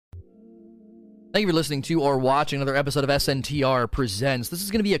Thank you for listening to or watching another episode of SNTR Presents. This is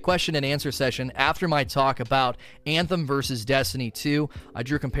going to be a question and answer session after my talk about Anthem versus Destiny 2. I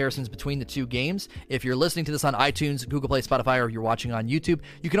drew comparisons between the two games. If you're listening to this on iTunes, Google Play, Spotify, or you're watching on YouTube,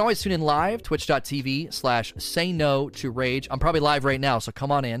 you can always tune in live, twitch.tv/Say No to Rage. I'm probably live right now, so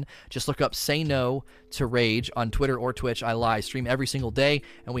come on in. Just look up Say No to Rage on Twitter or Twitch. I live stream every single day,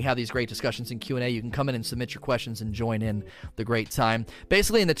 and we have these great discussions and Q&A. You can come in and submit your questions and join in the great time.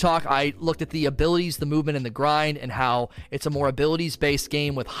 Basically, in the talk, I looked at the abilities, the movement, and the grind, and how it's a more abilities-based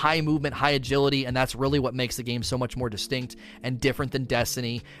game with high movement, high agility, and that's really what makes the game so much more distinct and different than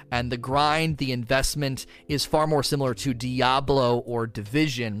Destiny. And the grind, the investment, is far more similar to Diablo or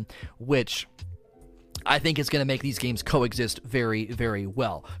Division, which I think is going to make these games coexist very, very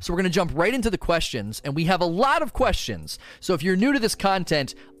well. So we're going to jump right into the questions, and we have a lot of questions. So if you're new to this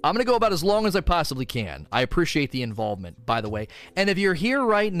content, I'm going to go about as long as I possibly can. I appreciate the involvement, by the way. And if you're here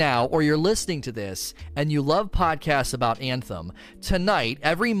right now, or you're listening to this, and you love podcasts about Anthem, tonight,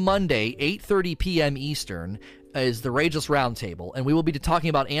 every Monday, 8:30 p.m. Eastern, is the Rageless Roundtable, and we will be talking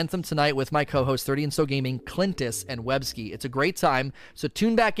about Anthem tonight with my co-host 30 and So Gaming, Clintus and Webski. It's a great time, so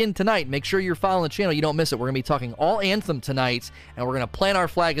tune back in tonight. Make sure you're following the channel. You don't miss it. We're going to be talking all Anthem tonight, and we're going to plant our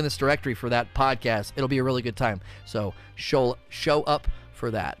flag in this directory for that podcast. It'll be a really good time, so show up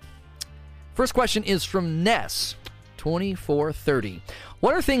for that. First question is from Ness2430.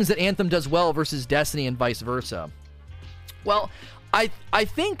 What are things that Anthem does well versus Destiny and vice versa? Well, I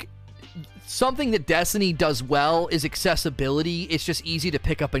think something that Destiny does well is accessibility. It's just easy to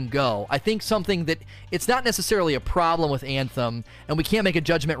pick up and go. I think something that it's not necessarily a problem with Anthem, and we can't make a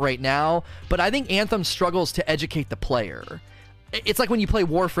judgment right now, but I think Anthem struggles to educate the player. It's like when you play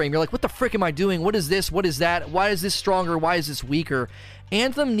Warframe, you're like, what the frick am I doing? What is this? What is that? Why is this stronger? Why is this weaker?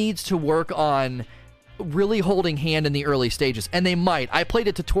 Anthem needs to work on really holding hand in the early stages, and they might. I played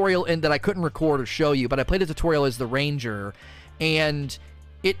a tutorial in that I couldn't record or show you, but I played a tutorial as the Ranger, and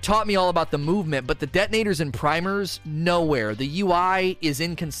it taught me all about the movement, but the detonators and primers, nowhere. The UI is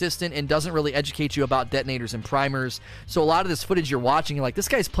inconsistent and doesn't really educate you about detonators and primers. So a lot of this footage you're watching, you're like, this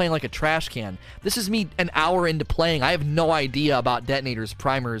guy's playing like a trash can. This is me an hour into playing. I have no idea about detonators,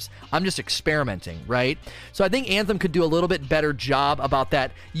 primers. I'm just experimenting, right? So I think Anthem could do a little bit better job about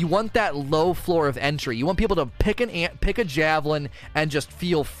that. You want that low floor of entry. You want people to pick a javelin and just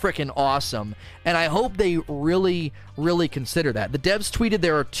feel freaking awesome. And I hope they really consider that. The devs tweeted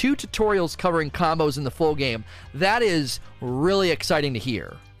there are 2 tutorials covering combos in the full game. That is really exciting to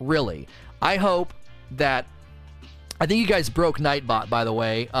hear. Really. I hope that... I think you guys broke Nightbot, by the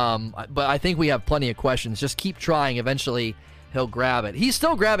way, but I think we have plenty of questions. Just keep trying. Eventually, he'll grab it. He's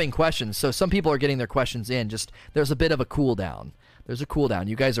still grabbing questions, so some people are getting their questions in. Just there's a bit of a cooldown. There's a cooldown.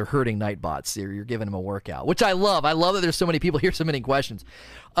 You guys are hurting Nightbots. You're giving him a workout, which I love. I love that there's so many people here submitting questions.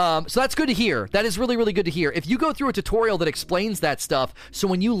 So that's good to hear. That is really, really good to hear. If you go through a tutorial that explains that stuff, so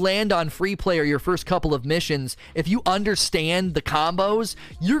when you land on free play or your first couple of missions, if you understand the combos,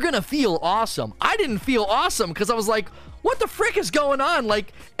 you're going to feel awesome. I didn't feel awesome because I was like, what the frick is going on?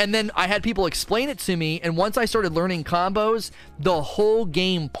 Like, and then I had people explain it to me, and once I started learning combos, the whole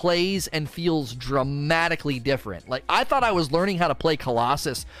game plays and feels dramatically different. Like, I thought I was learning how to play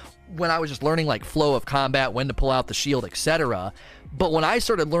Colossus when I was just learning, like, flow of combat, when to pull out the shield, etc. But when I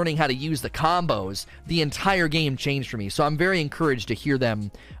started learning how to use the combos, the entire game changed for me. So I'm very encouraged to hear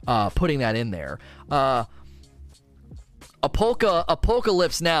them putting that in there.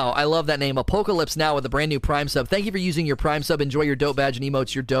 Apocalypse Now. I love that name. Apocalypse Now with a brand new Prime sub. Thank you for using your Prime sub. Enjoy your dope badge and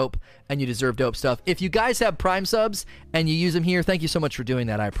emotes. You're dope, and you deserve dope stuff. If you guys have Prime subs and you use them here, thank you so much for doing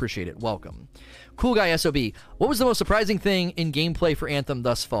that. I appreciate it. Welcome. Cool Guy SOB. What was the most surprising thing in gameplay for Anthem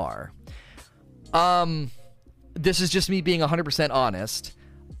thus far? This is just me being 100% honest.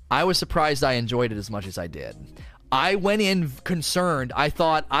 I was surprised I enjoyed it as much as I did. I went in concerned. I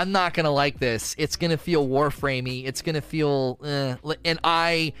thought, I'm not going to like this. It's going to feel Warframey. It's going to feel... And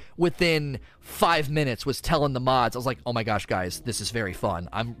I, within 5 minutes, was telling the mods, I was like, oh my gosh, guys, this is very fun.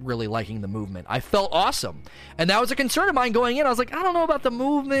 I'm really liking the movement. I felt awesome. And that was a concern of mine going in. I was like, I don't know about the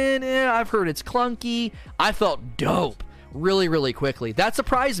movement. I've heard it's clunky. I felt dope. Really, really quickly. That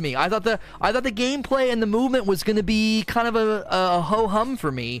surprised me. I thought the gameplay and the movement was going to be kind of a ho-hum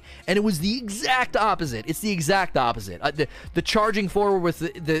for me, and it was the exact opposite. It's the exact opposite. The charging forward with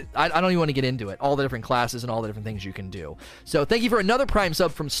I don't even want to get into it. All the different classes and all the different things you can do. So thank you for another Prime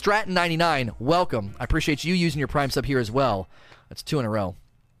sub from Stratton99. Welcome. I appreciate you using your Prime sub here as well. That's 2 in a row.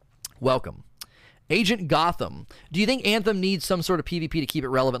 Welcome. Agent Gotham, do you think Anthem needs some sort of PvP to keep it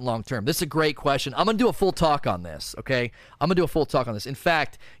relevant long term? This is a great question. I'm going to do a full talk on this, okay? I'm going to do a full talk on this. In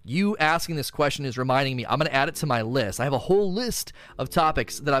fact, you asking this question is reminding me, I'm going to add it to my list. I have a whole list of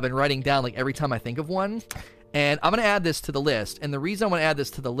topics that I've been writing down like every time I think of one, and I'm going to add this to the list. And the reason I want to add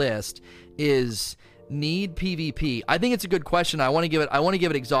this to the list is need PvP. I think it's a good question. I want to give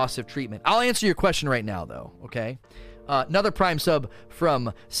it exhaustive treatment. I'll answer your question right now, though, okay? Another Prime sub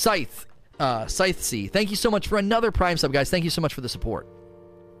from Scythe. Scythe C. Thank you so much for another Prime sub, guys. Thank you so much for the support.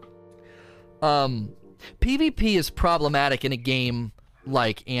 PvP is problematic in a game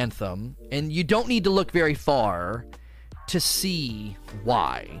like Anthem, and you don't need to look very far to see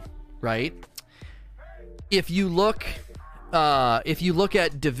why, right? If you look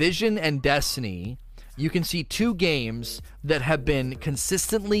at Division and Destiny, you can see two games that have been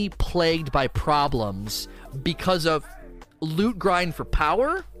consistently plagued by problems because of loot grind for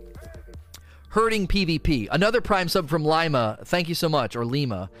power hurting PvP. Another Prime sub from Lima. Thank you so much. Or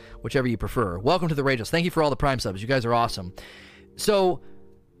Lima, whichever you prefer. Welcome to the Rages. Thank you for all the Prime subs. You guys are awesome. So,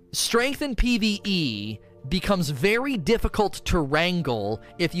 strength in PvE becomes very difficult to wrangle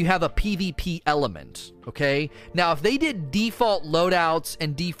if you have a PvP element, okay? Now, if they did default loadouts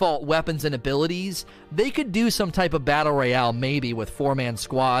and default weapons and abilities, they could do some type of battle royale maybe with 4-man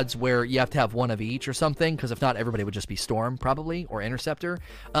squads where you have to have one of each or something, because if not, everybody would just be Storm, probably, or Interceptor.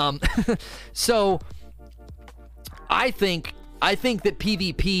 So, I think that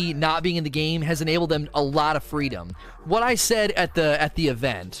PvP not being in the game has enabled them a lot of freedom. What I said at the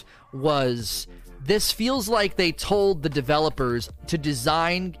event was, this feels like they told the developers to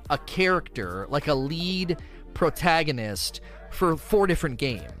design a character, like a lead protagonist, for 4 different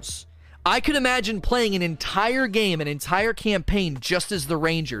games. I could imagine playing an entire game, an entire campaign, just as the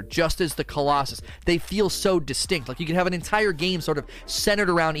Ranger, just as the Colossus. They feel so distinct. Like, you could have an entire game sort of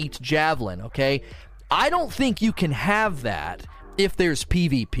centered around each Javelin, okay? I don't think you can have that if there's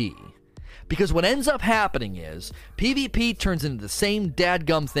PvP. Because what ends up happening is, PvP turns into the same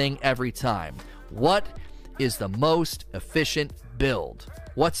dadgum thing every time. What is the most efficient build?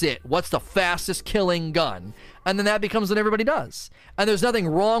 What's it? What's the fastest killing gun? And then that becomes what everybody does. And there's nothing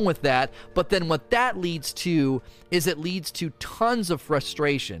wrong with that, but then what that leads to is it leads to tons of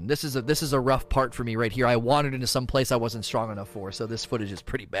frustration. This is a rough part for me right here. I wandered into some place I wasn't strong enough for, so this footage is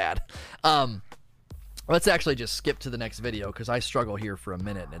pretty bad. Let's actually just skip to the next video, because I struggle here for a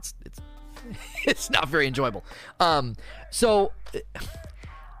minute, and it's not very enjoyable. So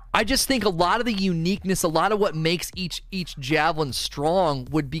I just think a lot of the uniqueness, a lot of what makes each Javelin strong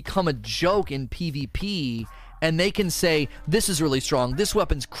would become a joke in PvP, and they can say, this is really strong, this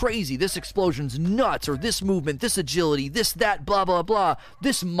weapon's crazy, this explosion's nuts, or this movement, this agility, this, that, blah, blah, blah,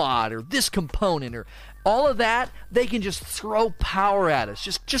 this mod, or this component, or all of that, they can just throw power at us,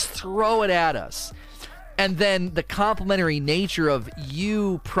 just throw it at us. And then the complementary nature of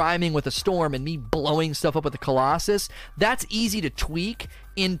you priming with a Storm and me blowing stuff up with the Colossus, that's easy to tweak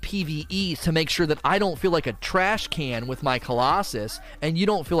in PvE to make sure that I don't feel like a trash can with my Colossus and you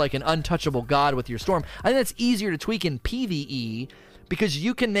don't feel like an untouchable god with your Storm. I think that's easier to tweak in PvE because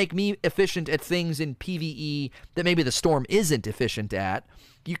you can make me efficient at things in PvE that maybe the Storm isn't efficient at.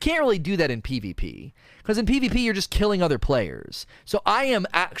 You can't really do that in PvP, because in PvP you're just killing other players. So I am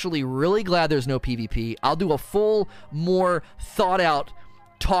actually really glad there's no PvP. I'll do a full, more thought-out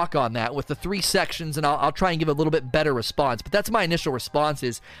talk on that with the 3 sections, and I'll try and give a little bit better response. But that's my initial response,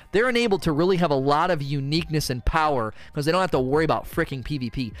 is they're enabled to really have a lot of uniqueness and power because they don't have to worry about freaking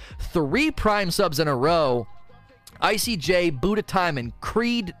PvP. 3 Prime subs in a row. ICJ, Buddha Time, and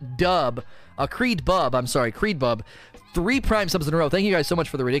Creed Bub. 3 Prime subs in a row. Thank you guys so much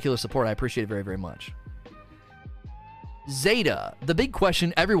for the ridiculous support. I appreciate it very, very much. Zeta, the big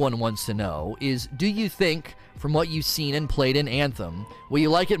question everyone wants to know is, do you think, from what you've seen and played in Anthem, will you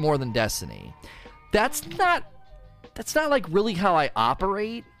like it more than Destiny? That's not like really how I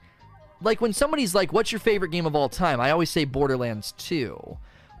operate. Like, when somebody's like, what's your favorite game of all time? I always say Borderlands 2.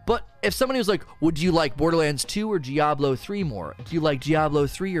 But if somebody was like, would you like Borderlands 2 or Diablo 3 more? Do you like Diablo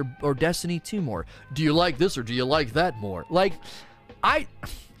 3 or Destiny 2 more? Do you like this or do you like that more? Like, I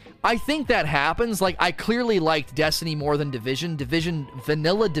think that happens. Like, I clearly liked Destiny more than Division.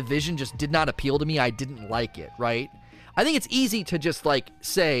 Vanilla Division just did not appeal to me. I didn't like it, right? I think it's easy to just, like,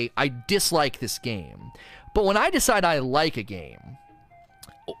 say, I dislike this game. But when I decide I like a game,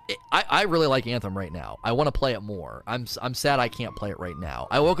 I really like Anthem right now. I want to play it more. I'm sad I can't play it right now.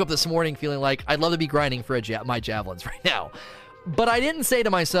 I woke up this morning feeling like I'd love to be grinding for my Javelins right now. But I didn't say to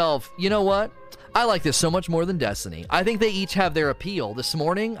myself, you know what? I like this so much more than Destiny. I think they each have their appeal. This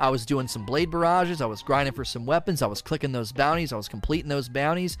morning, I was doing some blade barrages. I was grinding for some weapons. I was clicking those bounties. I was completing those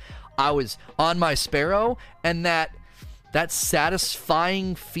bounties. I was on my Sparrow, and that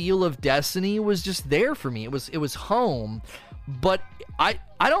satisfying feel of Destiny was just there for me. It was home. But I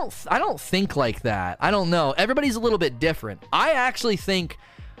don't think like that. I don't know. Everybody's a little bit different. I actually think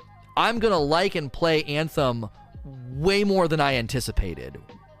I'm gonna like and play Anthem way more than I anticipated.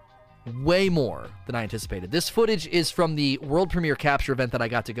 Way more than I anticipated. This footage is from the World Premiere Capture event that I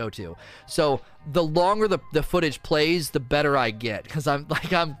got to go to. So the longer the footage plays, the better I get, because I'm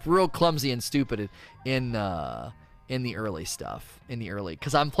real clumsy and stupid in the early stuff.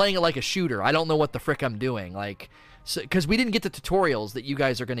 Because I'm playing it like a shooter. I don't know what the frick I'm doing. Because we didn't get the tutorials that you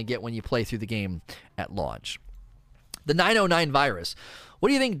guys are going to get when you play through the game at launch. The 909 virus. What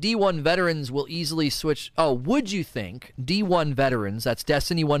do you think D1 veterans will easily switch? Oh, would you think D1 veterans, that's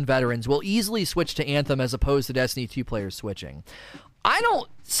Destiny 1 veterans, will easily switch to Anthem as opposed to Destiny 2 players switching? I don't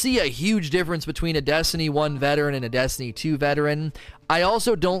see a huge difference between a Destiny 1 veteran and a Destiny 2 veteran. I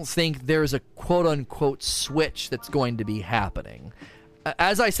also don't think there's a quote-unquote switch that's going to be happening.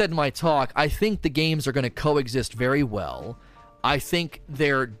 As I said in my talk, I think the games are going to coexist very well. I think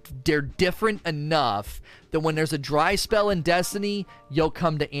they're different enough that when there's a dry spell in Destiny, you'll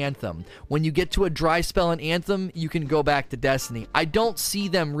come to Anthem. When you get to a dry spell in Anthem, you can go back to Destiny. I don't see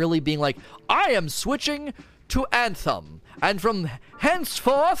them really being like, I am switching to Anthem, and from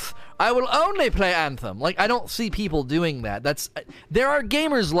henceforth, I will only play Anthem. Like, I don't see people doing that. There are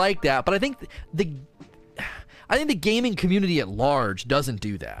gamers like that, but I think the gaming community at large doesn't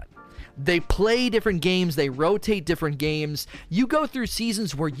do that. They play different games. They rotate different games. You go through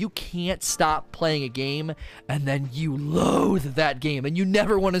seasons where you can't stop playing a game, and then you loathe that game, and you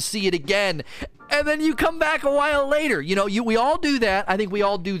never want to see it again. And then you come back a while later. We all do that. I think we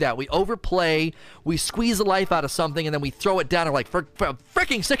all do that. We overplay. We squeeze the life out of something, and then we throw it down and I'm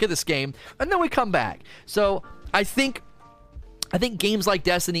freaking sick of this game. And then we come back. So I think games like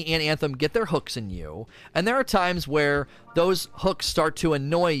Destiny and Anthem get their hooks in you, and there are times where those hooks start to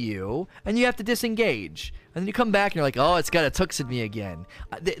annoy you, and you have to disengage. And then you come back and you're like, oh, it's got its hooks in me again.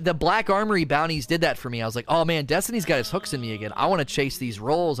 The Black Armory bounties did that for me. I was like, oh man, Destiny's got its hooks in me again. I want to chase these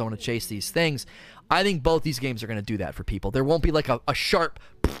roles. I want to chase these things. I think both these games are going to do that for people. There won't be like a sharp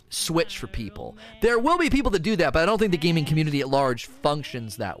switch for people. There will be people that do that, but I don't think the gaming community at large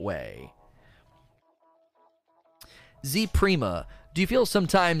functions that way. Z Prima, do you feel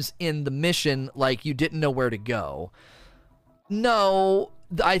sometimes in the mission like you didn't know where to go? No,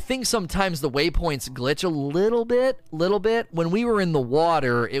 I think sometimes the waypoints glitch a little bit. When we were in the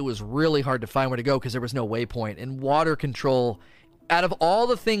water, it was really hard to find where to go because there was no waypoint. And water control, out of all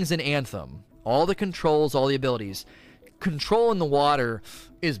the things in Anthem, all the controls, all the abilities, control in the water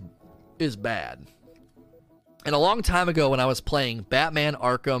is bad. And a long time ago when I was playing Batman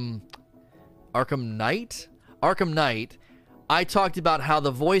Arkham Knight, I talked about how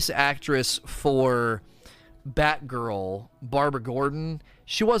the voice actress for Batgirl, Barbara Gordon,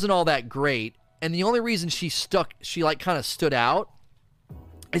 she wasn't all that great, and the only reason she kind of stood out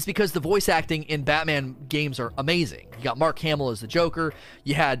is because the voice acting in Batman games are amazing. You got Mark Hamill as the Joker,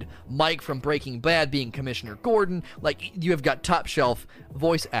 you had Mike from Breaking Bad being Commissioner Gordon, like you have got top shelf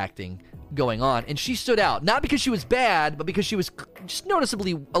voice acting going on, and she stood out, not because she was bad, but because she was just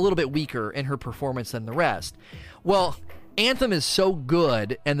noticeably a little bit weaker in her performance than the rest. Well, Anthem is so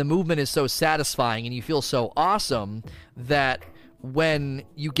good, and the movement is so satisfying, and you feel so awesome that when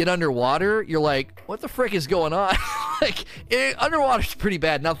you get underwater, you're like, what the frick is going on? Underwater's pretty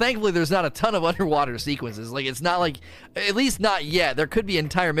bad. Now, thankfully, there's not a ton of underwater sequences. Like, it's not like, at least not yet. There could be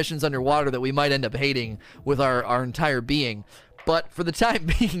entire missions underwater that we might end up hating with our entire being. But for the time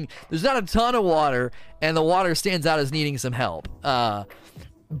being, there's not a ton of water, and the water stands out as needing some help.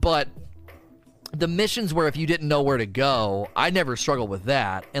 But the missions where if you didn't know where to go, I never struggled with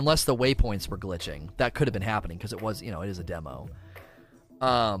that, unless the waypoints were glitching. That could have been happening, because it was, it is a demo.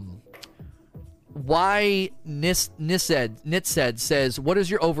 Why Nitsed says, what is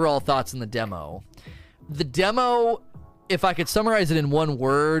your overall thoughts on the demo? The demo, if I could summarize it in one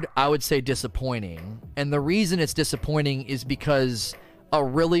word, I would say disappointing. And the reason it's disappointing is because a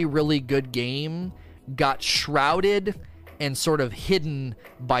really, really good game got shrouded and sort of hidden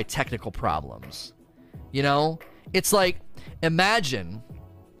by technical problems. It's like, imagine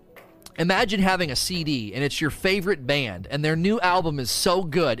having a CD and it's your favorite band and their new album is so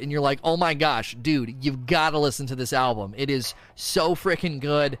good and you're like, oh my gosh, dude, you've got to listen to this album. It is so freaking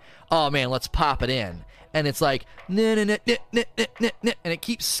good. Oh man, let's pop it in. and it's like and it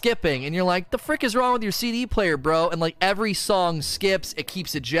keeps skipping, and you're like, the frick is wrong with your CD player, bro? And like every song skips, it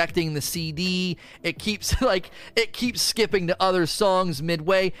keeps ejecting the CD, it keeps skipping to other songs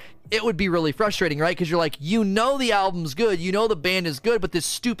midway. It would be really frustrating, right? Because you're like, you know the album's good, you know the band is good, but this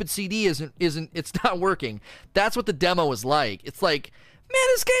stupid CD isn't it's not working. That's what the demo was like. It's like, man,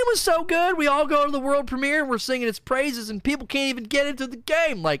 this game was so good. We all go to the world premiere and we're singing its praises, and people can't even get into the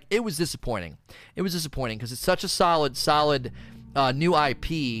game. Like, it was disappointing. It was disappointing because it's such a solid new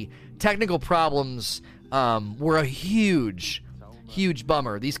IP. Technical problems were a huge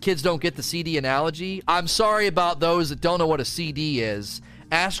bummer. These kids don't get the CD analogy. I'm sorry about those that don't know what a CD is.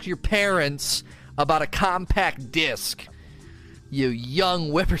 Ask your parents about a compact disc, you young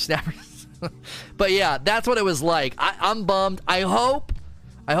whippersnappers. But yeah, that's what it was like. I'm bummed. I hope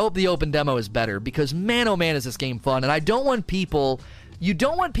the open demo is better, because man, oh man, is this game fun. And you don't want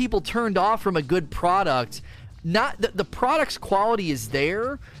people turned off from a good product. Not the product's quality is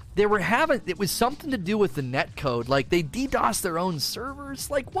there. It was something to do with the netcode. Like, they DDoS their own servers.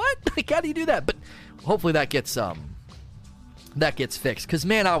 Like, what? Like, how do you do that? But hopefully that gets fixed. Because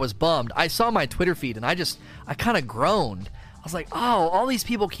man, I was bummed. I saw my Twitter feed and I kind of groaned. I was like, oh, all these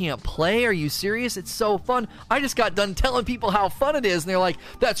people can't play? Are you serious? It's so fun. I just got done telling people how fun it is, and they're like,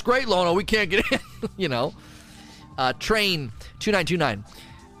 that's great, Lono, we can't get in. You know? Train2929.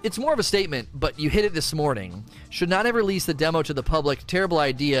 It's more of a statement, but you hit it this morning. Should not have released the demo to the public. Terrible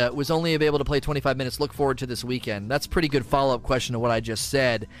idea. Was only able to play 25 minutes. Look forward to this weekend. That's a pretty good follow-up question to what I just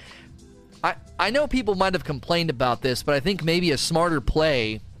said. I know people might have complained about this, but I think maybe a smarter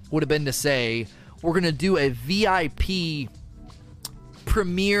play would have been to say, we're going to do a VIP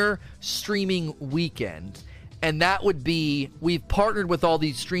premiere streaming weekend. And that would be, we've partnered with all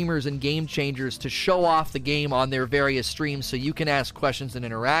these streamers and game changers to show off the game on their various streams so you can ask questions and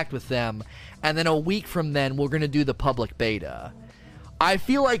interact with them. And then a week from then, we're going to do the public beta. I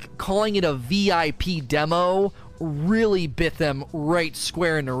feel like calling it a VIP demo really bit them right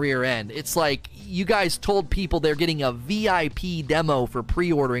square in the rear end. It's like, you guys told people they're getting a VIP demo for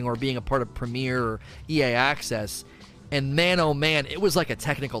pre-ordering or being a part of Premiere or EA Access. And man, oh man, it was like a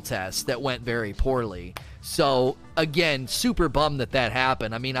technical test that went very poorly. So, again, super bummed that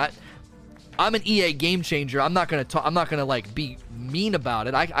happened. I mean, I'm an EA game changer. I'm not gonna like be mean about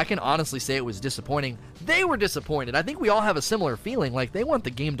it. I can honestly say it was disappointing. They were disappointed. I think we all have a similar feeling. Like, they want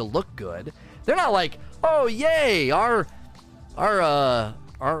the game to look good. They're not like, oh yay, our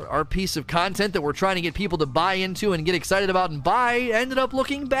piece of content that we're trying to get people to buy into and get excited about and buy ended up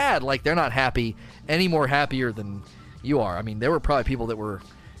looking bad. Like, they're not happy, any more happier than you are. I mean, there were probably people that were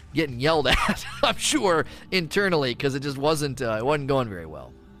getting yelled at, I'm sure, internally, because it just wasn't going very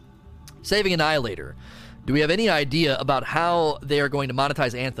well. Saving Annihilator. Do we have any idea about how they are going to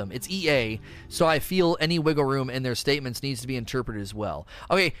monetize Anthem? It's EA, so I feel any wiggle room in their statements needs to be interpreted as well.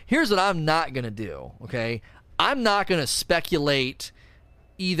 Okay, here's what I'm not going to do, okay? I'm not going to speculate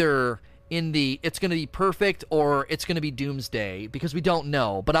either in the it's going to be perfect or it's going to be doomsday, because we don't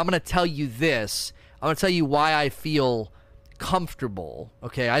know. But I'm going to tell you this. I'm going to tell you why I feel comfortable,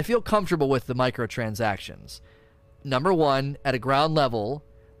 okay? I feel comfortable with the microtransactions. Number one, at a ground level,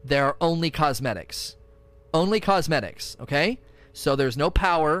 there are only cosmetics. Only cosmetics, okay? So there's no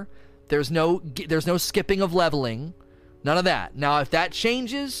power, there's no skipping of leveling, none of that. Now, if that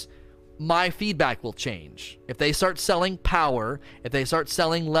changes, my feedback will change. If they start selling power, if they start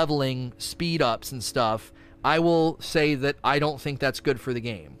selling leveling speed ups and stuff, I will say that I don't think that's good for the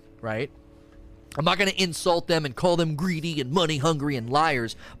game, right? I'm not going to insult them and call them greedy and money hungry and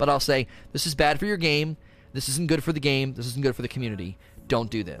liars, but I'll say, this is bad for your game, this isn't good for the game, this isn't good for the community.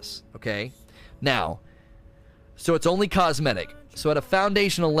 Don't do this, okay? Now, so it's only cosmetic. So at a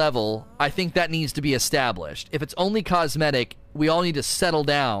foundational level, I think that needs to be established. If it's only cosmetic, we all need to settle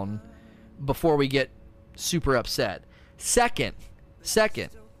down before we get super upset. Second,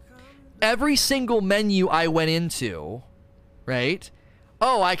 every single menu I went into, right?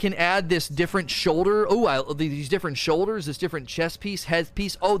 Oh, I can add this different shoulder. Oh, these different shoulders, this different chest piece, head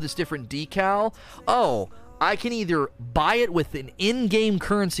piece. Oh, this different decal. Oh, I can either buy it with an in-game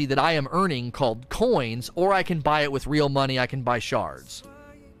currency that I am earning called coins, or I can buy it with real money. I can buy shards,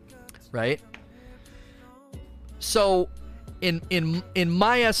 right? So, in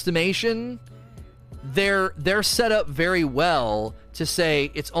my estimation, they're set up very well to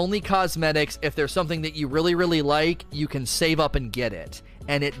say it's only cosmetics. If there's something that you really, really like, you can save up and get it,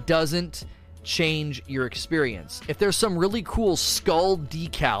 and it doesn't change your experience. If there's some really cool skull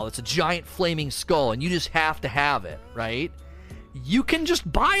decal, it's a giant flaming skull, and you just have to have it, right? you can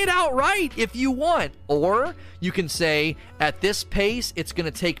just buy it outright if you want. Or you can say, at this pace, it's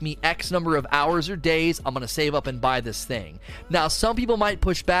going to take me X number of hours or days. I'm going to save up and buy this thing. Now, some people might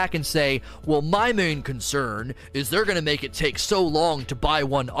push back and say, well, my main concern is they're going to make it take so long to buy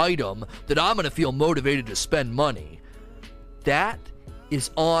one item that I'm going to feel motivated to spend money. That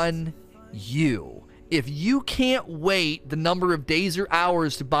is on you. If you can't wait the number of days or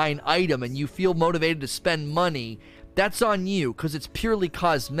hours to buy an item and you feel motivated to spend money, that's on you, because it's purely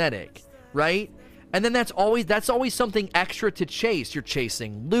cosmetic, right? And then that's always something extra to chase. You're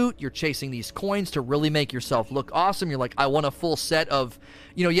chasing loot, you're chasing these coins to really make yourself look awesome. You're like, I want a full set of,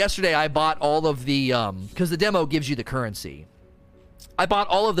 yesterday I bought all of the, because the demo gives you the currency. I bought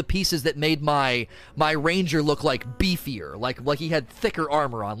all of the pieces that made my Ranger look like beefier, like he had thicker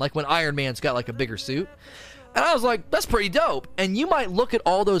armor on, like when Iron Man's got like a bigger suit. And I was like, that's pretty dope. And you might look at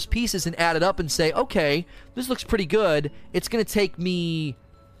all those pieces and add it up and say, okay, this looks pretty good. It's going to take me,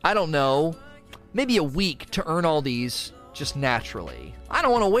 I don't know, maybe a week to earn all these just naturally. I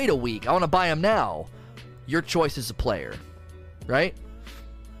don't want to wait a week. I want to buy them now. Your choice as a player, right?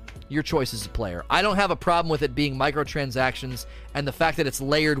 Your choice as a player. I don't have a problem with it being microtransactions, and the fact that it's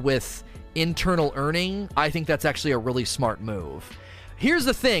layered with internal earning, I think that's actually a really smart move. Here's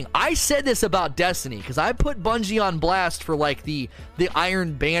the thing. I said this about Destiny because I put Bungie on blast for like the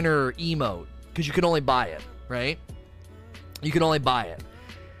Iron Banner emote, because you can only buy it, right? You can only buy it.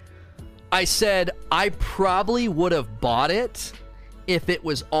 I said I probably would have bought it if it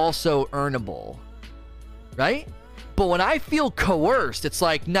was also earnable, right? But when I feel coerced, it's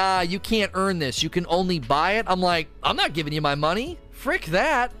like, nah, you can't earn this. You can only buy it. I'm like, I'm not giving you my money. Frick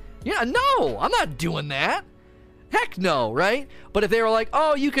that. Yeah, no, I'm not doing that. Heck no, right? But if they were like,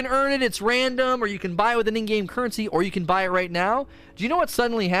 oh, you can earn it, it's random, or you can buy it with an in-game currency, or you can buy it right now, do you know what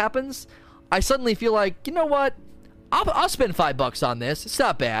suddenly happens? I suddenly feel like, you know what? I'll spend $5 on this. It's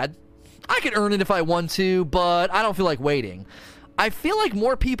not bad. I could earn it if I want to, but I don't feel like waiting. I feel like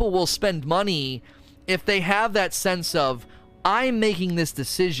more people will spend money if they have that sense of, I'm making this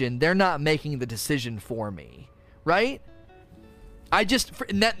decision, they're not making the decision for me, right?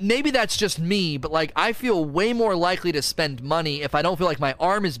 Maybe that's just me, but like I feel way more likely to spend money if I don't feel like my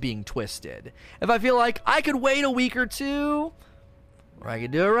arm is being twisted. If I feel like I could wait a week or two, or I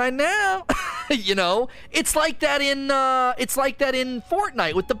could do it right now. It's like that in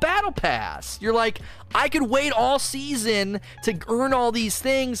Fortnite with the Battle Pass. You're like, I could wait all season to earn all these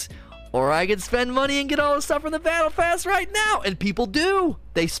things, or I could spend money and get all the stuff from the Battle Pass right now. And people do.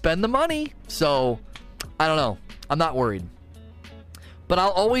 They spend the money. So, I don't know. I'm not worried. But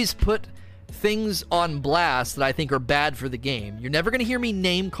I'll always put things on blast that I think are bad for the game. You're never going to hear me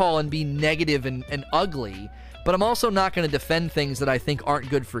name call and be negative and ugly, but I'm also not going to defend things that I think aren't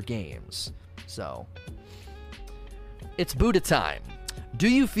good for games. So, it's Buddha time. Do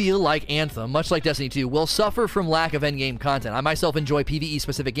you feel like Anthem, much like Destiny 2, will suffer from lack of endgame content? I myself enjoy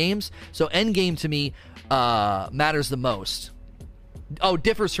PvE-specific games, so endgame to me matters the most. Oh,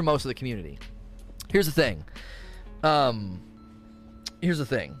 differs from most of the community. Here's the thing.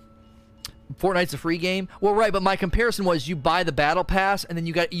 Fortnite's a free game. Well, right, but my comparison was you buy the battle pass and then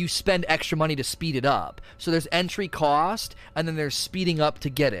you spend extra money to speed it up. So there's entry cost and then there's speeding up to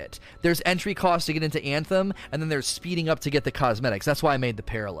get it. There's entry cost to get into Anthem and then there's speeding up to get the cosmetics. That's why I made the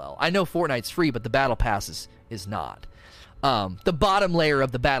parallel. I know Fortnite's free, but the battle pass is not. The bottom layer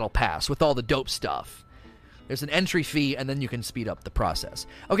of the battle pass with all the dope stuff. There's an entry fee, and then you can speed up the process.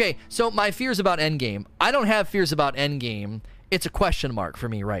 Okay, so my fears about Endgame. I don't have fears about Endgame. It's a question mark for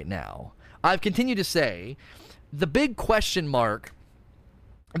me right now. I've continued to say the big question mark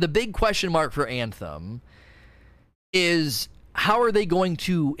for Anthem is how are they going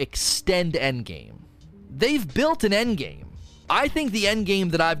to extend Endgame? They've built an Endgame. I think the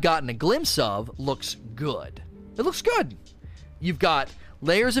Endgame that I've gotten a glimpse of looks good. It looks good. You've got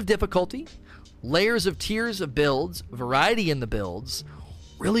layers of difficulty, layers of tiers of builds, variety in the builds,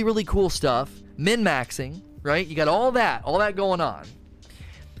 really, really cool stuff, min-maxing, right? You got all that going on.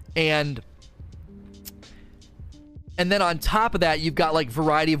 And then on top of that, you've got like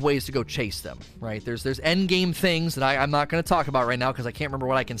variety of ways to go chase them, right? There's end game things that I'm not going to talk about right now because I can't remember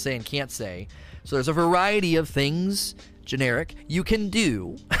what I can say and can't say. So there's a variety of things, generic, you can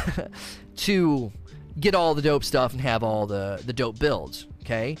do to get all the dope stuff and have all the dope builds,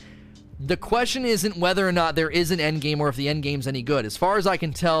 okay? The question isn't whether or not there is an end game or if the end game's any good. As far as I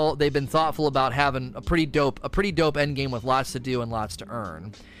can tell, they've been thoughtful about having a pretty dope end game with lots to do and lots to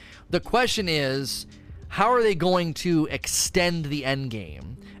earn. The question is, how are they going to extend the end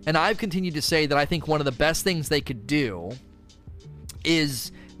game? And I've continued to say that I think one of the best things they could do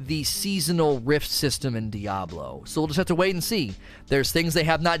is the seasonal rift system in Diablo. So we'll just have to wait and see. There's things they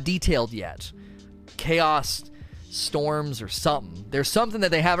have not detailed yet. Chaos storms or something. There's something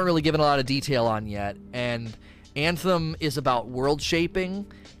that they haven't really given a lot of detail on yet, and Anthem is about world shaping,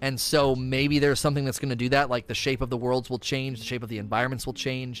 and so maybe there's something that's going to do that, like the shape of the worlds will change, the shape of the environments will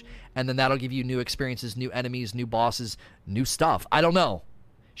change, and then that'll give you new experiences, new enemies, new bosses, new stuff. I don't know.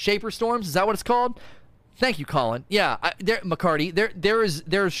 Shaper Storms, is that what it's called? Thank you, Colin. Yeah, McCarty,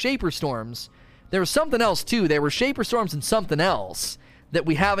 there's Shaper Storms. There was something else, too. There were Shaper Storms and something else that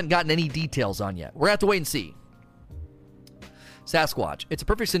we haven't gotten any details on yet. We're going to have to wait and see. Sasquatch, it's a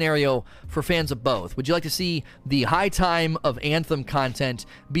perfect scenario for fans of both. Would you like to see the high time of Anthem content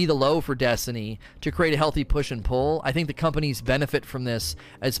be the low for Destiny to create a healthy push and pull? I think the companies benefit from this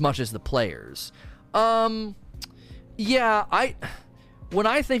as much as the players. Yeah, when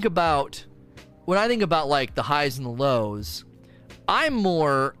I think about like the highs and the lows, I'm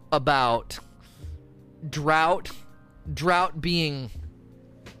more about drought being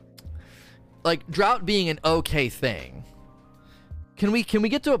an okay thing. Can we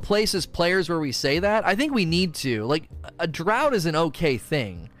get to a place as players where we say that? I think we need to. Like, a drought is an okay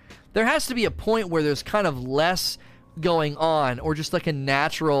thing. There has to be a point where there's kind of less going on, or just like a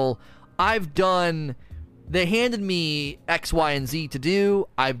natural, they handed me X, Y, and Z to do.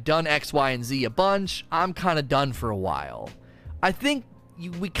 I've done X, Y, and Z a bunch. I'm kind of done for a while. I think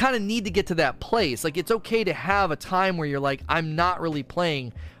we kind of need to get to that place. Like, it's okay to have a time where you're like, I'm not really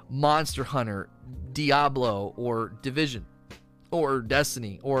playing Monster Hunter, Diablo, or Division, or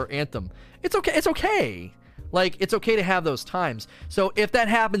Destiny, or Anthem. It's okay. It's okay. Like, it's okay to have those times. So if that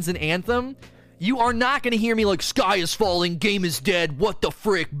happens in Anthem, you are not going to hear me like, sky is falling, game is dead, what the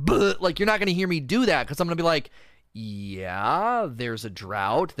frick, bleh. Like, you're not going to hear me do that, because I'm going to be like, yeah, there's a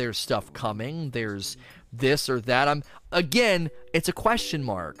drought, there's stuff coming, there's this or that. Again, it's a question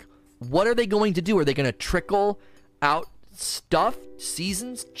mark. What are they going to do? Are they going to trickle out stuff,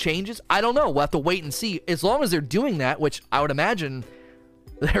 seasons, changes? I don't know. We'll have to wait and see. As long as they're doing that, which I would imagine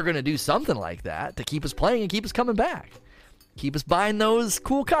they're going to do something like that to keep us playing and keep us coming back. Keep us buying those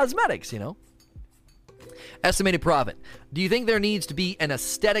cool cosmetics, you know? Estimated profit. Do you think there needs to be an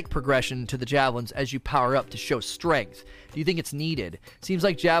aesthetic progression to the javelins as you power up to show strength? Do you think it's needed? Seems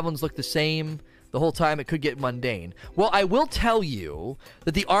like javelins look the same the whole time. It could get mundane. Well, I will tell you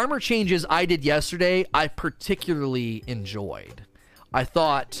that the armor changes I did yesterday, I particularly enjoyed. I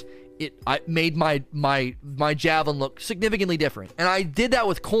thought I made my javelin look significantly different. And I did that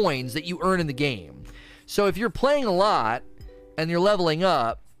with coins that you earn in the game. So if you're playing a lot and you're leveling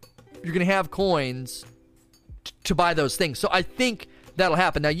up, you're going to have coins to buy those things. So I think that'll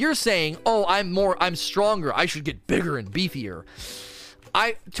happen. Now you're saying, oh, I'm stronger, I should get bigger and beefier.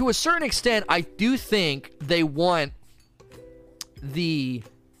 To a certain extent, I do think they want the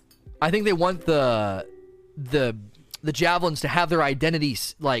javelins to have their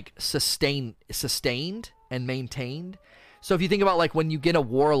identities like sustained and maintained. So if you think about like when you get a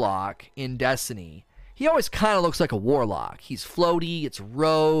warlock in Destiny, he always kind of looks like a warlock. He's floaty, it's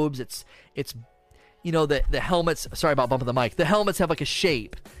robes, it's you know, the helmets, sorry about bumping the mic. The helmets have like a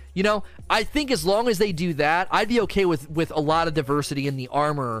shape. You know, I think as long as they do that, I'd be okay with a lot of diversity in the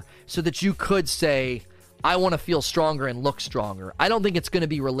armor so that you could say, I want to feel stronger and look stronger. I don't think it's going to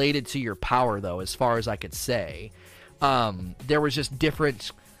be related to your power, though, as far as I could say. There was just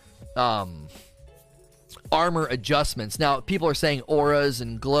different armor adjustments. Now, people are saying auras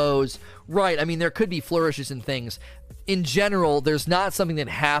and glows. Right, I mean, there could be flourishes and things. In general, there's not something that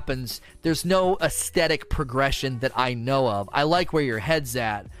happens. There's no aesthetic progression that I know of. I like where your head's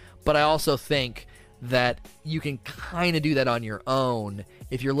at, but I also think that you can kind of do that on your own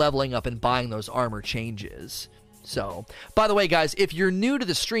if you're leveling up and buying those armor changes. So, by the way, guys, if you're new to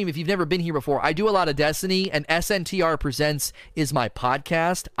the stream, if you've never been here before, I do a lot of Destiny, and SNTR Presents is my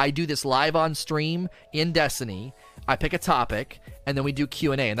podcast. I do this live on stream in Destiny. I pick a topic, and then we do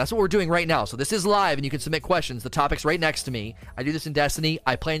Q&A, and that's what we're doing right now. So this is live, and you can submit questions. The topic's right next to me. I do this in Destiny.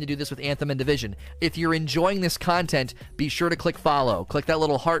 I plan to do this with Anthem and Division. If you're enjoying this content, be sure to click follow. Click that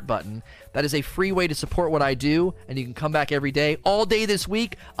little heart button. That is a free way to support what I do, and you can come back every day. All day this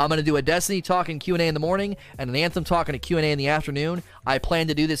week, I'm going to do a Destiny talk and Q&A in the morning, and an Anthem talk and a Q&A in the afternoon. I plan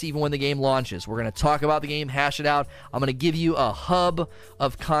to do this even when the game launches. We're going to talk about the game, hash it out. I'm going to give you a hub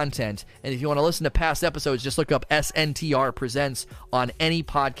of content, and if you want to listen to past episodes, just look up SNTR Presents on any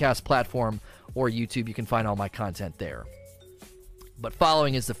podcast platform or YouTube. You can find all my content there. But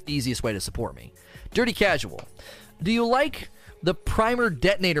following is the easiest way to support me. Dirty Casual. Do you like the primer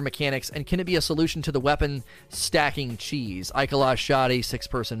detonator mechanics, and can it be a solution to the weapon stacking cheese? Ikelos Shoddy,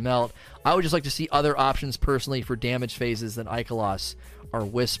 6-person melt. I would just like to see other options personally for damage phases than Ikelos or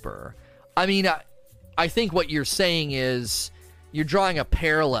Whisper. I mean, I think what you're saying is you're drawing a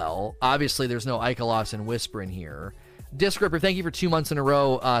parallel. Obviously, there's no Ikelos and Whisper in here. Disc Ripper, thank you for 2 months in a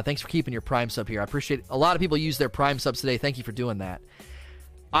row. Thanks for keeping your Prime sub here. I appreciate it. A lot of people use their Prime subs today. Thank you for doing that.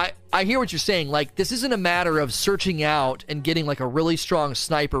 I hear what you're saying. Like, this isn't a matter of searching out and getting like a really strong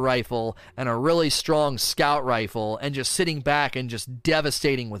sniper rifle and a really strong scout rifle and just sitting back and just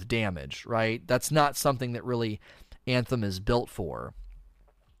devastating with damage, right? That's not something that really Anthem is built for.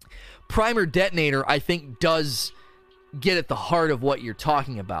 Primer Detonator, I think, does get at the heart of what you're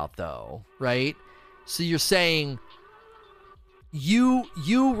talking about, though, right? So you're saying you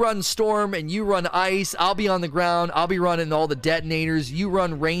run Storm and you run Ice. I'll be on the ground. I'll be running all the detonators. You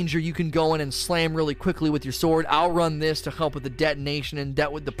run Ranger. You can go in and slam really quickly with your sword. I'll run this to help with the detonation and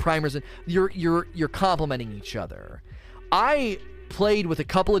with the primers. And you're complementing each other. I played with a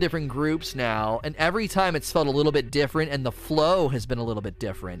couple of different groups now, and every time it's felt a little bit different, and the flow has been a little bit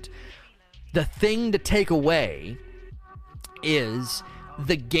different. The thing to take away is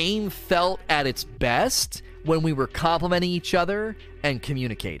the game felt at its best when we were complimenting each other and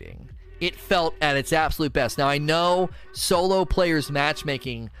communicating. It felt at its absolute best. Now, I know solo players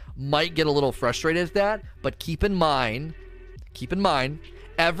matchmaking might get a little frustrated at that, but keep in mind,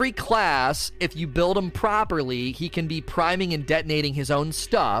 every class, if you build him properly, he can be priming and detonating his own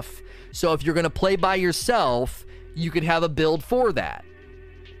stuff. So if you're going to play by yourself, you could have a build for that.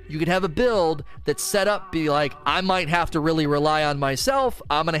 You could have a build that's set up, be like, I might have to really rely on myself.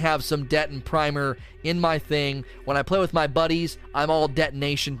 I'm going to have some det and primer in my thing. When I play with my buddies, I'm all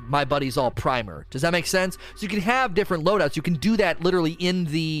detonation. My buddy's all primer. Does that make sense? So you can have different loadouts. You can do that literally in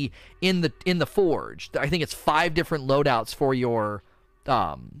the Forge. I think it's 5 different loadouts for your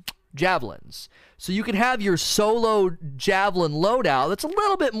javelins. So you can have your solo javelin loadout that's a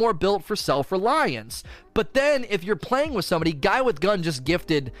little bit more built for self-reliance. But then if you're playing with somebody, Guy with Gun just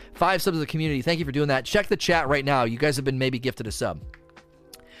gifted 5 subs to the community. Thank you for doing that. Check the chat right now. You guys have been maybe gifted a sub.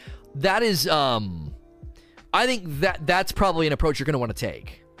 That is, I think that's probably an approach you're going to want to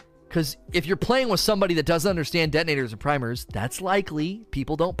take. Because if you're playing with somebody that doesn't understand detonators and primers, that's likely.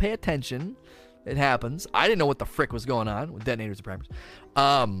 People don't pay attention. It happens. I didn't know what the frick was going on with detonators and primers.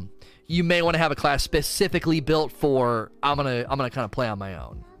 You may want to have a class specifically built for I'm gonna kind of play on my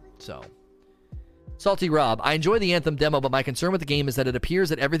own. So, Salty Rob, I enjoy the Anthem demo, but my concern with the game is that it appears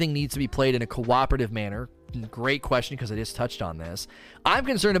that everything needs to be played in a cooperative manner. Great question, because I just touched on this. I'm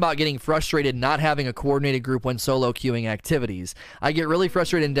concerned about getting frustrated not having a coordinated group when solo queuing activities. I get really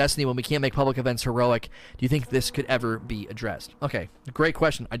frustrated in Destiny when we can't make public events heroic. Do you think this could ever be addressed? Okay, great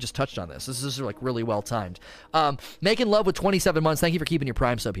question. I just touched on this. This is like really well timed. Making Love with 27 months. Thank you for keeping your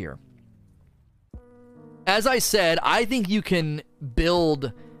Prime sub here. As I said, I think you can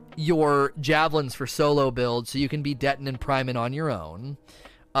build your javelins for solo builds so you can be deton and priming on your own.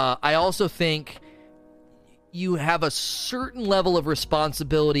 I also think you have a certain level of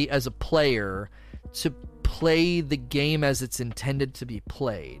responsibility as a player to play the game as it's intended to be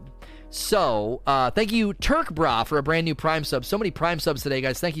played. So, thank you, Turk Bra, for a brand new Prime sub. So many Prime subs today,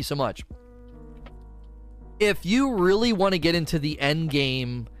 guys. Thank you so much. If you really want to get into the end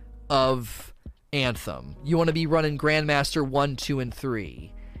game of Anthem, you want to be running Grandmaster 1, 2, and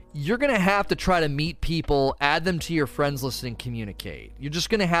 3, you're going to have to try to meet people, add them to your friends list, and communicate. You're just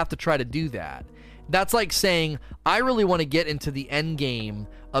going to have to try to do that. That's like saying, I really want to get into the end game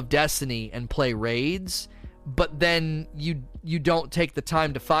of Destiny and play raids, but then you don't take the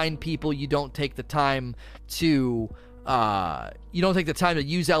time to find people, you don't take the time to use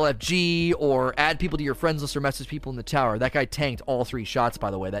LFG or add people to your friends list or message people in the tower. That guy tanked all 3 shots,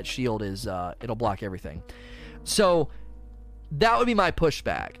 by the way. That shield is, it'll block everything. So that would be my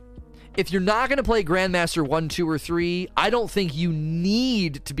pushback. If you're not going to play Grandmaster 1, 2, or 3, I don't think you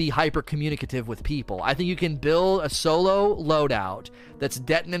need to be hyper-communicative with people. I think you can build a solo loadout that's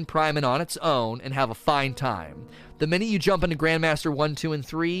deton and priming on its own and have a fine time. The minute you jump into Grandmaster 1, 2, and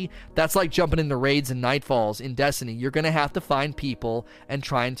 3, that's like jumping into raids and nightfalls in Destiny. You're going to have to find people and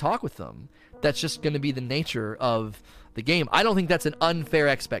try and talk with them. That's just going to be the nature of the game. I don't think that's an unfair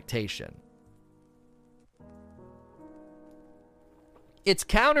expectation. It's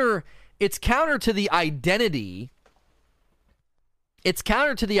counter to the identity. It's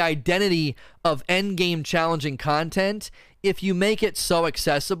counter to the identity of endgame challenging content if you make it so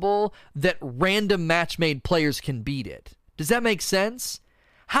accessible that random match-made players can beat it. Does that make sense?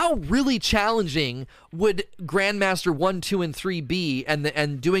 how really challenging would Grandmaster 1, 2, and 3 be,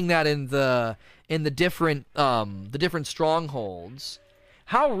 and doing that in the different strongholds?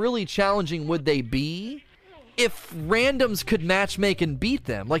 How really challenging would they be if randoms could matchmake and beat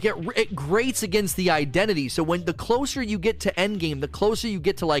them? Like, it grates against the identity. So when the closer you get to endgame, the closer you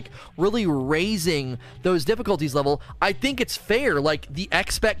get to, like, really raising those difficulties level, I think it's fair. Like, the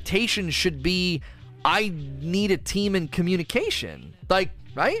expectation should be, I need a team in communication. Like,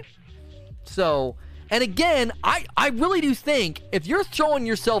 right? So, and again, I really do think if you're throwing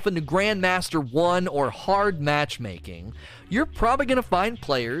yourself into Grandmaster 1 or hard matchmaking, you're probably going to find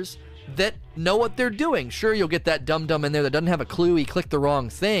players that know what they're doing. Sure, you'll get that dum-dum in there that doesn't have a clue, he clicked the wrong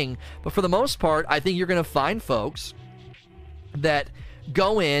thing, but for the most part, I think you're going to find folks that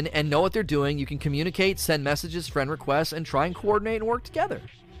go in and know what they're doing. You can communicate, send messages, friend requests, and try and coordinate and work together,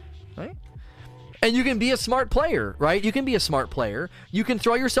 right? And you can be a smart player, right? You can be a smart player. You can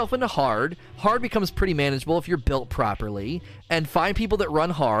throw yourself into hard. Hard becomes pretty manageable if you're built properly. And find people that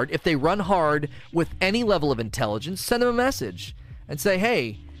run hard. If they run hard with any level of intelligence, send them a message and say,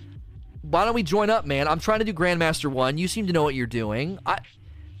 hey, why don't we join up, man? I'm trying to do Grandmaster 1. You seem to know what you're doing.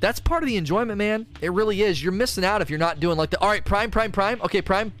 That's part of the enjoyment, man. It really is. You're missing out if you're not doing like the, all right, prime. Okay,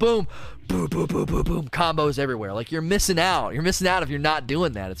 prime, boom. Boom, boom, boom, boom, boom. Combos everywhere. Like, you're missing out. You're missing out if you're not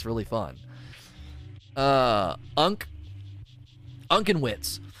doing that. It's really fun. Unk and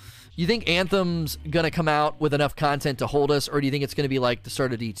Wits. You think Anthem's gonna come out with enough content to hold us, or do you think it's gonna be like the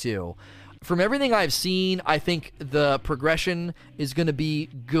start of D2? From everything I've seen, I think the progression is gonna be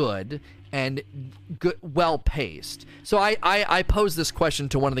good and good, well paced. So I posed this question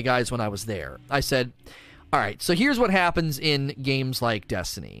to one of the guys when I was there. I said, all right, so here's what happens in games like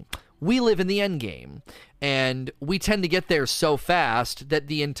Destiny. We live in the end game, and we tend to get there so fast that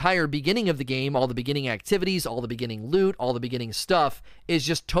the entire beginning of the game, all the beginning activities, all the beginning loot, all the beginning stuff is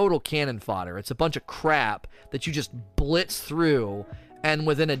just total cannon fodder. It's a bunch of crap that you just blitz through, and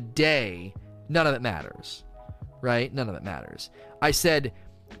within a day, none of it matters, right? None of it matters. I said,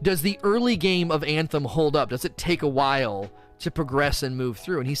 does the early game of Anthem hold up? Does it take a while to progress and move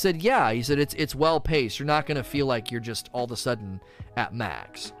through? And he said, yeah. He said, it's well-paced. You're not going to feel like you're just all of a sudden at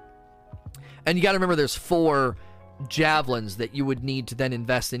max. And you got to remember there's 4 javelins that you would need to then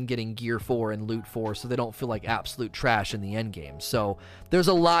invest in getting gear for and loot for, so they don't feel like absolute trash in the end game. So there's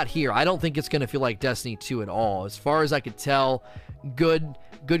a lot here. I don't think it's going to feel like Destiny 2 at all. As far as I could tell, good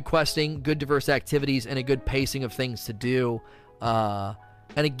questing, good diverse activities, and a good pacing of things to do. And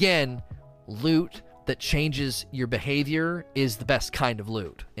again, loot that changes your behavior is the best kind of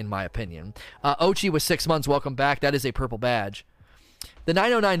loot, in my opinion. Ochi with 6 months, welcome back. That is a purple badge. The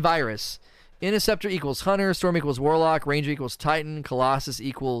 909 virus. Interceptor equals Hunter, Storm equals Warlock, Ranger equals Titan, Colossus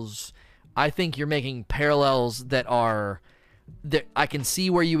equals... I think you're making parallels that are... that I can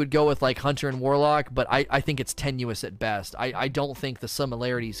see where you would go with like Hunter and Warlock, but I think it's tenuous at best. I don't think the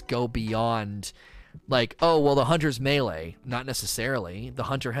similarities go beyond like, oh, well, the Hunter's melee. Not necessarily. The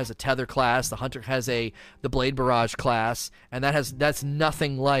Hunter has a Tether class, the Hunter has the Blade Barrage class, and that's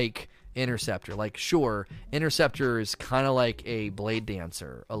nothing like Interceptor. Like, sure, Interceptor is kind of like a Blade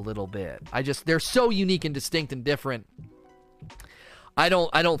Dancer a little bit. They're so unique and distinct and different. I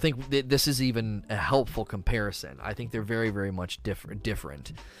don't think that this is even a helpful comparison. I think they're very, very much different.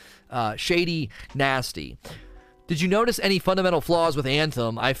 Shady Nasty. Did you notice any fundamental flaws with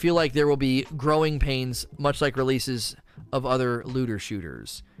Anthem? I feel like there will be growing pains, much like releases of other looter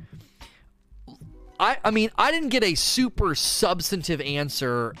shooters. I mean, I didn't get a super substantive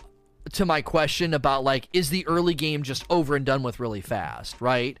answer to my question about, like, is the early game just over and done with really fast,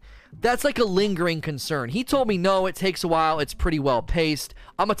 right? That's like a lingering concern. He told me, no, it takes a while, it's pretty well paced.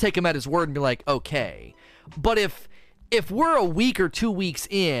 I'm gonna take him at his word and be like, okay. But if we're a week or 2 weeks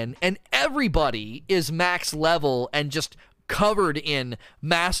in and everybody is max level and just covered in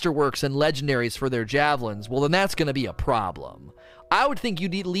masterworks and legendaries for their javelins, well, then that's gonna be a problem. I would think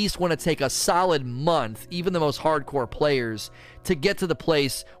you'd at least want to take a solid month, even the most hardcore players, to get to the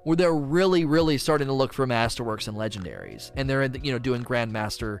place where they're really, really starting to look for masterworks and legendaries, and they're, doing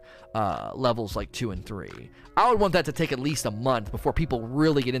grandmaster levels like 2 and 3. I would want that to take at least a month before people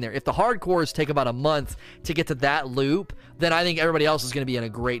really get in there. If the hardcores take about a month to get to that loop, then I think everybody else is going to be in a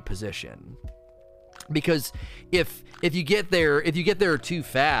great position. Because if you get there too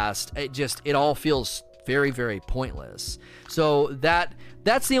fast, it all feels very, very pointless. So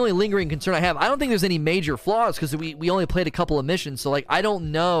that's the only lingering concern I have. I don't think there's any major flaws because we only played a couple of missions, so like I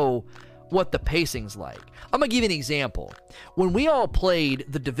don't know what the pacing's like. I'm gonna give you an example. When we all played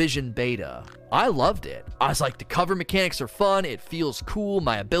the Division beta, I loved it. I was like, the cover mechanics are fun, it feels cool,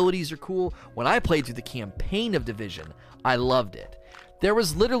 my abilities are cool. When I played through the campaign of Division, I loved it. There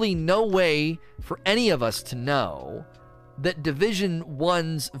was literally no way for any of us to know that Division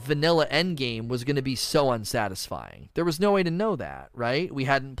 1's vanilla endgame was going to be so unsatisfying. There was no way to know that, right? We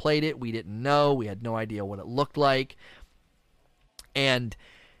hadn't played it. We didn't know. We had no idea what it looked like. And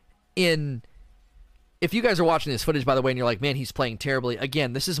if you guys are watching this footage, by the way, and you're like, man, he's playing terribly.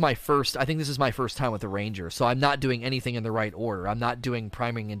 Again, this is my first time with the Ranger, so I'm not doing anything in the right order. I'm not doing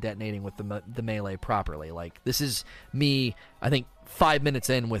priming and detonating with the melee properly. Like, this is me, I think, 5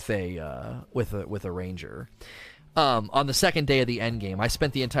 minutes in with a Ranger. On the second day of the end game, I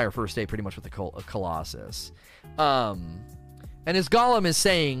spent the entire first day pretty much with the Colossus. And as Gollum is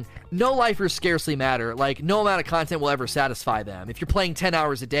saying, no lifers scarcely matter. Like, no amount of content will ever satisfy them. If you're playing 10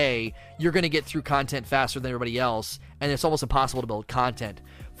 hours a day, you're going to get through content faster than everybody else, and it's almost impossible to build content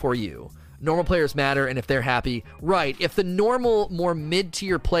for you. Normal players matter, and if they're happy, right. If the normal, more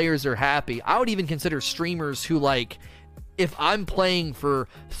mid-tier players are happy, I would even consider streamers who, like, if I'm playing for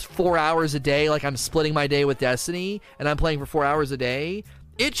 4 hours a day, like I'm splitting my day with Destiny, and I'm playing for 4 hours a day,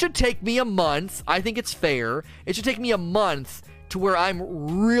 it should take me a month. I think it's fair. It should take me a month to where I'm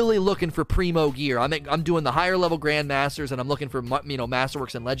really looking for primo gear. I'm doing the higher level Grandmasters, and I'm looking for,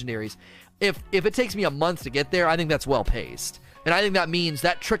 Masterworks and Legendaries. If it takes me a month to get there, I think that's well paced. And I think that means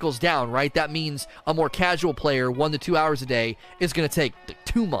that trickles down, right? That means a more casual player, 1 to 2 hours a day, is going to take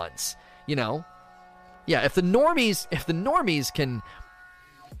 2 months, Yeah, if the normies can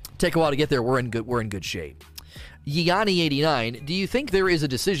take a while to get there, we're in good shape. Yiani89, do you think there is a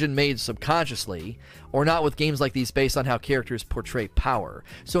decision made subconsciously or not with games like these based on how characters portray power?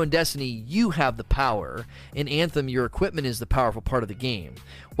 So in Destiny, you have the power. In Anthem, your equipment is the powerful part of the game.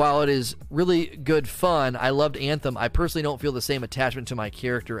 While it is really good fun, I loved Anthem, I personally don't feel the same attachment to my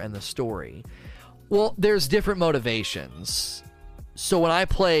character and the story. Well, there's different motivations. So when I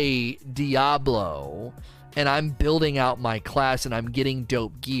play Diablo and I'm building out my class and I'm getting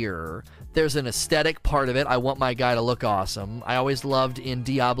dope gear, there's an aesthetic part of it. I want my guy to look awesome. I always loved in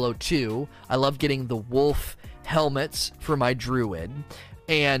Diablo 2, I loved getting the wolf helmets for my druid.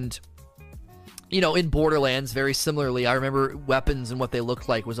 And, in Borderlands, very similarly, I remember weapons and what they looked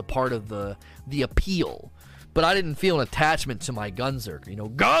like was a part of the appeal. But I didn't feel an attachment to my Gunzerker.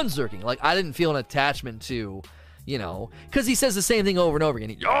 Gunzerking. Like, I didn't feel an attachment to, because he says the same thing over and over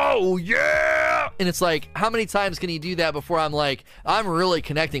again. Oh, yeah! And it's like, how many times can he do that before I'm like, I'm really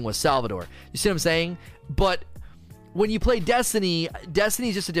connecting with Salvador? You see what I'm saying? But when you play Destiny,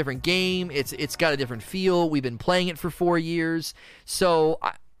 Destiny's just a different game. It's got a different feel. We've been playing it for 4 years. So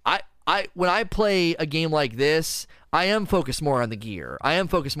I when I play a game like this, I am focused more on the gear. I am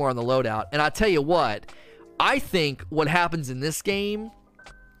focused more on the loadout. And I tell you what, I think what happens in this game,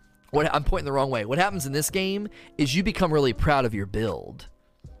 I'm pointing the wrong way. What happens in this game is you become really proud of your build,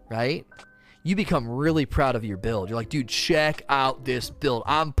 right? You become really proud of your build. You're like, dude, check out this build.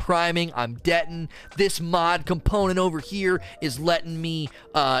 I'm priming, I'm detting. This mod component over here is letting me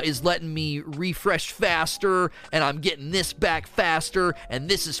refresh faster, and I'm getting this back faster, and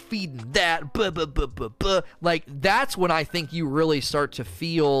this is feeding that. Like, that's when I think you really start to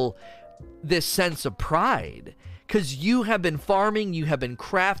feel this sense of pride. Because you have been farming, you have been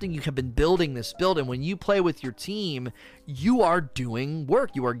crafting, you have been building this build, and when you play with your team, you are doing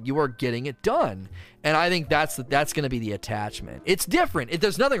work. You are getting it done, and I think that's going to be the attachment. It's different.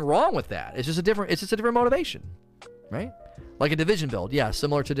 There's nothing wrong with that. It's just a different motivation, right? Like a Division build, yeah,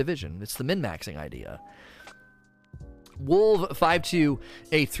 similar to Division. It's the min-maxing idea.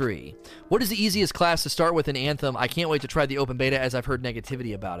 Wolv52A3. What is the easiest class to start with in Anthem? I can't wait to try the open beta as I've heard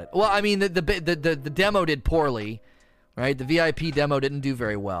negativity about it. Well, I mean, the demo did poorly, right? The VIP demo didn't do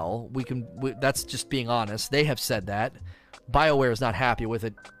very well. That's just being honest. They have said that. BioWare is not happy with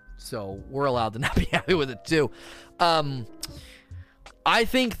it, so we're allowed to not be happy with it too. I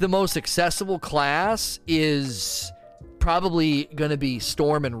think the most accessible class is probably going to be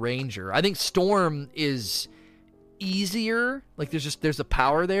Storm and Ranger. I think Storm is easier. Like, there's a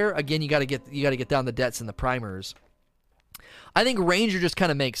power there. Again, you got to get down the debts and the primers. I think Ranger just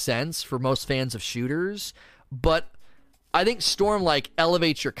kind of makes sense for most fans of shooters, but I think Storm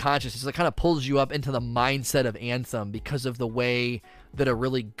elevates your consciousness. It kind of pulls you up into the mindset of Anthem because of the way that a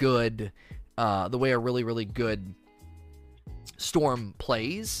really good Storm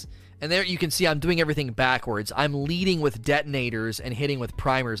plays. And there you can see I'm doing everything backwards. I'm leading with detonators and hitting with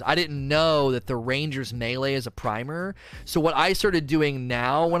primers. I didn't know that the Ranger's melee is a primer. So what I started doing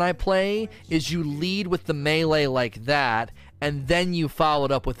now when I play is you lead with the melee like that, and then you follow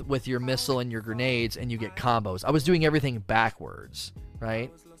it up with your missile and your grenades, and you get combos. I was doing everything backwards,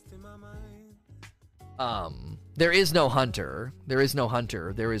 right? There is no hunter. There is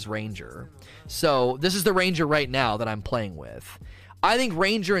Ranger. So this is the Ranger right now that I'm playing with. I think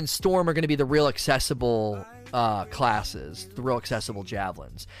Ranger and Storm are going to be the real accessible classes, the real accessible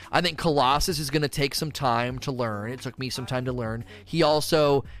javelins. I think Colossus is going to take some time to learn. It took me some time to learn. He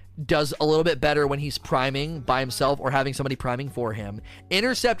also does a little bit better when he's priming by himself or having somebody priming for him.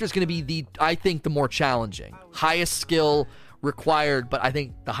 Interceptor is going to be I think the more challenging, highest skill required, but I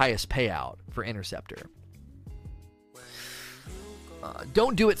think the highest payout for Interceptor.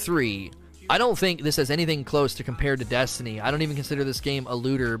 Don't Do It 3. I don't think this has anything close to compared to Destiny. I don't even consider this game a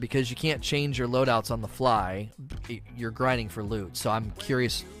looter because you can't change your loadouts on the fly. You're grinding for loot, so I'm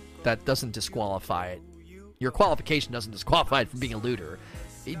curious. That doesn't disqualify it. Your qualification doesn't disqualify it from being a looter.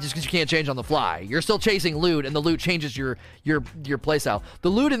 Just because you can't change on the fly. You're still chasing loot, and the loot changes your playstyle. The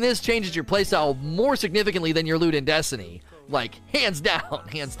loot in this changes your playstyle more significantly than your loot in Destiny. Like, hands down,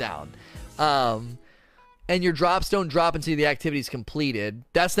 hands down. And your drops don't drop until the activity's completed.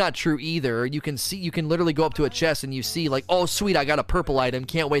 That's not true either. You can literally go up to a chest and you see like, oh sweet, I got a purple item.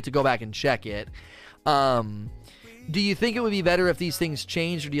 Can't wait to go back and check it. Do you think it would be better if these things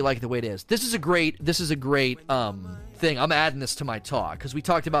changed, or do you like it the way it is? This is a great thing. I'm adding this to my talk because we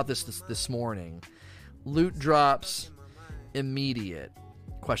talked about this morning. Loot drops immediate ?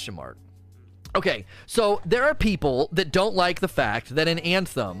 Okay, so there are people that don't like the fact that in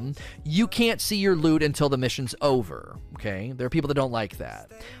Anthem, you can't see your loot until the mission's over, okay? There are people that don't like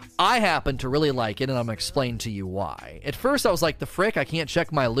that. I happen to really like it, and I'm going to explain to you why. At first, I was like, the frick, I can't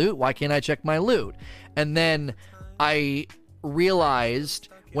check my loot? Why can't I check my loot? And then I realized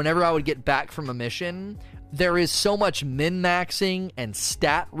whenever I would get back from a mission, there is so much min-maxing and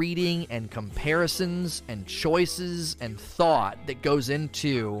stat reading and comparisons and choices and thought that goes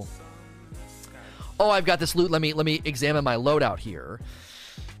into... oh, I've got this loot, let me examine my loadout here.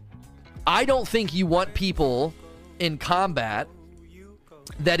 I don't think you want people in combat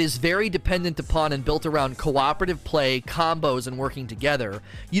that is very dependent upon and built around cooperative play, combos, and working together.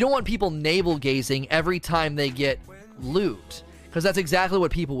 You don't want people navel-gazing every time they get loot, because that's exactly what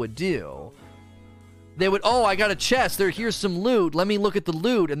people would do. They would, oh, I got a chest. Here's some loot. Let me look at the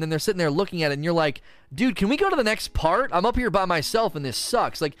loot. And then they're sitting there looking at it, and you're like, dude, can we go to the next part? I'm up here by myself, and this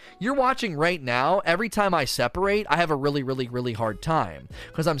sucks. Like, you're watching right now. Every time I separate, I have a really, really, really hard time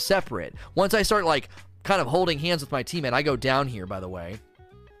because I'm separate. Once I start, like, kind of holding hands with my teammate, I go down here, by the way.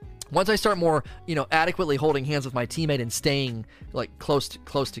 Once I start more, adequately holding hands with my teammate and staying, like, close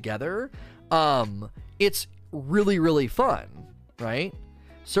together, it's really, really fun, right?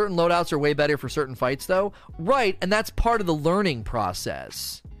 Certain loadouts are way better for certain fights, though. Right, and that's part of the learning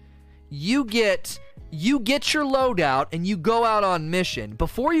process. You get your loadout and you go out on mission.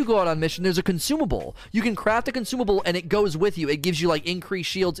 Before you go out on mission, there's a consumable. You can craft a consumable and it goes with you. It gives you like increased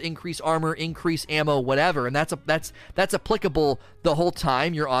shields, increased armor, increased ammo, whatever. And that's applicable the whole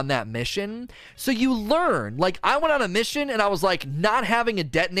time you're on that mission. So you learn. Like, I went on a mission and I was like, not having a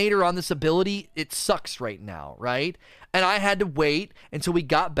detonator on this ability, it sucks right now, right? And I had to wait until we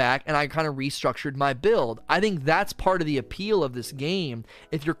got back and I kind of restructured my build. I think that's part of the appeal of this game.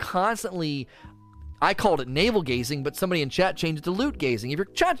 If you're constantly, I called it navel gazing, but somebody in chat changed it to loot gazing. If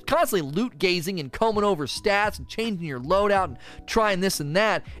you're constantly loot gazing and combing over stats and changing your loadout and trying this and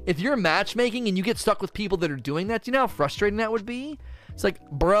that, if you're matchmaking and you get stuck with people that are doing that, do you know how frustrating that would be? It's like,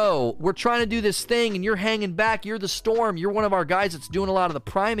 bro, we're trying to do this thing and you're hanging back. You're the Storm. You're one of our guys that's doing a lot of the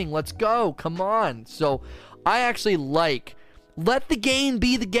priming. Let's go. Come on. So I actually let the game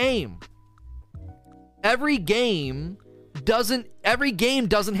be the game. Every game doesn't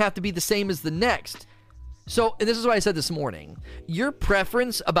have to be the same as the next. So, and this is what I said this morning. Your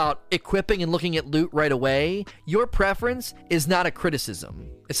preference about equipping and looking at loot right away, your preference is not a criticism.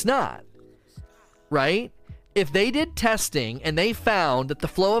 It's not. Right? If they did testing and they found that the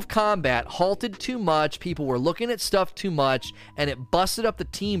flow of combat halted too much, people were looking at stuff too much, and it busted up the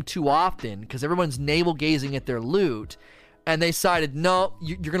team too often because everyone's navel gazing at their loot, and they decided, no,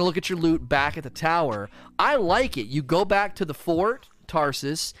 you're going to look at your loot back at the tower. I like it. You go back to the fort,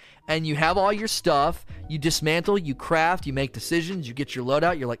 Tarsus, and you have all your stuff. You dismantle, you craft, you make decisions, you get your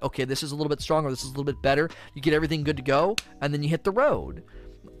loadout. You're like, okay, this is a little bit stronger, this is a little bit better. You get everything good to go, and then you hit the road.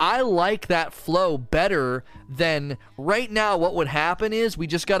 I like that flow better than right now. What would happen is we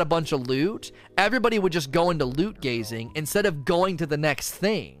just got a bunch of loot. Everybody would just go into loot gazing instead of going to the next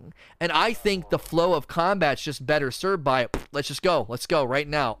thing. And I think the flow of combat's just better served by, let's just go. Let's go right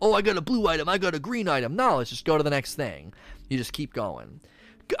now. Oh, I got a blue item. I got a green item. No, let's just go to the next thing. You just keep going.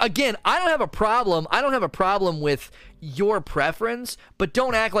 Again, I don't have a problem with your preference, but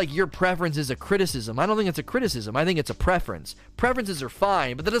don't act like your preference is a criticism. I don't think it's a criticism. I think it's a preference. Preferences are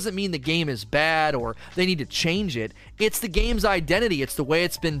fine, but that doesn't mean the game is bad or they need to change it. It's the game's identity. It's the way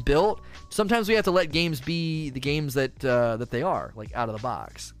it's been built. Sometimes we have to let games be the games that they are, like out of the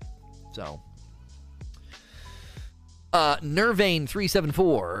box. So,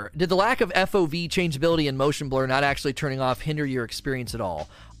 Nervane374, did the lack of FOV changeability and motion blur not actually turning off hinder your experience at all?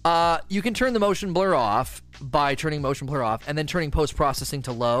 You can turn the motion blur off by turning motion blur off and then turning post-processing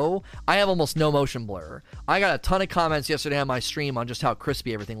to low. I have almost no motion blur. I got a ton of comments yesterday on my stream on just how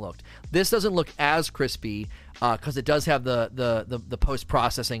crispy everything looked. This doesn't look as crispy because it does have the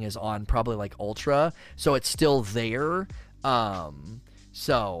post-processing is on probably like ultra, so it's still there.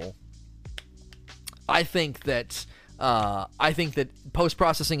 So I think that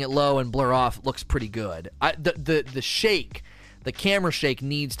post-processing at low and blur off looks pretty good. The shake, the camera shake we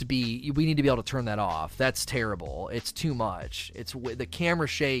need to be able to turn that off. That's terrible. It's too much. The camera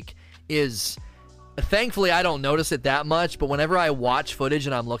shake is, thankfully I don't notice it that much, but whenever I watch footage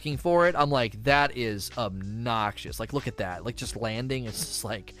and I'm looking for it, I'm like, that is obnoxious. Like, look at that. Like, just landing, it's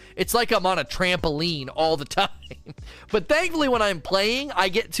like I'm on a trampoline all the time. But thankfully when I'm playing, I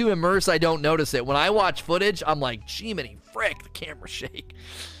get too immersed, I don't notice it. When I watch footage, I'm like, gee-many frick, the camera shake.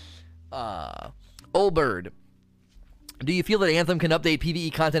 Old Bird, do you feel that Anthem can update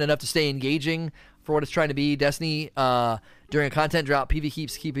PvE content enough to stay engaging for what it's trying to be? Destiny, during a content drop,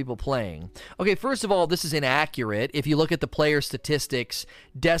 PvE keep people playing. Okay, first of all, this is inaccurate. If you look at the player statistics,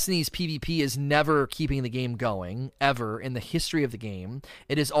 Destiny's PvP is never keeping the game going, ever, in the history of the game.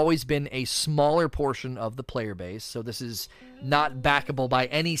 It has always been a smaller portion of the player base, so this is not backable by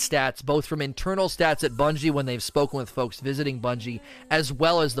any stats, both from internal stats at Bungie when they've spoken with folks visiting Bungie, as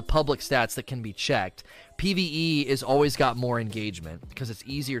well as the public stats that can be checked. PvE has always got more engagement because it's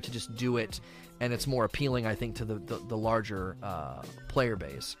easier to just do it, and it's more appealing, I think, to the larger player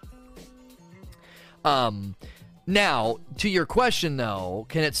base. Now, to your question, though,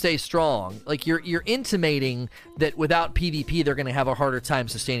 can it stay strong? Like, you're intimating that without PvP, they're going to have a harder time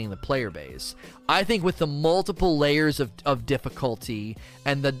sustaining the player base. I think with the multiple layers of difficulty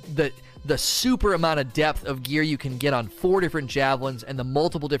and the super amount of depth of gear you can get on 4 different javelins and the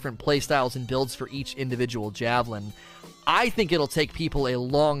multiple different playstyles and builds for each individual javelin, I think it'll take people a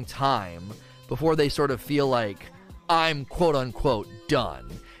long time before they sort of feel like, I'm quote-unquote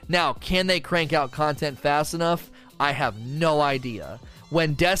done. Now, can they crank out content fast enough? I have no idea.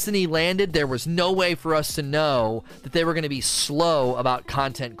 When Destiny landed, there was no way for us to know that they were going to be slow about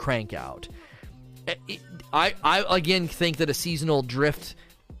content crankout. I again think that a seasonal drift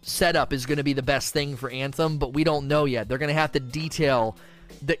setup is going to be the best thing for Anthem, but we don't know yet. They're going to have to detail.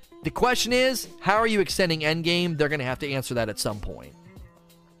 The question is, how are you extending endgame? They're going to have to answer that at some point.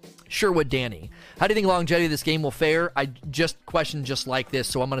 Sherwood Danny, how do you think longevity of this game will fare? I just questioned just like this,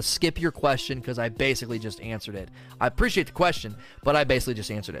 so I'm going to skip your question because I basically just answered it. I appreciate the question, but I basically just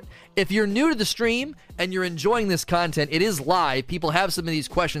answered it. If you're new to the stream and you're enjoying this content, it is live. People have some of these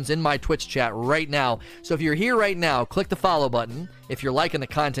questions in my Twitch chat right now. So if you're here right now, click the follow button. If you're liking the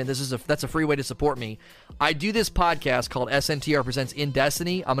content, that's a free way to support me. I do this podcast called SNTR Presents in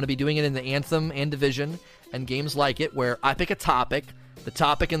Destiny. I'm going to be doing it in the Anthem and Division and games like it, where I pick a topic. The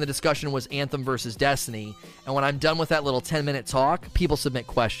topic in the discussion was Anthem versus Destiny, and when I'm done with that little 10-minute talk, people submit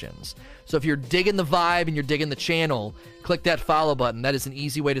questions. So if you're digging the vibe and you're digging the channel, click that follow button. That is an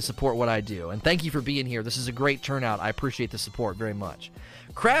easy way to support what I do. And thank you for being here. This is a great turnout. I appreciate the support very much.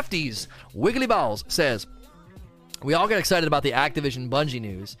 Crafty's Wiggly Balls says, we all get excited about the Activision Bungie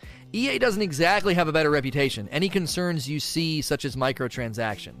news. EA doesn't exactly have a better reputation. Any concerns you see, such as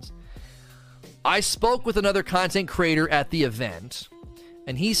microtransactions? I spoke with another content creator at the event,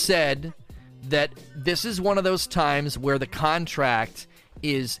 and he said that this is one of those times where the contract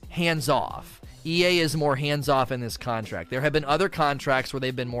is hands-off. EA is more hands-off in this contract. There have been other contracts where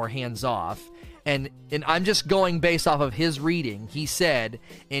they've been more hands-off, and I'm just going based off of his reading. He said,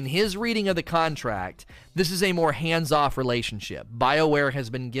 in his reading of the contract, this is a more hands-off relationship. BioWare has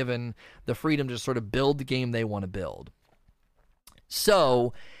been given the freedom to sort of build the game they want to build.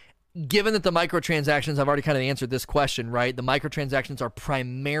 So, given that the microtransactions, I've already kind of answered this question, right? The microtransactions are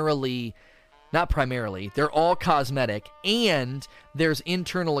not primarily, they're all cosmetic, and there's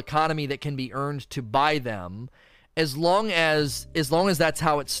internal economy that can be earned to buy them. As long as that's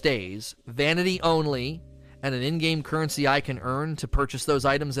how it stays, vanity only, and an in-game currency I can earn to purchase those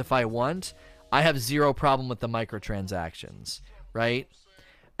items if I want, I have zero problem with the microtransactions, right?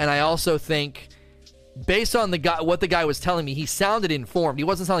 And I also think, based on what the guy was telling me, he sounded informed. He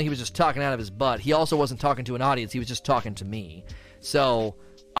wasn't sounding like he was just talking out of his butt. He also wasn't talking to an audience. He was just talking to me. So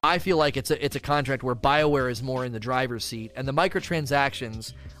I feel like it's a contract where BioWare is more in the driver's seat, and the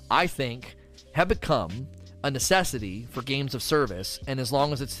microtransactions, I think, have become a necessity for games of service, and as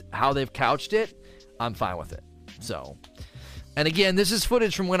long as it's how they've couched it, I'm fine with it. So, and again, this is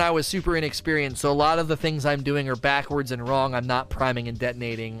footage from when I was super inexperienced, so a lot of the things I'm doing are backwards and wrong. I'm not priming and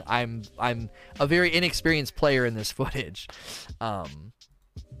detonating. I'm a very inexperienced player in this footage.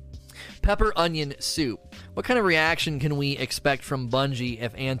 Pepper Onion Soup. What kind of reaction can we expect from Bungie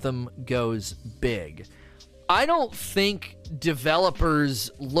if Anthem goes big? I don't think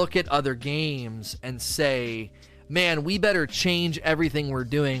developers look at other games and say, man, we better change everything we're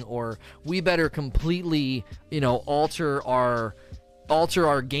doing, or we better completely, alter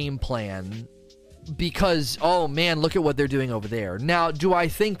our game plan because, oh man, look at what they're doing over there. Now, do I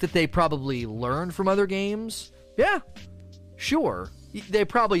think that they probably learn from other games? Yeah, sure. They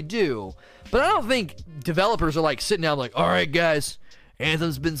probably do. But I don't think developers are like sitting down like, all right, guys,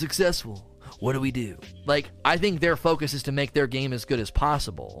 Anthem's been successful. What do we do? Like, I think their focus is to make their game as good as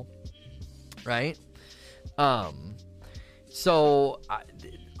possible. Right? So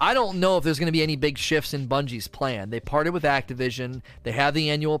I don't know if there's going to be any big shifts in Bungie's plan. They parted with Activision. They have the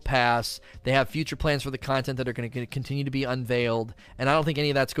annual pass. They have future plans for the content that are going to continue to be unveiled. And I don't think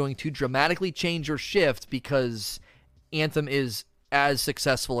any of that's going to dramatically change or shift because Anthem is as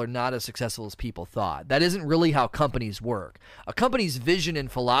successful or not as successful as people thought. That isn't really how companies work. A company's vision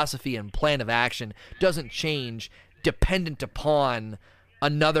and philosophy and plan of action doesn't change dependent upon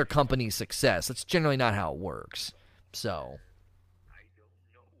another company's success. That's generally not how it works. So,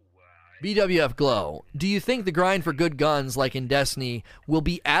 BWF Glow, do you think the grind for good guns like in Destiny will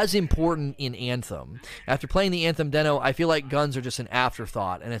be as important in Anthem? After playing the Anthem demo, I feel like guns are just an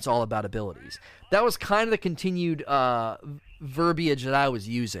afterthought and it's all about abilities. That was kind of the continued verbiage that I was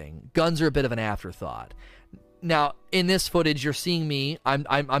using. Guns are a bit of an afterthought. Now, in this footage, you're seeing me. I'm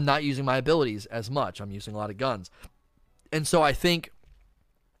not using my abilities as much. I'm using a lot of guns. And so I think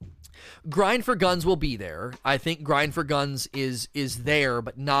grind for guns will be there. I think grind for guns is there,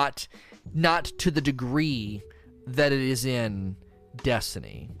 but not to the degree that it is in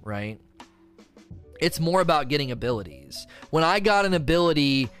Destiny, right? It's more about getting abilities. When I got an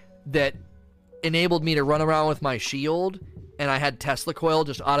ability that enabled me to run around with my shield, and I had Tesla Coil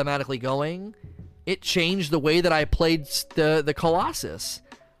just automatically going, it changed the way that I played the Colossus.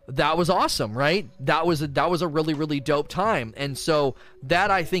 That was awesome, right? That was a really, really dope time. And so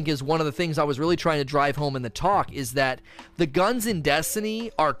that, I think, is one of the things I was really trying to drive home in the talk, is that the guns in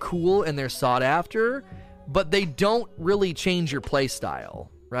Destiny are cool and they're sought after, but they don't really change your play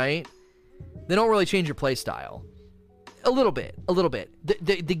style, right? They don't really change your play style. A little bit.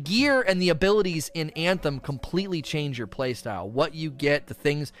 The gear and the abilities in Anthem completely change your playstyle. What you get, the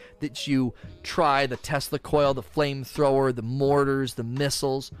things that you try, the Tesla Coil, the flamethrower, the mortars, the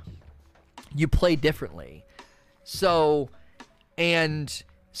missiles, you play differently. So, and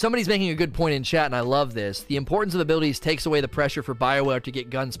somebody's making a good point in chat, and I love this. The importance of abilities takes away the pressure for BioWare to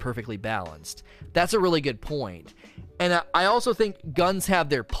get guns perfectly balanced. That's a really good point. And I also think guns have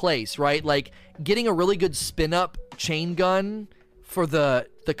their place, right? Like, getting a really good spin-up chain gun for the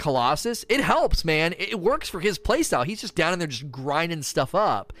Colossus, it helps, man. It works for his playstyle. He's just down in there just grinding stuff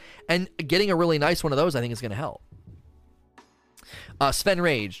up. And getting a really nice one of those, I think, is going to help. Sven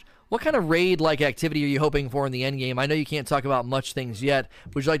Rage, what kind of raid-like activity are you hoping for in the endgame? I know you can't talk about much things yet.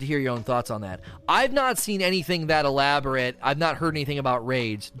 Would you like to hear your own thoughts on that? I've not seen anything that elaborate. I've not heard anything about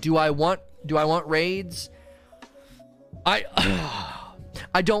raids. Do I want raids? I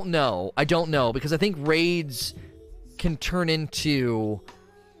don't know. Because I think raids can turn into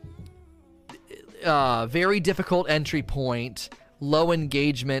very difficult entry point, low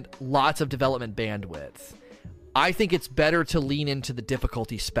engagement, lots of development bandwidth. I think it's better to lean into the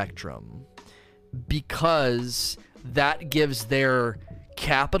difficulty spectrum because that gives their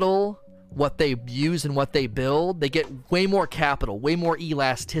capital, what they use and what they build, they get way more capital, way more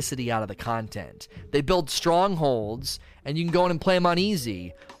elasticity out of the content. They build strongholds, and you can go in and play them on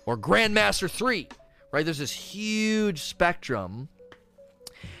easy, or Grandmaster 3, right? There's this huge spectrum,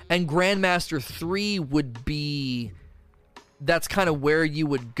 and Grandmaster 3 would be, that's kind of where you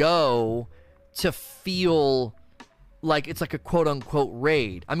would go to feel like it's like a quote-unquote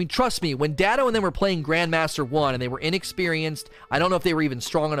raid. I mean, trust me, when Datto and them were playing Grandmaster 1 and they were inexperienced, I don't know if they were even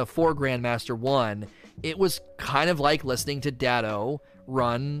strong enough for Grandmaster 1, it was kind of like listening to Datto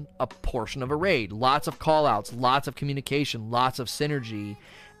run a portion of a raid. Lots of call-outs, lots of communication, lots of synergy,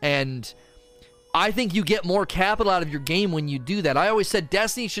 and I think you get more capital out of your game when you do that. I always said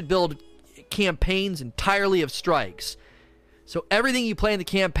Destiny should build campaigns entirely of strikes. So everything you play in the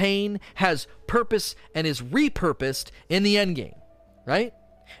campaign has purpose and is repurposed in the endgame, right?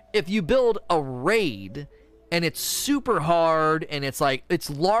 If you build a raid and it's super hard and it's like it's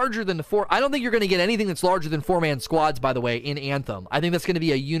larger than the four, I don't think you're going to get anything that's larger than 4-man squads, by the way, in Anthem. I think that's going to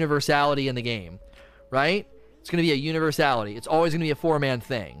be a universality in the game, right? It's going to be a universality. It's always going to be a 4-man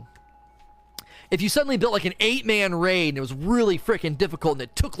thing. If you suddenly built like an 8-man raid and it was really freaking difficult and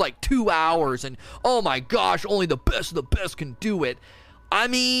it took like 2 hours and oh my gosh, only the best of the best can do it. I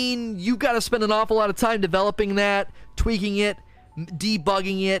mean, you got to spend an awful lot of time developing that, tweaking it,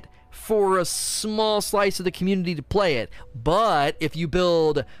 debugging it for a small slice of the community to play it. But if you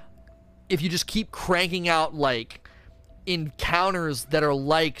just keep cranking out like encounters that are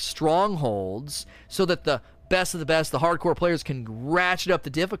like strongholds so that the best of the best, the hardcore players can ratchet up the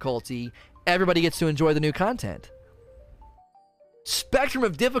difficulty, everybody gets to enjoy the new content. Spectrum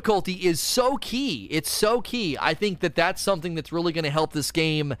of difficulty is so key. It's so key. I think that that's something that's really going to help this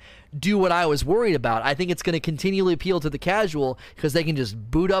game do what I was worried about. I think it's going to continually appeal to the casual because they can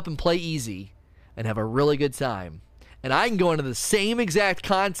just boot up and play easy and have a really good time. And I can go into the same exact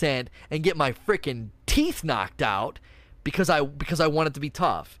content and get my freaking teeth knocked out because I want it to be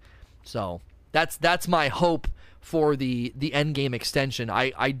tough. So that's my hope for the end game extension.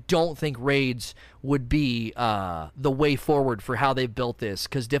 I don't think raids would be the way forward for how they've built this,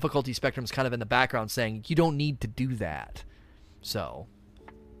 because difficulty spectrum's kind of in the background saying you don't need to do that. So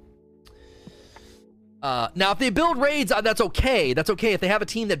now if they build raids, that's okay. That's okay. If they have a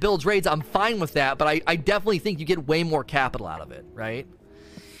team that builds raids, I'm fine with that, but I definitely think you get way more capital out of it, right?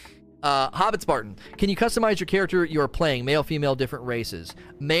 Hobbit Spartan, can you customize your character you're playing, male, female, different races?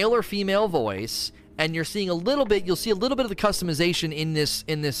 Male or female voice, and you'll see a little bit of the customization in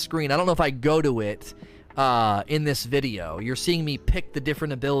this screen. I don't know if I go to it in this video. You're seeing me pick the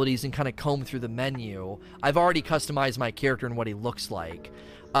different abilities and kind of comb through the menu. I've already customized my character and what he looks like.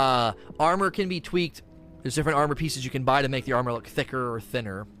 Armor can be tweaked. There's different armor pieces you can buy to make the armor look thicker or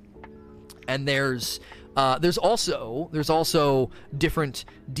thinner. And there's also different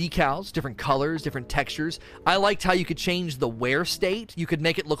decals, different colors, different textures. I liked how you could change the wear state. You could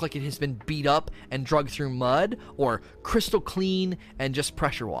make it look like it has been beat up and drugged through mud, or crystal clean and just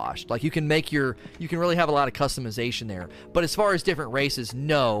pressure washed. Like you can really have a lot of customization there. But as far as different races,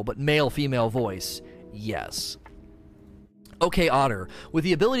 no, but male, female voice, yes. Okay, Otter, with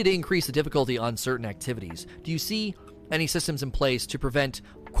the ability to increase the difficulty on certain activities, do you see any systems in place to prevent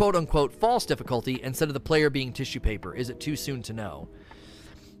quote-unquote false difficulty instead of the player being tissue paper? Is it too soon to know?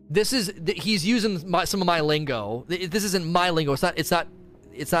 He's using some of my lingo. This isn't my lingo. It's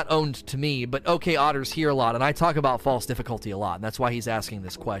not owned to me, but okay, Otter's here a lot, and I talk about false difficulty a lot, and that's why he's asking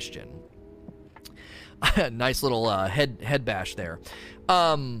this question. Nice little head bash there.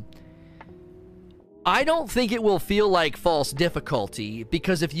 I don't think it will feel like false difficulty,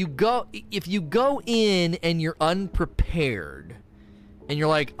 because if you go in and you're unprepared and you're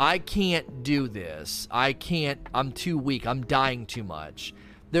like, I can't do this, I'm too weak, I'm dying too much,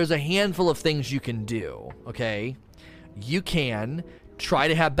 there's a handful of things you can do, okay? You can try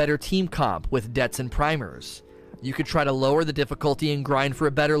to have better team comp with debts and primers. You could try to lower the difficulty and grind for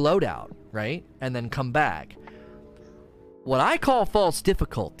a better loadout, right? And then come back. What I call false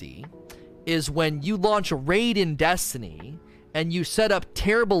difficulty is when you launch a raid in Destiny and you set up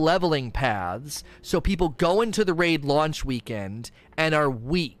terrible leveling paths so people go into the raid launch weekend and are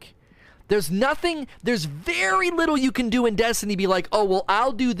weak. There's very little you can do in Destiny be like, oh, well,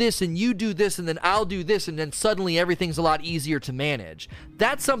 I'll do this and you do this and then I'll do this and then suddenly everything's a lot easier to manage.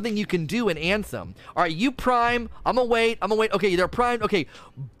 That's something you can do in Anthem. All right, you prime, I'm gonna wait. Okay, they're primed. Okay,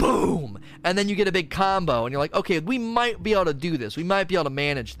 boom. And then you get a big combo and you're like, okay, we might be able to do this. We might be able to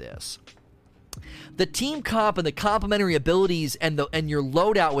manage this. The team comp and the complementary abilities and your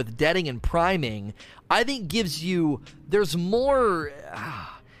loadout with deading and priming, I think gives you, there's more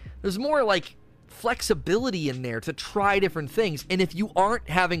like flexibility in there to try different things. And if you aren't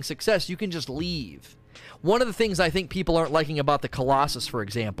having success, you can just leave. One of the things I think people aren't liking about the Colossus, for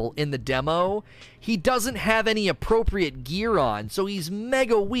example, in the demo, he doesn't have any appropriate gear on, so he's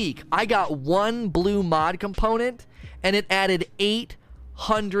mega weak. I got one blue mod component, and it added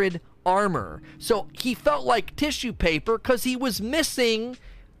 800 armor. So he felt like tissue paper because he was missing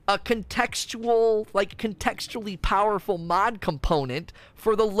a contextually powerful mod component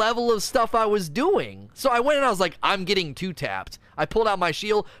for the level of stuff I was doing. So I went and I was like, I'm getting two-tapped. I pulled out my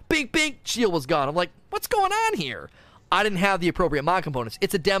shield, bing, shield was gone. I'm like, what's going on here? I didn't have the appropriate mod components.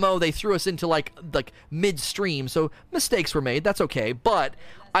 It's a demo. They threw us into like midstream, so mistakes were made. That's okay. But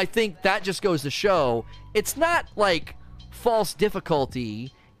I think that just goes to show it's not like false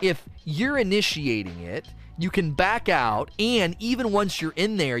difficulty. If you're initiating it, you can back out, and even once you're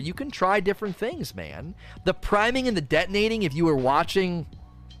in there, you can try different things, man. The priming and the detonating, if you were watching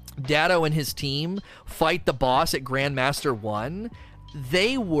Datto and his team fight the boss at Grandmaster 1,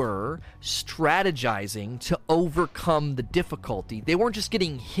 they were strategizing to overcome the difficulty. They weren't just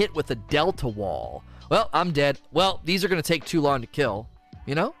getting hit with a delta wall. Well, I'm dead. Well, these are going to take too long to kill.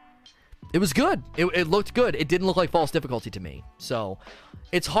 You know? It was good. It looked good. It didn't look like false difficulty to me. So,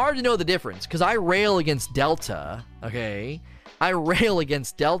 it's hard to know the difference, because I rail against Delta, okay? I rail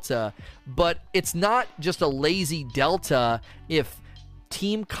against Delta, but it's not just a lazy Delta if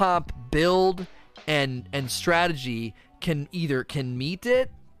team comp, build, and strategy can meet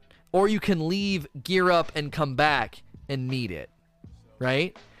it, or you can leave, gear up, and come back and meet it,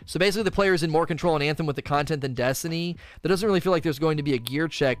 right? So basically the player's in more control in Anthem with the content than Destiny. That doesn't really feel like there's going to be a gear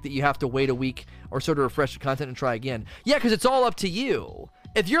check that you have to wait a week or sort of refresh the content and try again. Yeah, because it's all up to you.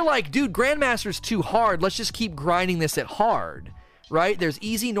 If you're like, dude, Grandmaster's too hard, let's just keep grinding this at hard, right? There's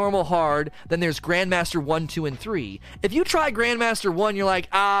easy, normal, hard, then there's Grandmaster 1, 2, and 3. If you try Grandmaster 1, you're like,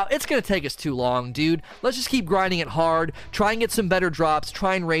 it's going to take us too long, dude. Let's just keep grinding it hard, try and get some better drops,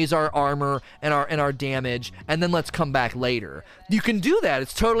 try and raise our armor and our damage, and then let's come back later. You can do that.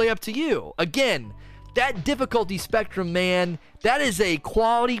 It's totally up to you. Again, that difficulty spectrum, man, that is a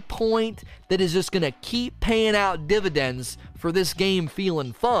quality point that is just going to keep paying out dividends for this game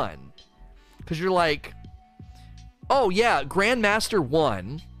feeling fun. Because you're like, oh yeah, Grandmaster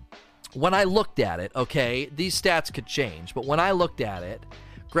 1, when I looked at it, okay, these stats could change, but when I looked at it,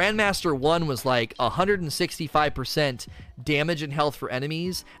 Grandmaster 1 was like 165% damage and health for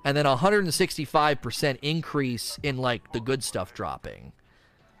enemies, and then 165% increase in like the good stuff dropping,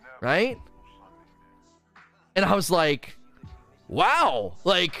 right? And I was like, wow,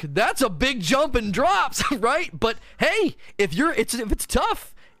 like that's a big jump in drops, right? But hey, if it's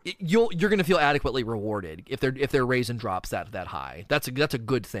tough, you're gonna feel adequately rewarded if they're raising drops that high. That's a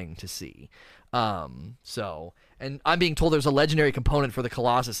good thing to see. So, and I'm being told there's a legendary component for the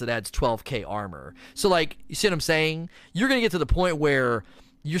Colossus that adds 12k armor. So like, you see what I'm saying? You're gonna get to the point where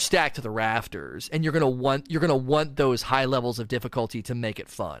you're stacked to the rafters, and you're gonna want those high levels of difficulty to make it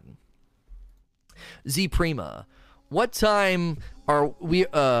fun. Z Prima, what time are we?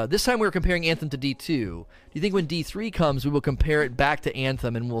 This time we're comparing Anthem to D2. Do you think when D3 comes, we will compare it back to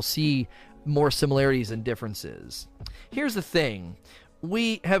Anthem and we'll see more similarities and differences? Here's the thing: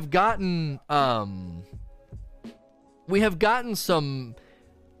 we have gotten some,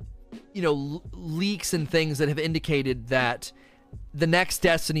 leaks and things that have indicated that the next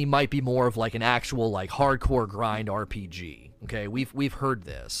Destiny might be more of like an actual like hardcore grind RPG. Okay, we've heard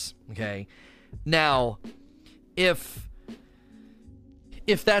this. Okay. Now, if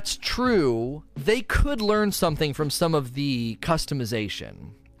that's true, they could learn something from some of the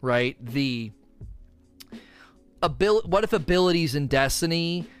customization, right? What if abilities in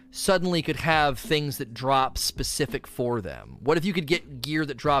Destiny suddenly could have things that drop specific for them? What if you could get gear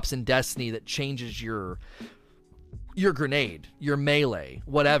that drops in Destiny that changes your grenade, your melee,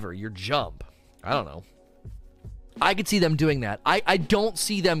 whatever, your jump? I don't know. I could see them doing that. I don't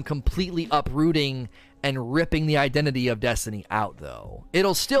see them completely uprooting and ripping the identity of Destiny out, though.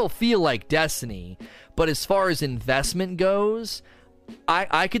 It'll still feel like Destiny, but as far as investment goes,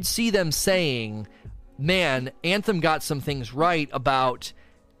 I could see them saying, man, Anthem got some things right about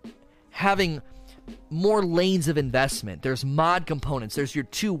having more lanes of investment. There's mod components, there's your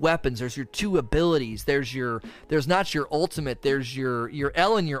 2 weapons, there's your 2 abilities, there's not your ultimate, there's your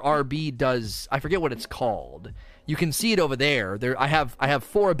L and your RB does, I forget what it's called. You can see it over there. I have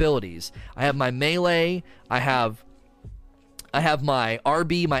 4 abilities. I have my melee, I have my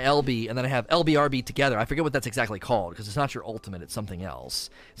RB, my LB, and then I have LB, RB together. I forget what that's exactly called, because it's not your ultimate, it's something else.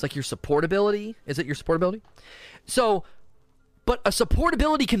 It's like your support ability. Is it your support ability? So, but a support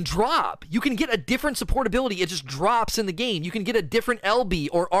ability can drop. You can get a different support ability. It just drops in the game. You can get a different LB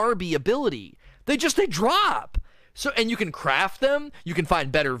or RB ability. They drop. So, and you can craft them. You can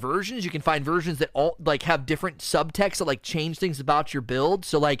find better versions. You can find versions that all like have different subtext that like change things about your build.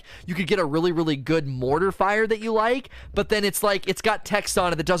 So like you could get a really, really good mortar fire that you like, but then it's like it's got text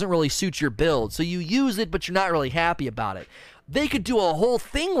on it that doesn't really suit your build. So you use it, but you're not really happy about it. They could do a whole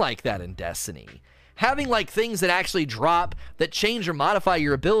thing like that in Destiny. Having like things that actually drop that change or modify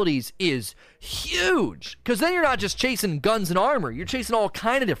your abilities is huge, because then you're not just chasing guns and armor. You're chasing all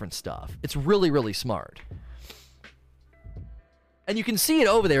kind of different stuff. It's really, really smart. And you can see it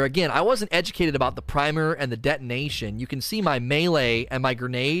over there. Again, I wasn't educated about the primer and the detonation. You can see my melee and my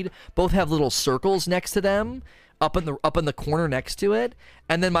grenade both have little circles next to them, up in the corner next to it,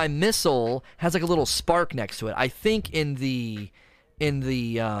 and then my missile has like a little spark next to it. I think in the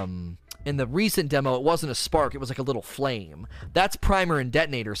in the recent demo, it wasn't a spark, it was like a little flame. That's primer and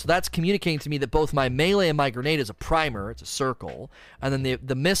detonator, so that's communicating to me that both my melee and my grenade is a primer, it's a circle, and then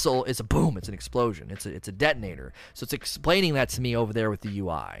the missile is a boom, it's an explosion, it's a detonator. So it's explaining that to me over there with the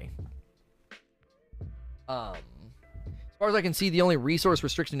UI. As far as I can see, the only resource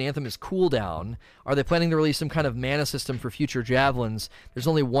restriction in Anthem is cooldown. Are they planning to release some kind of mana system for future javelins? There's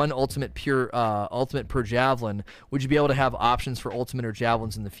only one ultimate per javelin. Would you be able to have options for ultimate or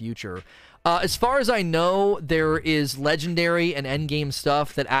javelins in the future? As far as I know, there is legendary and endgame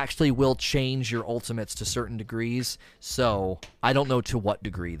stuff that actually will change your ultimates to certain degrees. So I don't know to what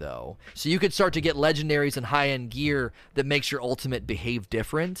degree, though. So you could start to get legendaries and high-end gear that makes your ultimate behave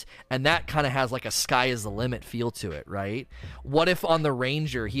different. And that kind of has like a sky is the limit feel to it, right? What if on the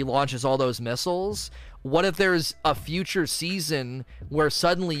Ranger he launches all those missiles? What if there's a future season where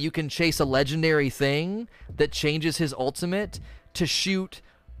suddenly you can chase a legendary thing that changes his ultimate to shoot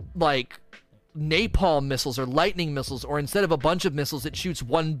like napalm missiles or lightning missiles, or instead of a bunch of missiles it shoots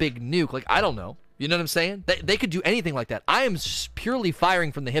one big nuke? Like, I don't know, you know what I'm saying? They could do anything like that. I am purely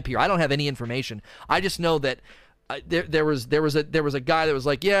firing from the hip here. I don't have any information. I just know that there was a guy that was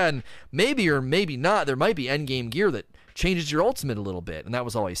like, yeah, and maybe or maybe not there might be endgame gear that changes your ultimate a little bit, and that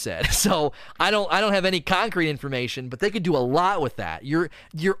was all he said. So I don't have any concrete information, but they could do a lot with that. Your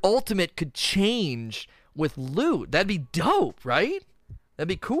ultimate could change with loot. That'd be dope, right? That'd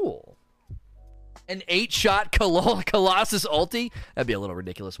be cool. An 8-shot Colossus ulti? That'd be a little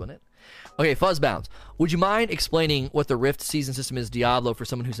ridiculous, wouldn't it? Okay, Fuzzbounds. Would you mind explaining what the Rift season system is Diablo for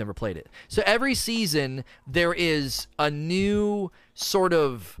someone who's never played it? So every season, there is a new sort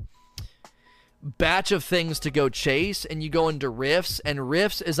of batch of things to go chase, and you go into rifts, and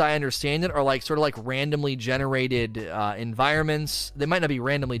rifts, as I understand it, are like sort of like randomly generated environments. They might not be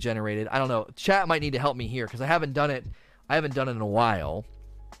randomly generated. I don't know. Chat might need to help me here because I haven't done it in a while.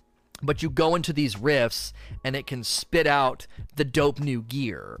 But you go into these rifts, and it can spit out the dope new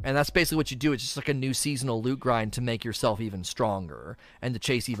gear. And that's basically what you do. It's just like a new seasonal loot grind to make yourself even stronger and to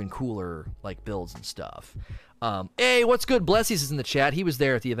chase even cooler like builds and stuff. Hey, what's good? Blessies is in the chat. He was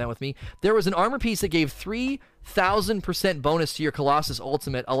there at the event with me. There was an armor piece that gave 3,000% bonus to your Colossus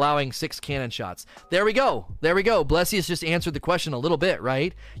ultimate, allowing 6 cannon shots. There we go. There we go. Blessies just answered the question a little bit,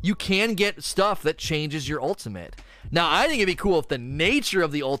 right? You can get stuff that changes your ultimate. Now, I think it'd be cool if the nature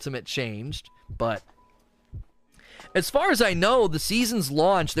of the ultimate changed, but as far as I know, the season's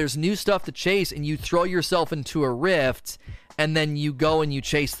launch, there's new stuff to chase, and you throw yourself into a rift, and then you go and you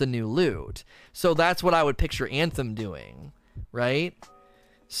chase the new loot. So that's what I would picture Anthem doing, right?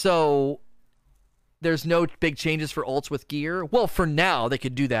 So there's no big changes for ults with gear. Well, for now, they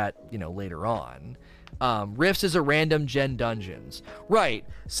could do that, later on. Rifts is a random gen dungeons. Right.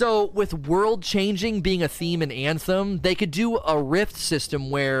 So with world changing being a theme in Anthem, they could do a rift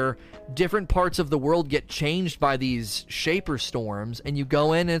system where different parts of the world get changed by these shaper storms, and you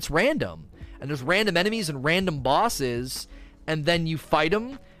go in and it's random. And there's random enemies and random bosses, and then you fight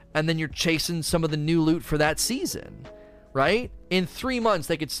them, and then you're chasing some of the new loot for that season. Right? In 3 months,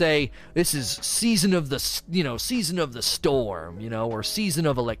 they could say, this is season of the storm, or season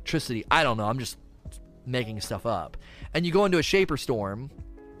of electricity. I don't know. I'm just making stuff up. And you go into a shaper storm,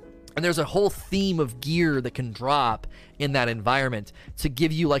 and there's a whole theme of gear that can drop in that environment to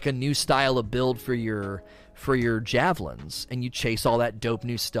give you like a new style of build for your javelins, and you chase all that dope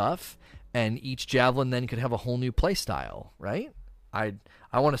new stuff, and each javelin then could have a whole new play style, right? I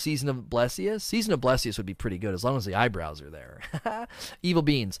want a Season of Blessius. Season of Blessius would be pretty good as long as the eyebrows are there. Evil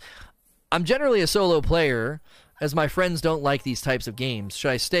Beans. I'm generally a solo player, as my friends don't like these types of games.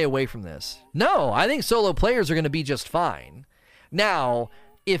 Should I stay away from this? No, I think solo players are going to be just fine. Now,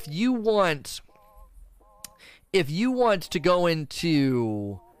 if you want to go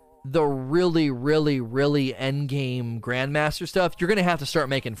into the really, really, really endgame Grandmaster stuff, you're going to have to start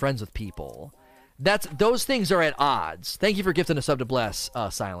making friends with people. Those things are at odds. Thank you for gifting a sub to Bless,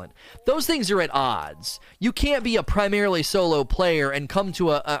 Silent. Those things are at odds. You can't be a primarily solo player and come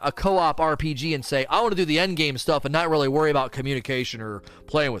to a co-op RPG and say, I want to do the endgame stuff and not really worry about communication or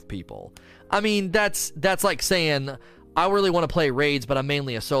playing with people. I mean, that's like saying, I really want to play raids, but I'm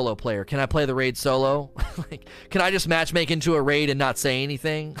mainly a solo player. Can I play the raid solo? Like, can I just matchmake into a raid and not say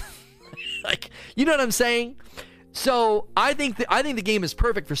anything? Like, you know what I'm saying? So I think the game is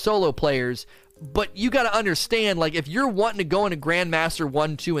perfect for solo players. But you got to understand, like, if you're wanting to go into Grandmaster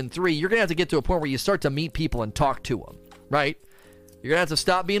 1, 2, and 3, you're going to have to get to a point where you start to meet people and talk to them, right? You're going to have to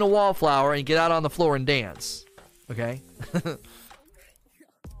stop being a wallflower and get out on the floor and dance, okay?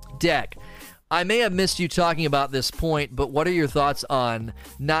 Deck. I may have missed you talking about this point, but what are your thoughts on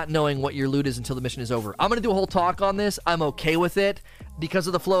not knowing what your loot is until the mission is over? I'm going to do a whole talk on this. I'm okay with it because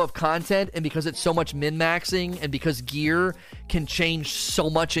of the flow of content and because it's so much min-maxing and because gear can change so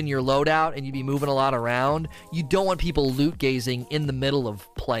much in your loadout and you'd be moving a lot around. You don't want people loot gazing in the middle of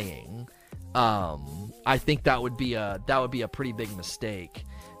playing. I think that would be a pretty big mistake.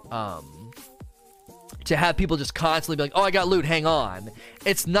 To have people just constantly be like, oh, I got loot, hang on.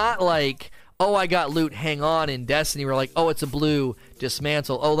 It's not like, oh, I got loot, hang on in Destiny. We're like, oh, it's a blue,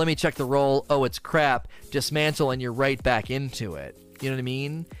 dismantle. Oh, let me check the roll. Oh, it's crap, dismantle, and you're right back into it. You know what I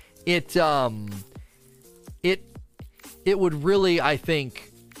mean? It would really, I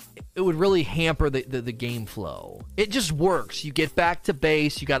think, it would really hamper the game flow. It just works. You get back to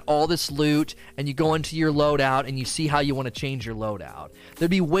base, you got all this loot, and you go into your loadout, and you see how you want to change your loadout. There'd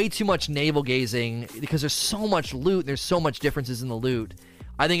be way too much navel gazing because there's so much loot, and there's so much differences in the loot.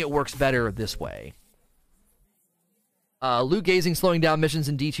 I think it works better this way. Loot gazing slowing down missions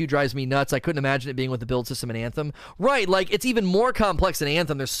in D2 drives me nuts. I couldn't imagine it being with the build system in Anthem. Right, like, it's even more complex than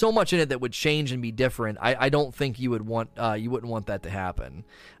Anthem. There's so much in it that would change and be different. I don't think you would want you wouldn't want that to happen.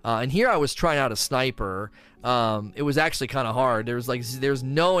 And here I was trying out a sniper. It was actually kind of hard. There's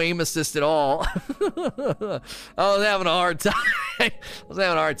no aim assist at all. I was having a hard time. I was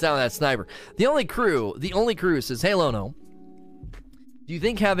having a hard time with that sniper. The only crew says, "Hey Lono, do you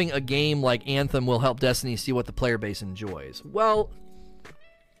think having a game like Anthem will help Destiny see what the player base enjoys?" Well,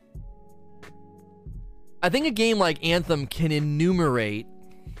 I think a game like Anthem can illuminate.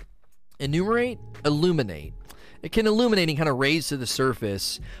 It can illuminate and kind of raise to the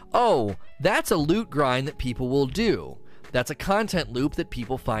surface, oh, that's a loot grind that people will do. That's a content loop that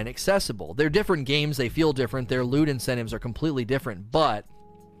people find accessible. They're different games, they feel different, their loot incentives are completely different, but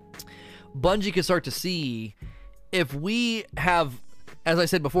Bungie can start to see if we have, as I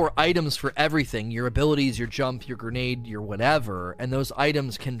said before, items for everything, your abilities, your jump, your grenade, your whatever, and those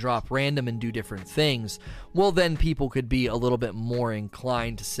items can drop random and do different things, well, then people could be a little bit more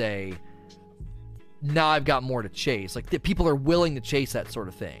inclined to say, now I've got more to chase. Like, the people are willing to chase that sort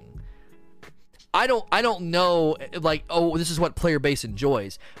of thing. I don't know, like, oh, this is what player base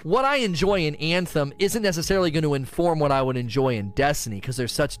enjoys. What I enjoy in Anthem isn't necessarily going to inform what I would enjoy in Destiny, because they're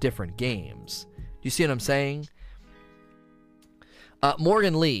such different games. Do you see what I'm saying?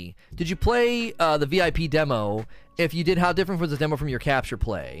 Morgan Lee, did you play the VIP demo? If you did, how different was the demo from your capture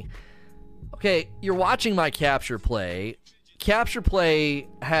play? Okay, you're watching my capture play. Capture play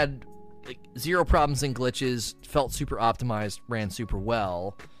had like, zero problems and glitches, felt super optimized, ran super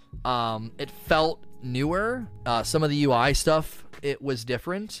well. It felt newer. Some of the UI stuff, it was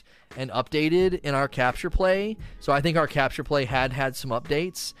different and updated in our capture play. So I think our capture play had some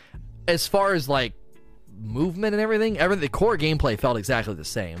updates. As far as like movement and everything, the core gameplay felt exactly the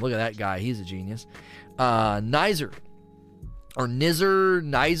same. Look at that guy, he's a genius. Nizer,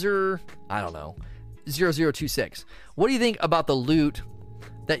 I don't know, 0026. What do you think about the loot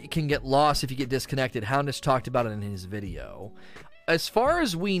that can get lost if you get disconnected? Houndish talked about it in his video. As far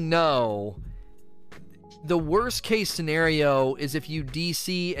as we know, the worst case scenario is if you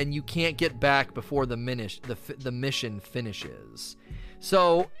DC and you can't get back before the mission finishes.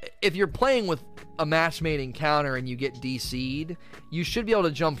 So if you're playing with a match-made encounter and you get DC'd, you should be able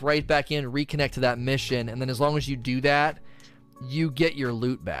to jump right back in, reconnect to that mission, and then as long as you do that, you get your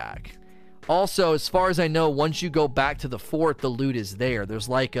loot back. Also, as far as I know, once you go back to the fort, the loot is there. There's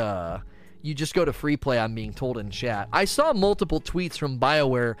like a... You just go to free play, I'm being told in chat. I saw multiple tweets from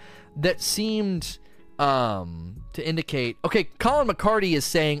BioWare that seemed to indicate... Okay, Colin McCarty is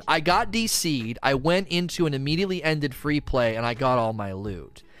saying, I got DC'd, I went into an immediately ended free play, and I got all my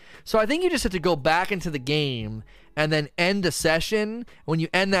loot. So I think you just have to go back into the game and then end a session. When you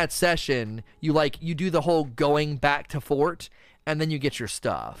end that session, you do the whole going back to fort, and then you get your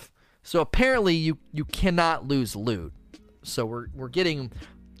stuff. So apparently you cannot lose loot. So we're getting...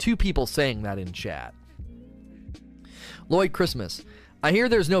 two people saying that in chat. Lloyd Christmas, I hear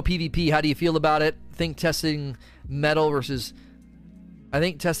there's no PvP. How do you feel about it? I think testing metal versus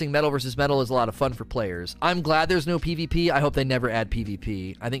metal is a lot of fun for players. I'm glad there's no PvP. I hope they never add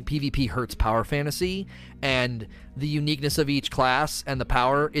PvP. I think PvP hurts power fantasy, and the uniqueness of each class and the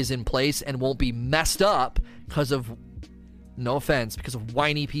power is in place and won't be messed up because of, no offense, because of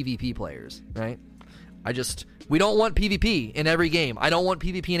whiny PvP players, right? We don't want PvP in every game. I don't want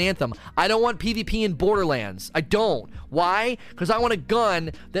PvP in Anthem. I don't want PvP in Borderlands. I don't. Why? Because I want a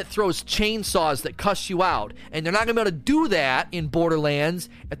gun that throws chainsaws that cuss you out. And they're not going to be able to do that in Borderlands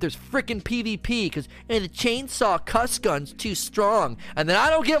if there's freaking PvP, because the chainsaw cuss gun's too strong. And then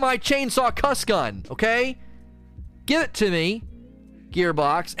I don't get my chainsaw cuss gun, okay? Give it to me,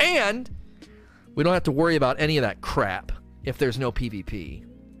 Gearbox. And We don't have to worry about any of that crap if there's no PvP.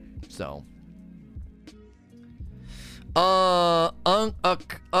 So. Wits?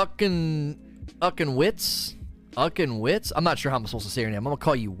 I'm not sure how I'm supposed to say your name. I'm gonna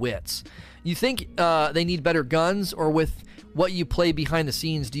call you Wits. You think they need better guns, or with what you play behind the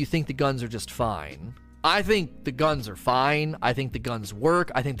scenes, do you think the guns are just fine? I think the guns are fine. I think the guns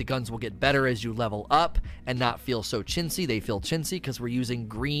work. I think the guns will get better as you level up and not feel so chintzy. They feel chintzy because we're using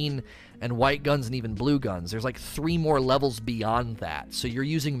green and white guns and even blue guns. There's like 3 more levels beyond that. So you're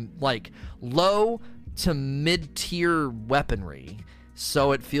using like low to mid-tier weaponry.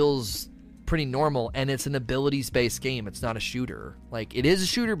 So it feels pretty normal, and it's an abilities-based game. It's not a shooter. Like, it is a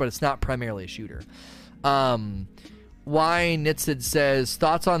shooter, but it's not primarily a shooter. Why Nitsid says,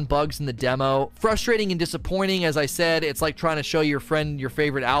 thoughts on bugs in the demo? Frustrating and disappointing. As I said, it's like trying to show your friend your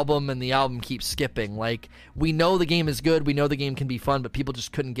favorite album and the album keeps skipping. Like, we know the game is good, we know the game can be fun, but people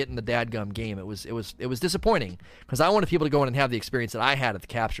just couldn't get in the dadgum game. It was disappointing because I wanted people to go in and have the experience that I had at the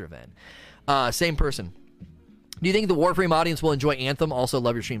capture event. Same person. Do you think the Warframe audience will enjoy Anthem? Also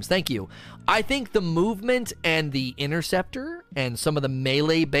love your streams. Thank you. I think the movement and the Interceptor and some of the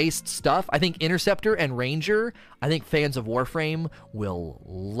melee-based stuff, I think Interceptor and Ranger, I think fans of Warframe will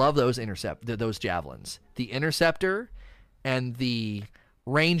love those javelins. The Interceptor and the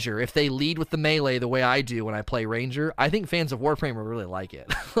Ranger, if they lead with the melee the way I do when I play Ranger, I think fans of Warframe will really like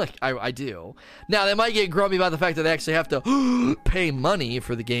it. Like, I do. Now, they might get grumpy about the fact that they actually have to pay money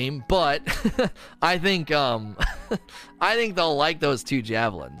for the game, but I think I think they'll like those 2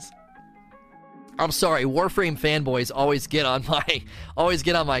 javelins. I'm sorry, Warframe fanboys always get on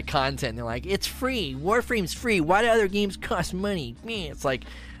my content. They're like, it's free. Warframe's free. Why do other games cost money? It's like,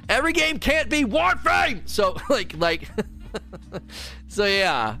 every game can't be Warframe! So, like... So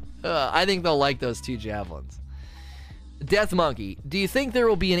yeah, I think they'll like those 2 javelins. Death Monkey, do you think there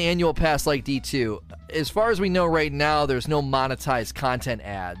will be an annual pass like D2? As far as we know right now, there's no monetized content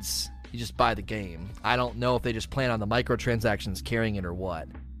ads. You just buy the game. I don't know if they just plan on the microtransactions carrying it or what.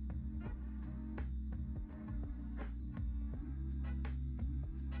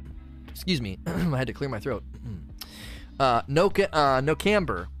 Excuse me, I had to clear my throat. No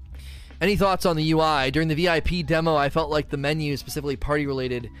Camber. Any thoughts on the UI? During the VIP demo, I felt like the menu, specifically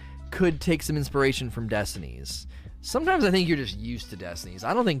party-related, could take some inspiration from Destiny's. Sometimes I think you're just used to Destiny's.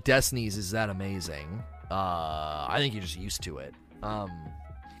 I don't think Destiny's is that amazing. I think you're just used to it. The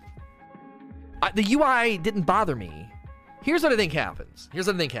UI didn't bother me. Here's what I think happens.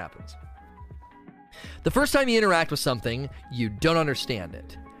 The first time you interact with something, you don't understand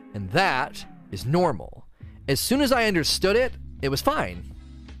it. And that is normal. As soon as I understood it, it was fine.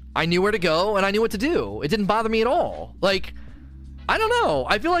 I knew where to go, and I knew what to do. It didn't bother me at all. Like, I don't know.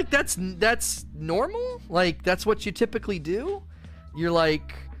 I feel like that's normal. Like, that's what you typically do. You're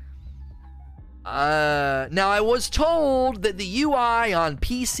like... Now, I was told that the UI on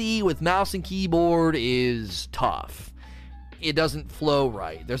PC with mouse and keyboard is tough. It doesn't flow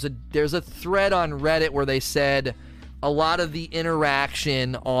right. There's a thread on Reddit where they said a lot of the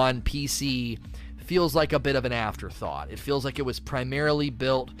interaction on PC feels like a bit of an afterthought. It feels like it was primarily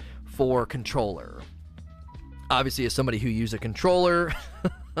built for controller. Obviously, as somebody who used a controller,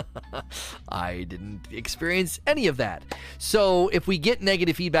 I didn't experience any of that. So if we get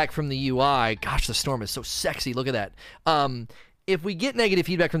negative feedback from the UI, gosh, the storm is so sexy. Look at that. If we get negative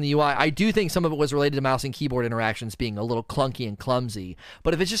feedback from the UI, I do think some of it was related to mouse and keyboard interactions being a little clunky and clumsy.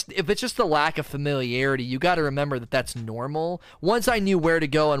 But if it's just the lack of familiarity, you got to remember that that's normal. Once I knew where to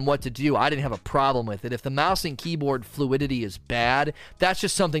go and what to do, I didn't have a problem with it. If the mouse and keyboard fluidity is bad, that's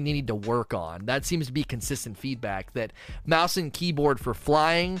just something they need to work on. That seems to be consistent feedback, that mouse and keyboard for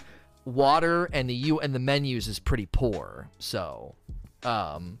flying, water, and the menus is pretty poor. So,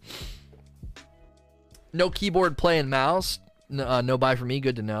 no keyboard play and mouse. No buy for me,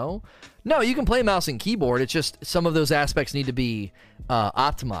 good to know. No, you can play mouse and keyboard. It's just some of those aspects need to be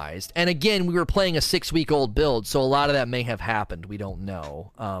optimized. And again, we were playing a 6-week-old build, so a lot of that may have happened. We don't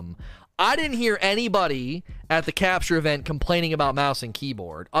know. I didn't hear anybody at the capture event complaining about mouse and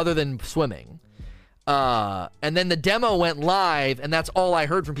keyboard other than swimming. And then the demo went live, and that's all I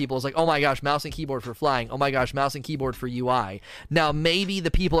heard from people. It's like, oh my gosh, mouse and keyboard for flying. Oh my gosh, mouse and keyboard for UI. Now, maybe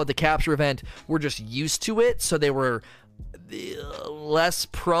the people at the capture event were just used to it, so they were less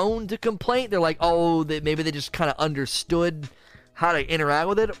prone to complaint. They're like, oh, maybe they just kind of understood how to interact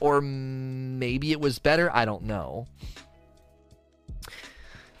with it, or maybe it was better. I don't know.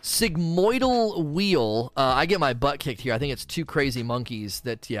 Sigmoidal wheel. I get my butt kicked here. I think it's two crazy monkeys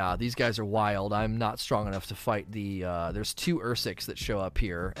that, yeah, these guys are wild. I'm not strong enough to fight the, there's two Ursics that show up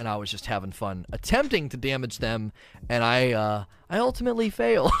here, and I was just having fun attempting to damage them, and I ultimately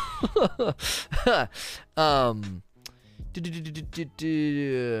fail.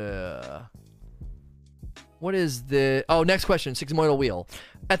 What is the... Oh, next question. Sigmoidal wheel.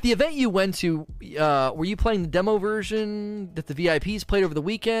 At the event you went to, were you playing the demo version that the VIPs played over the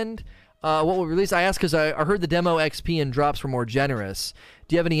weekend? What will release? I asked because I heard the demo XP and drops were more generous.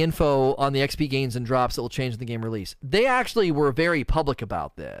 Do you have any info on the XP gains and drops that will change in the game release? They actually were very public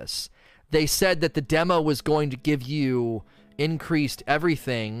about this. They said that the demo was going to give you increased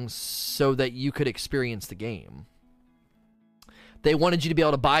everything so that you could experience the game. They wanted you to be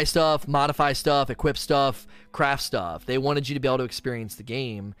able to buy stuff, modify stuff, equip stuff, craft stuff. They wanted you to be able to experience the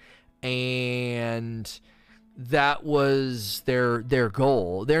game, and that was their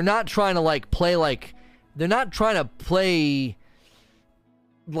goal. They're not trying to play like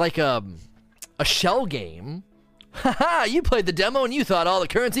a shell game. Haha, you played the demo and you thought all the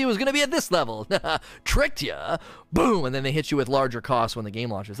currency was going to be at this level. Tricked ya. Boom, and then they hit you with larger costs when the game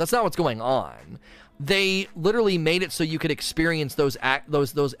launches. That's not what's going on. They literally made it so you could experience those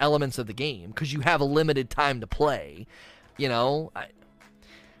elements of the game because you have a limited time to play. You know,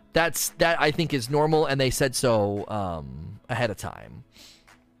 that I think is normal, and they said so ahead of time.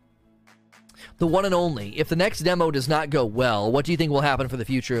 The one and only. If the next demo does not go well, what do you think will happen for the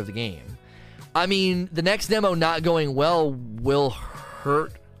future of the game? I mean, the next demo not going well will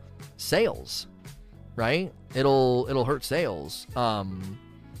hurt sales, right? It'll hurt sales.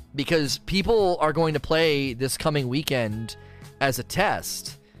 Because people are going to play this coming weekend as a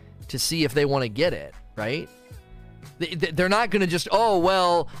test to see if they want to get it, right? They're not going to just, oh,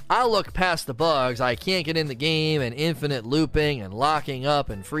 well, I'll look past the bugs. I can't get in the game, and infinite looping and locking up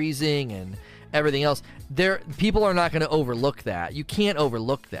and freezing and everything else. People are not going to overlook that. You can't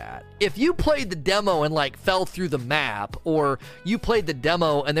overlook that. If you played the demo and fell through the map, or you played the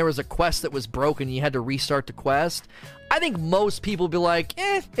demo and there was a quest that was broken and you had to restart the quest, I think most people would be like,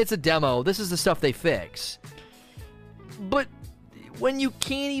 it's a demo. This is the stuff they fix. But when you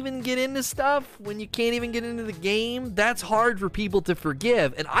can't even get into stuff, when you can't even get into the game, that's hard for people to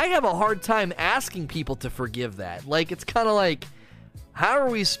forgive. And I have a hard time asking people to forgive that. It's kind of like, how are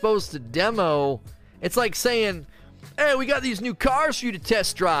we supposed to demo? It's like saying, hey, we got these new cars for you to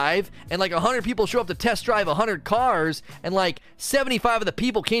test drive, and 100 people show up to test drive 100 cars, and 75 of the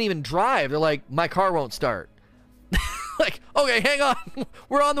people can't even drive. They're like, my car won't start. Okay, hang on.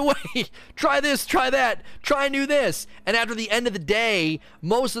 We're on the way. Try this, try that, try new this. And after the end of the day,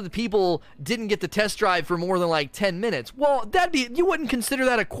 most of the people didn't get the test drive for more than 10 minutes. Well, you wouldn't consider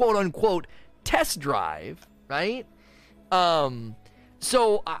that a quote unquote test drive, right?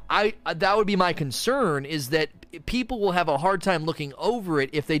 So I that would be my concern, is that people will have a hard time looking over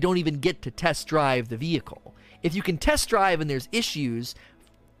it if they don't even get to test drive the vehicle. If you can test drive and there's issues,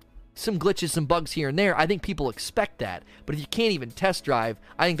 some glitches, some bugs here and there, I think people expect that. But if you can't even test drive,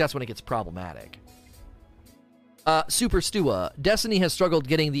 I think that's when it gets problematic. Super Stua. Destiny has struggled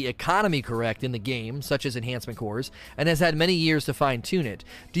getting the economy correct in the game, such as enhancement cores, and has had many years to fine-tune it.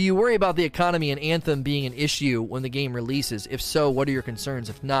 Do you worry about the economy in Anthem being an issue when the game releases? If so, what are your concerns?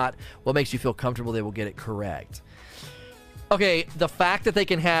 If not, what makes you feel comfortable they will get it correct? Okay, the fact that they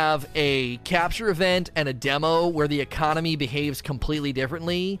can have a capture event and a demo where the economy behaves completely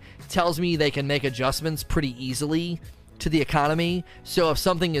differently tells me they can make adjustments pretty easily to the economy. So if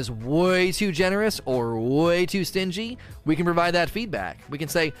something is way too generous or way too stingy, we can provide that feedback. We can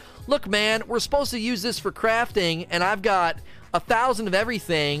say, look, man, we're supposed to use this for crafting, and I've got 1,000 of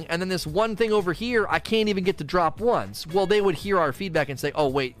everything, and then this one thing over here I can't even get to drop once. Well, they would hear our feedback and say, oh,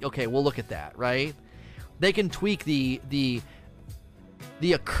 wait, okay, we'll look at that, right? They can tweak the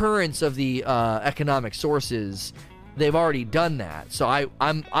occurrence of the economic sources. They've already done that, so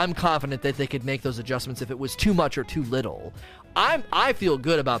I'm confident that they could make those adjustments if it was too much or too little. I feel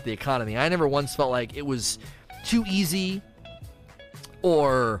good about the economy. I never once felt like it was too easy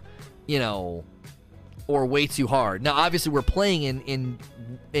or way too hard. Now, obviously, we're playing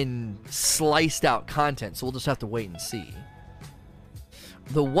in sliced out content, so we'll just have to wait and see.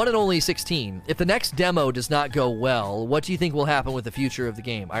 The one and only 16. If the next demo does not go well, what do you think will happen with the future of the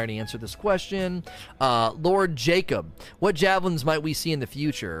game? I already answered this question. Lord Jacob, what javelins might we see in the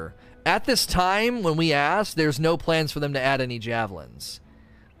future? At this time, when we ask, there's no plans for them to add any javelins.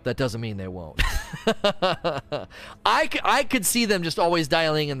 That doesn't mean they won't. I could see them just always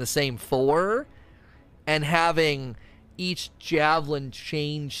dialing in the same 4 and having each javelin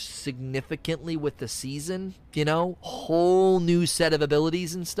change significantly with the season, you know, whole new set of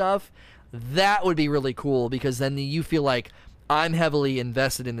abilities and stuff, that would be really cool, because then you feel like I'm heavily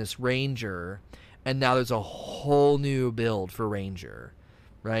invested in this ranger, and now there's a whole new build for ranger,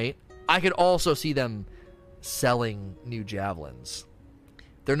 right? I could also see them selling new javelins.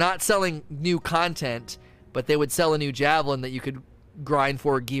 They're not selling new content, but they would sell a new javelin that you could grind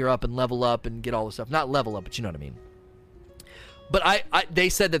for, gear up, and level up, and get all the stuff. Not level up, but you know what I mean. But they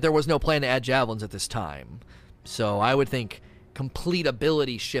said that there was no plan to add javelins at this time. So I would think complete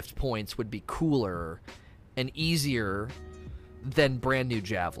ability shift points would be cooler and easier than brand new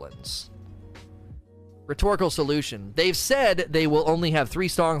javelins. Rhetorical solution. They've said they will only have 3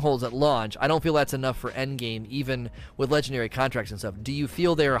 strongholds at launch. I don't feel that's enough for endgame, even with legendary contracts and stuff. Do you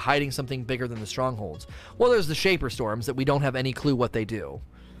feel they're hiding something bigger than the strongholds? Well, there's the Shaper Storms that we don't have any clue what they do.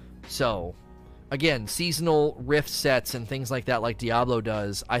 So, again, seasonal rift sets and things like that, like Diablo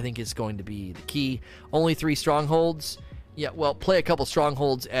does, I think is going to be the key. Only 3 strongholds. Yeah, well, play a couple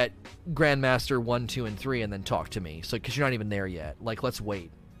strongholds at Grandmaster 1, 2, and 3, and then talk to me. So, because you're not even there yet. Like, let's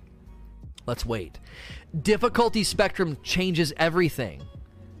wait. Let's wait. Difficulty spectrum changes everything.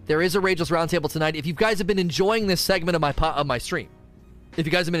 There is a Rageless Roundtable tonight. If you guys have been enjoying this segment of my stream, if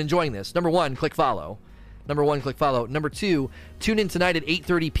you guys have been enjoying this, number 1, click follow. Number 2, tune in tonight at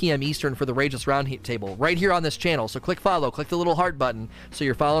 8:30 p.m. Eastern for the Rageless Roundtable right here on this channel. So click follow, click the little heart button so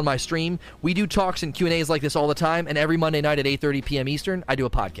you're following my stream. We do talks and Q&As like this all the time, and every Monday night at 8:30 p.m. Eastern, I do a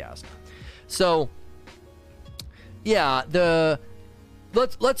podcast. So, yeah,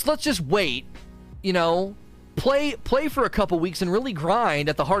 let's just wait, you know, play for a couple weeks and really grind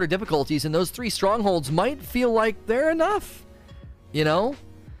at the harder difficulties, and those 3 strongholds might feel like they're enough, you know.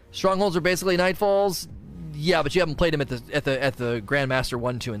 Strongholds are basically Nightfalls, yeah, but you haven't played them at the Grandmaster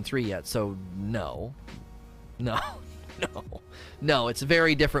 1, 2, and 3 yet, so no, it's a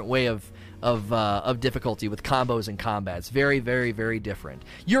very different way of difficulty with combos and combats. Very, very, very different.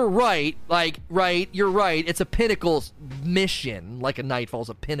 You're right. You're right. It's a pinnacle mission, like a Nightfall's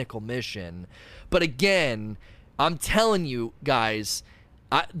a pinnacle mission. But again, I'm telling you guys,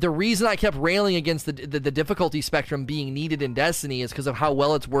 the reason I kept railing against the difficulty spectrum being needed in Destiny is because of how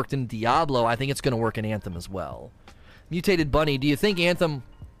well it's worked in Diablo. I think it's going to work in Anthem as well. Mutated Bunny, do you think Anthem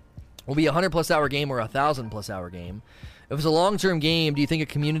will be a 100+ hour game or a 1,000+ hour game? If it's a long-term game, do you think a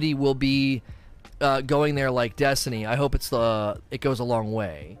community will be going there like Destiny? I hope it goes a long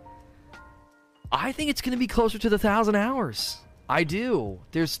way. I think it's going to be closer to the 1,000 hours. I do.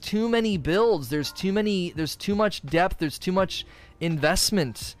 There's too many builds. There's too much depth. There's too much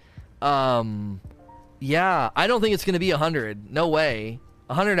investment. Yeah, I don't think it's going to be 100. No way.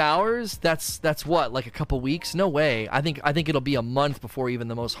 100 hours? That's what, like a couple weeks? No way. I think it'll be a month before even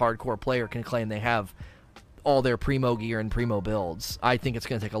the most hardcore player can claim they have all their primo gear and primo builds. I think it's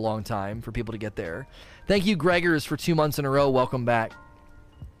going to take a long time for people to get there. Thank you, Gregors, for 2 months in a row. Welcome back.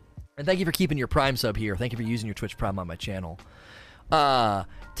 And thank you for keeping your Prime sub here. Thank you for using your Twitch Prime on my channel.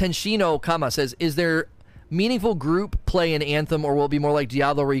 Tenshino Kama says, is there meaningful group play in Anthem, or will it be more like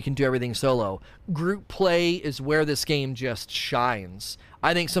Diablo where you can do everything solo? Group play is where this game just shines.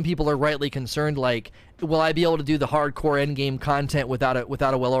 I think some people are rightly concerned, like, will I be able to do the hardcore endgame content without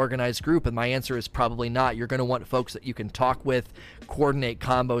a well-organized group? And my answer is probably not. You're going to want folks that you can talk with, coordinate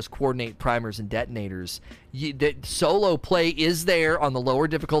combos, coordinate primers and detonators. The solo play is there on the lower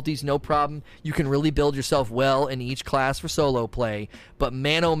difficulties, no problem. You can really build yourself well in each class for solo play, but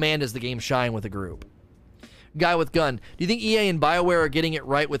man oh man does the game shine with a group. Guy with Gun, do you think EA and BioWare are getting it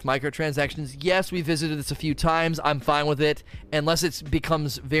right with microtransactions? Yes, we visited this a few times. I'm fine with it. Unless it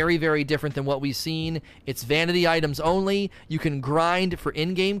becomes very, very different than what we've seen. It's vanity items only. You can grind for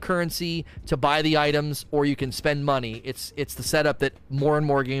in-game currency to buy the items, or you can spend money. It's the setup that more and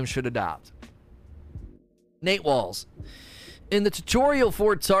more games should adopt. Nate Walls. In the tutorial,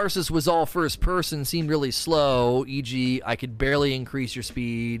 Fort Tarsus was all first person, seemed really slow, e.g. I could barely increase your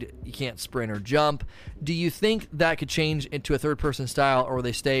speed, you can't sprint or jump. Do you think that could change into a third person style, or will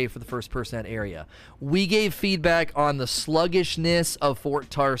they stay for the first person at area? We gave feedback on the sluggishness of Fort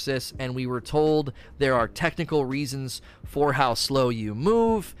Tarsus, and we were told there are technical reasons for how slow you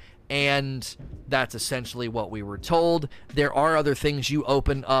move, and that's essentially what we were told. There are other things you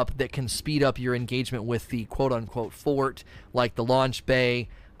open up that can speed up your engagement with the quote-unquote fort, like the launch bay.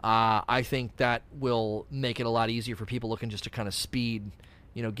 I think that will make it a lot easier for people looking just to kind of speed,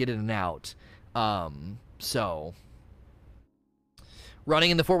 get in and out. So,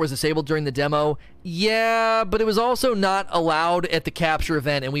 running in the fort was disabled during the demo. Yeah, but it was also not allowed at the capture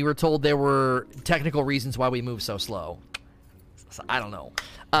event, and we were told there were technical reasons why we moved so slow. So I don't know.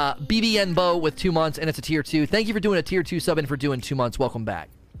 BBN Bo with 2 months, and it's a tier 2. Thank you for doing a tier 2 sub and for doing 2 months. Welcome back.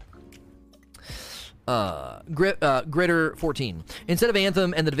 Gritter 14. Instead of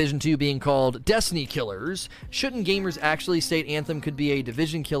Anthem and the Division 2 being called Destiny Killers, shouldn't gamers actually state Anthem could be a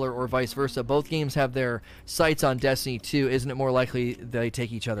Division killer or vice versa? Both games have their sights on Destiny 2. Isn't it more likely they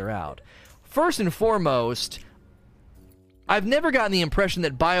take each other out? First and foremost, I've never gotten the impression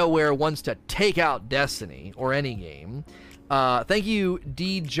that BioWare wants to take out Destiny or any game. Thank you,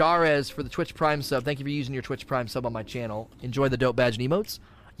 D. Jarez, for the Twitch Prime sub. Thank you for using your Twitch Prime sub on my channel. Enjoy the dope badge and emotes.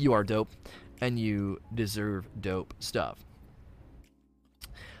 You are dope, and you deserve dope stuff.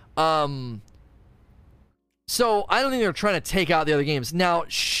 So I don't think they're trying to take out the other games. Now,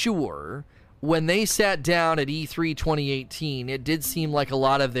 sure, when they sat down at E3 2018, it did seem like a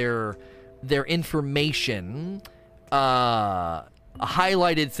lot of their information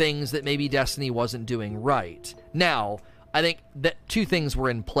highlighted things that maybe Destiny wasn't doing right. Now, I think that two things were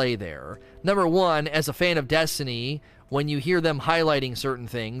in play there. Number one, as a fan of Destiny, when you hear them highlighting certain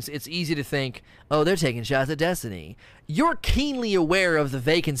things, it's easy to think, oh, they're taking shots at Destiny. You're keenly aware of the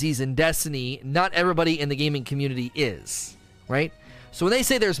vacancies in Destiny. Not everybody in the gaming community is, right? So when they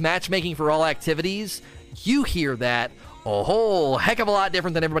say there's matchmaking for all activities, you hear that a whole heck of a lot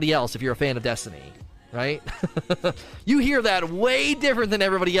different than everybody else if you're a fan of Destiny, right? You hear that way different than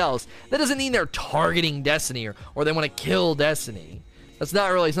everybody else. That doesn't mean they're targeting Destiny or they want to kill Destiny. That's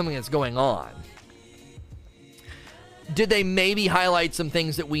not really something that's going on. Did they maybe highlight some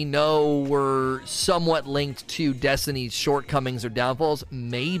things that we know were somewhat linked to Destiny's shortcomings or downfalls?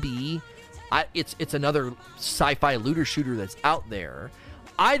 Maybe. It's another sci-fi looter shooter that's out there.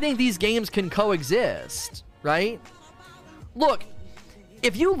 I think these games can coexist, right? Look,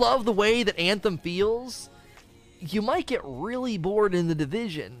 if you love the way that Anthem feels, you might get really bored in the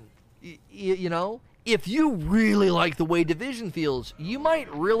Division. You know? If you really like the way Division feels, you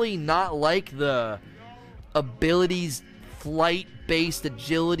might really not like the abilities, flight-based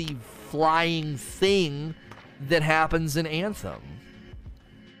agility, flying thing that happens in Anthem.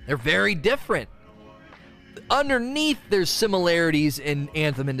 They're very different. Underneath, there's similarities in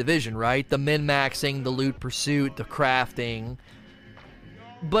Anthem and Division, right? The min-maxing, the loot pursuit, the crafting.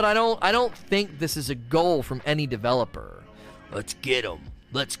 But I don't think this is a goal from any developer. Let's get them.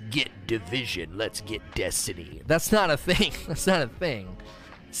 Let's get Division. Let's get Destiny. That's not a thing. That's not a thing.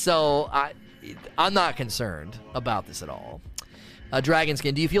 So I'm not concerned about this at all.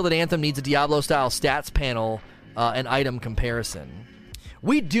 Dragonskin, do you feel that Anthem needs a Diablo-style stats panel and item comparison?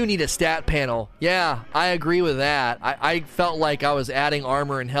 We do need a stat panel. Yeah, I agree with that. I felt like I was adding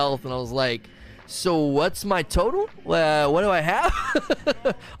armor and health, and I was like, so what's my total? What do I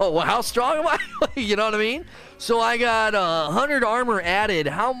have? Oh, well, how strong am I? You know what I mean? So I got 100 armor added.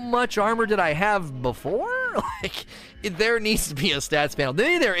 How much armor did I have before? Like, there needs to be a stats panel.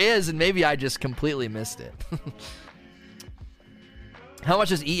 Maybe there is, and maybe I just completely missed it. How much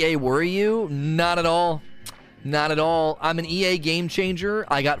does EA worry you? Not at all. Not at all. I'm an EA game changer.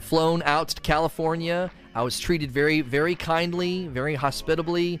 I got flown out to California. I was treated very, very kindly, very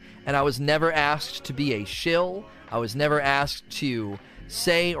hospitably, and I was never asked to be a shill. I was never asked to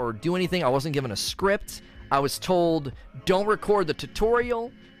say or do anything. I wasn't given a script. I was told, don't record the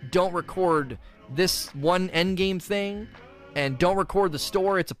tutorial, don't record this one endgame thing, and don't record the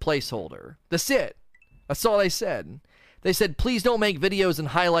store. It's a placeholder. That's it. That's all they said. They said, please don't make videos and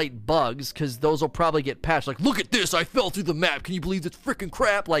highlight bugs, because those will probably get patched. Like, look at this, I fell through the map. Can you believe this freaking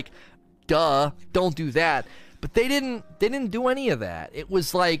crap? Like, duh, don't do that. But they didn't do any of that. It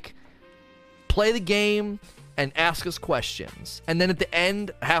was like, play the game and ask us questions. And then at the end,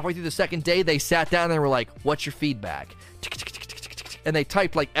 halfway through the second day, they sat down and were like, what's your feedback? And they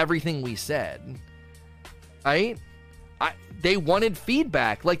typed like everything we said. Right? They wanted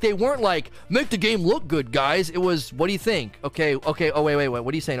feedback. Like, they weren't like, make the game look good, guys. It was, what do you think? Okay, oh, wait,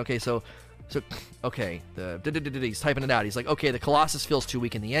 what are you saying? Okay, so, okay, he's typing it out. He's like, okay, the Colossus feels too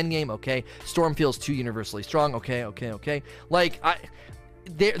weak in the endgame. Okay, Storm feels too universally strong. Okay. Like,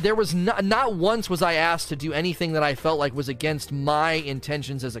 there was not once was I asked to do anything that I felt like was against my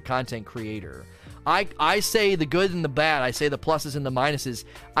intentions as a content creator. I say the good and the bad. I say the pluses and the minuses.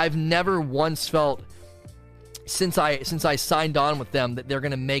 I've never once felt, since I signed on with them, that they're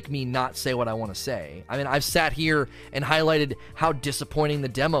going to make me not say what I want to say. I mean, I've sat here and highlighted how disappointing the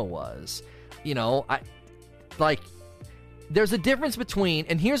demo was. You know, there's a difference between,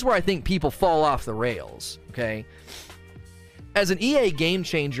 and here's where I think people fall off the rails, okay? As an EA game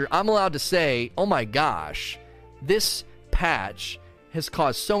changer, I'm allowed to say, oh my gosh, this patch has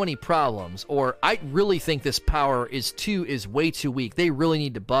caused so many problems, or I really think this power is way too weak. They really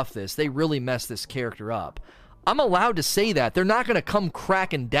need to buff this. They really messed this character up. I'm allowed to say that. They're not going to come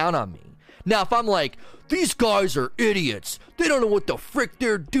cracking down on me. Now, if I'm like, these guys are idiots. They don't know what the frick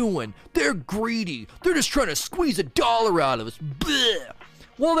they're doing. They're greedy. They're just trying to squeeze $1 out of us. Blech.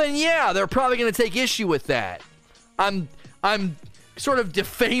 Well, then, yeah, they're probably going to take issue with that. I'm sort of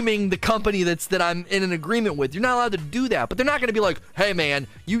defaming the company that I'm in an agreement with. You're not allowed to do that. But they're not going to be like, hey, man,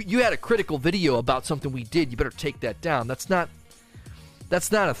 you had a critical video about something we did. You better take that down. That's not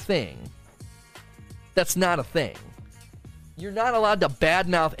a thing. That's not a thing. You're not allowed to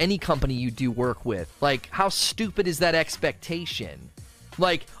badmouth any company you do work with. Like, how stupid is that expectation?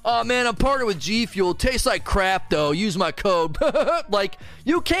 Like, oh man, I'm partnered with G Fuel. Tastes like crap though. Use my code. Like,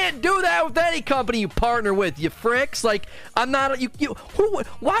 you can't do that with any company you partner with, you fricks. Like, I'm not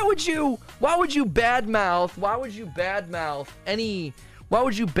why would you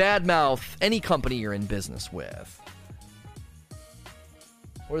badmouth any company you're in business with?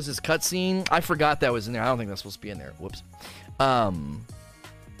 What is this cutscene? I forgot that was in there. I don't think that's supposed to be in there. Whoops.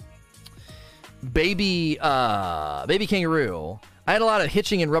 Baby Kangaroo. I had a lot of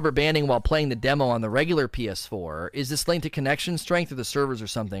hitching and rubber banding while playing the demo on the regular PS4. Is this linked to connection strength or the servers or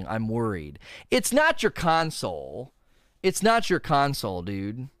something? I'm worried. It's not your console. It's not your console,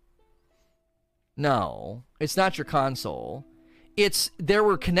 dude. No, it's not your console. There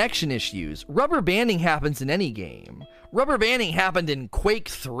were connection issues. Rubber banding happens in any game. Rubber banding happened in Quake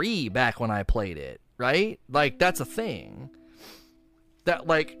 3 back when I played it, right? Like, that's a thing. That,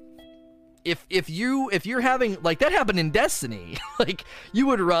 like, if you're having, like, that happened in Destiny. Like, you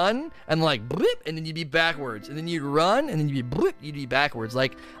would run and, like, blip, and then you'd be backwards, and then you'd run and then you'd be blip, you'd be backwards.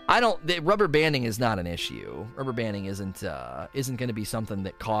 Like, rubber banding is not an issue. Rubber banding isn't going to be something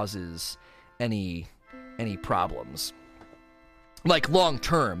that causes any problems. Like, long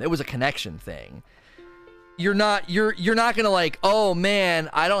term, it was a connection thing. You're not gonna, like, oh man,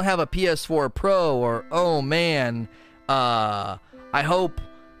 I don't have a PS4 Pro, or oh man, I hope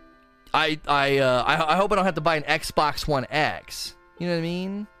I hope I don't have to buy an Xbox One X. You know what I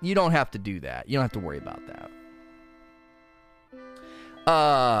mean? You don't have to do that. You don't have to worry about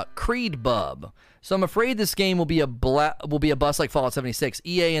that. Creed Bub. So I'm afraid this game will be a bust like Fallout 76.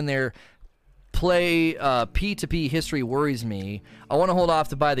 EA and their play P2P history worries me. I want to hold off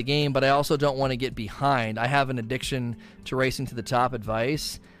to buy the game, but I also don't want to get behind. I have an addiction to racing to the top.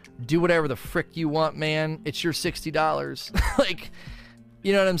 Advice: do whatever the frick you want, man. It's your $60. Like,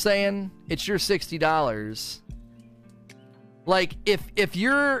 you know what I'm saying? It's your $60. Like, if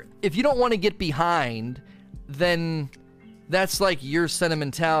you don't want to get behind, then that's like your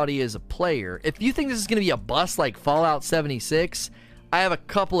sentimentality as a player. If you think this is going to be a bust like Fallout 76, I have a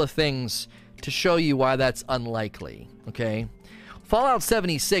couple of things to show you why that's unlikely, okay? Fallout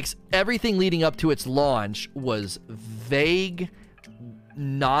 76, everything leading up to its launch was vague,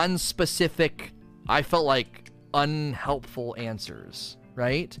 non-specific, I felt like unhelpful answers,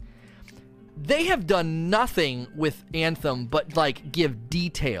 right? They have done nothing with Anthem but, like, give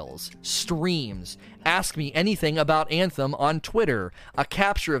details, streams, ask me anything about Anthem on Twitter, a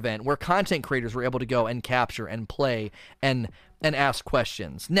capture event where content creators were able to go and capture and play and ask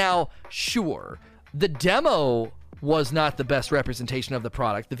questions. Now, sure, the demo was not the best representation of the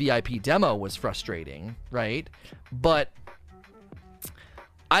product. The VIP demo was frustrating, right? But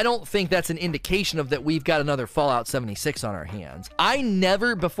I don't think that's an indication of that we've got another Fallout 76 on our hands.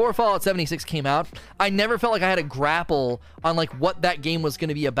 Before Fallout 76 came out, I never felt like I had to grapple on, like, what that game was going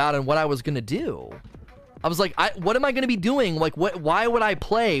to be about and what I was going to do. I was like, what am I going to be doing? Like, why would I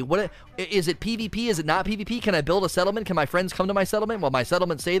play? Is it PvP? Is it not PvP? Can I build a settlement? Can my friends come to my settlement? Will my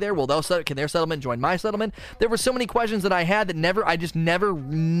settlement stay there? Can their settlement join my settlement? There were so many questions that I had that I just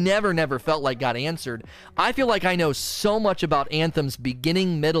never felt like got answered. I feel like I know so much about Anthem's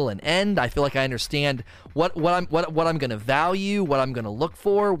beginning, middle, and end. I feel like I understand what I'm going to value, what I'm going to look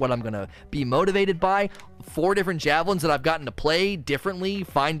for, what I'm going to be motivated by. 4 different javelins that I've gotten to play differently,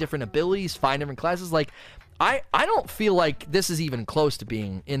 find different abilities, find different classes. Like, I don't feel like this is even close to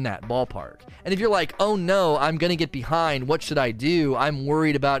being in that ballpark. And if you're like, oh no, I'm going to get behind, what should I do? I'm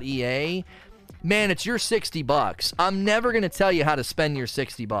worried about EA. Man, it's your $60. I'm never going to tell you how to spend your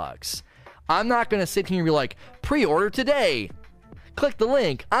 $60. I'm not going to sit here and be like, pre-order today. Click the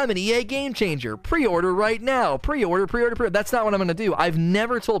link. I'm an EA game changer. Pre-order right now. Pre-order. That's not what I'm going to do. I've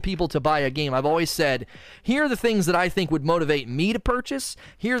never told people to buy a game. I've always said, here are the things that I think would motivate me to purchase.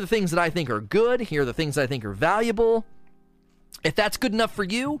 Here are the things that I think are good. Here are the things that I think are valuable. If that's good enough for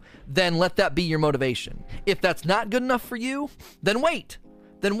you, then let that be your motivation. If that's not good enough for you, then wait.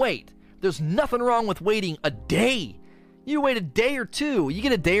 There's nothing wrong with waiting a day. You wait a day or two. You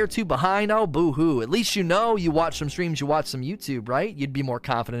get a day or two behind. Oh, boo-hoo. At least you know you watch some streams, you watch some YouTube, right? You'd be more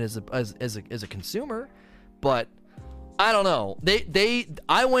confident as a consumer. but I don't know.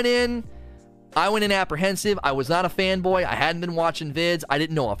 I went in apprehensive. I was not a fanboy. I hadn't been watching vids. I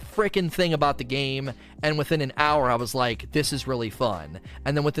didn't know a freaking thing about the game. And within an hour, I was like, this is really fun.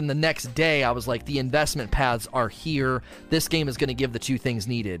 And then within the next day, I was like, the investment paths are here. This game is going to give the two things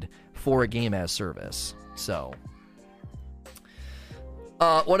needed for a game as service. So,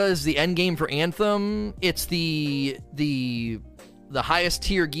 what is the end game for Anthem? It's the highest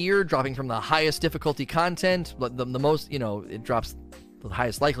tier gear, dropping from the highest difficulty content, the most, it drops the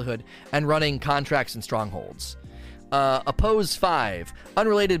highest likelihood, and running contracts and strongholds. Oppose 5.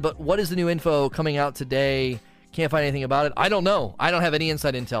 Unrelated, but what is the new info coming out today? Can't find anything about it. I don't know. I don't have any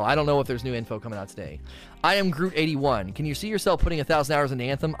inside intel. I don't know if there's new info coming out today. I am Groot 81. Can you see yourself putting 1,000 hours into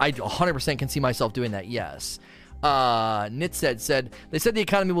Anthem? I 100% can see myself doing that, yes. Nitset said, they said the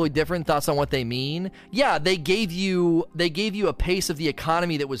economy will be different. Thoughts on what they mean? Yeah, they gave you a pace of the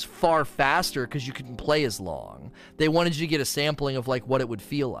economy that was far faster because you couldn't play as long. They wanted you to get a sampling of like what it would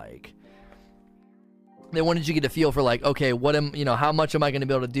feel like. They wanted you to get a feel for like, okay, how much am I going to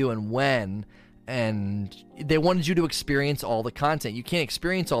be able to do and when? And they wanted you to experience all the content. You can't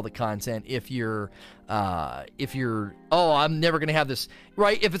experience all the content if you're I'm never going to have this,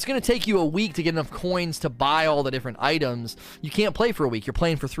 right? If it's going to take you a week to get enough coins to buy all the different items, you can't play for a week. You're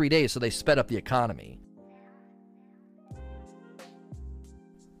playing for 3 days, so they sped up the economy.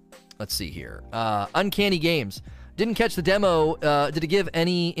 Let's see here. Uncanny Games. Didn't catch the demo. Did it give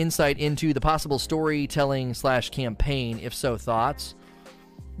any insight into the possible storytelling / campaign? If so, thoughts?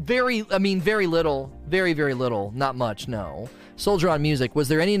 Very little. Very, very little. Not much, no. Soldier on Music. Was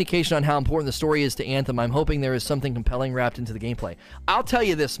there any indication on how important the story is to Anthem? I'm hoping there is something compelling wrapped into the gameplay. I'll tell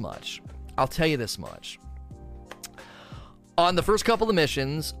you this much. On the first couple of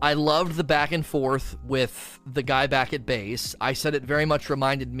missions, I loved the back and forth with the guy back at base. I said it very much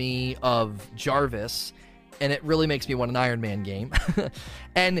reminded me of Jarvis, and it really makes me want an Iron Man game.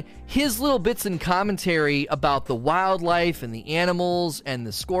 And his little bits and commentary about the wildlife and the animals and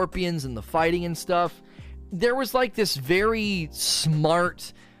the scorpions and the fighting and stuff, there was like this very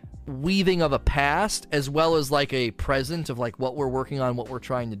smart weaving of a past as well as like a present of like what we're working on, what we're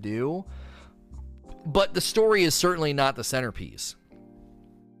trying to do. But the story is certainly not the centerpiece.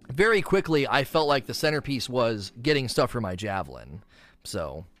 Very quickly, I felt like the centerpiece was getting stuff for my javelin.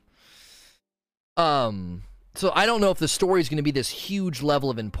 So I don't know if the story is going to be this huge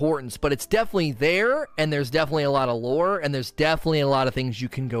level of importance, but it's definitely there, and there's definitely a lot of lore, and there's definitely a lot of things you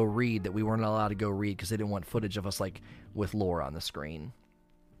can go read that we weren't allowed to go read because they didn't want footage of us like with lore on the screen.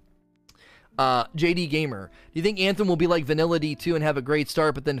 JD Gamer, do you think Anthem will be like Vanilla D2 and have a great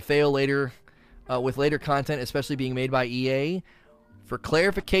start but then fail later with later content, especially being made by EA? For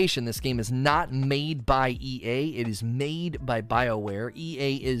clarification, this game is not made by EA. It is made by BioWare.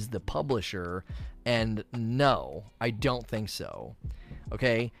 EA is the publisher. And no, I don't think so.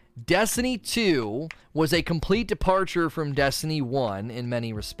 Okay? Destiny 2 was a complete departure from Destiny 1 in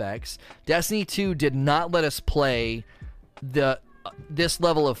many respects. Destiny 2 did not let us play this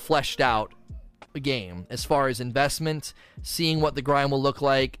level of fleshed out game as far as investment, seeing what the grind will look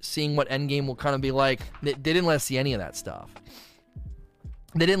like, seeing what endgame will kind of be like. They didn't let us see any of that stuff.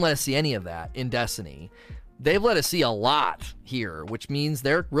 They didn't let us see any of that in Destiny. They've let us see a lot here, which means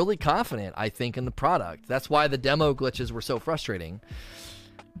they're really confident, I think, in the product. That's why the demo glitches were so frustrating.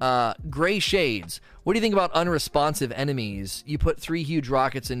 Gray Shades. What do you think about unresponsive enemies? You put 3 huge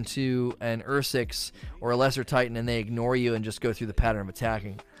rockets into an Ursix or a Lesser Titan and they ignore you and just go through the pattern of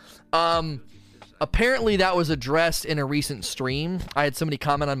attacking. Apparently that was addressed in a recent stream. I had somebody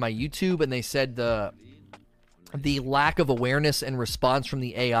comment on my YouTube and they said the lack of awareness and response from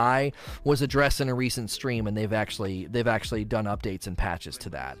the AI was addressed in a recent stream, and they've actually done updates and patches to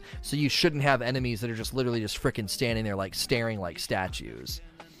that. So you shouldn't have enemies that are just literally just freaking standing there like staring like statues.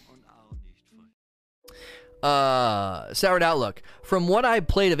 Soured Outlook. From what I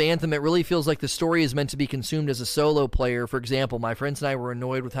played of Anthem, it really feels like the story is meant to be consumed as a solo player. For example, my friends and I were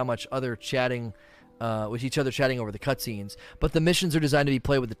annoyed with how much with each other chatting over the cutscenes, but the missions are designed to be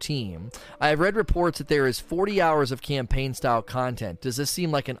played with a team. I have read reports that there is 40 hours of campaign-style content. Does this seem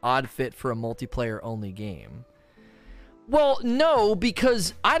like an odd fit for a multiplayer-only game? Well, no,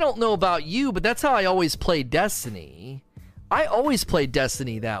 because I don't know about you, but that's how I always played Destiny. I always played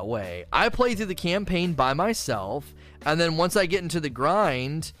Destiny that way. I play through the campaign by myself, and then once I get into the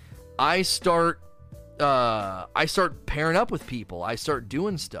grind, I start pairing up with people. I start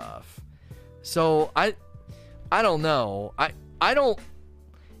doing stuff. So I don't know. I don't.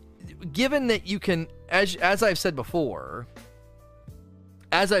 Given that you can, as I've said before,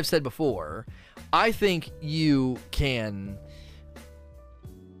 I think you can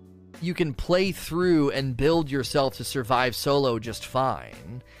you can play through and build yourself to survive solo just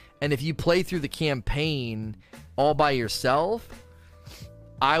fine. And if you play through the campaign all by yourself,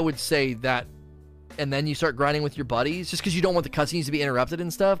 I would say that, and then you start grinding with your buddies just because you don't want the cutscenes to be interrupted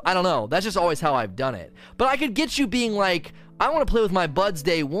and stuff. I don't know. That's just always how I've done it. But I could get you being like, I want to play with my buds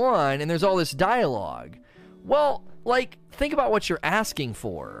day one, and there's all this dialogue. Well, like, think about what you're asking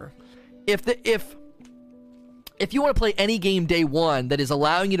for. If you want to play any game day one that is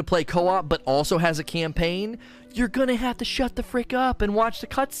allowing you to play co-op but also has a campaign, you're gonna have to shut the frick up and watch the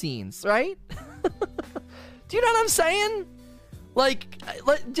cutscenes, right? Do you know what I'm saying? Like,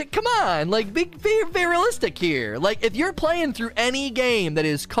 come on, like, be realistic here. Like, if you're playing through any game that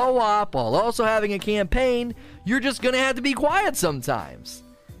is co-op while also having a campaign, you're just gonna have to be quiet sometimes.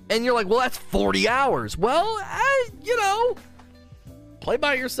 And you're like, well, that's 40 hours. Well, play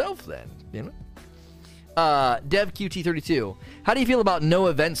by yourself then, you know? DevQT32. How do you feel about no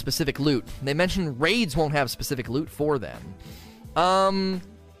event-specific loot? They mentioned raids won't have specific loot for them.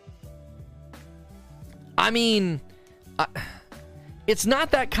 It's not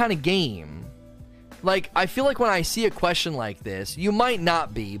that kind of game. Like, I feel like when I see a question like this, you might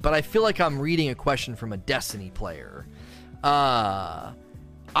not be, but I feel like I'm reading a question from a Destiny player. I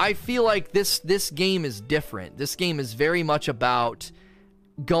feel like this game is different. This game is very much about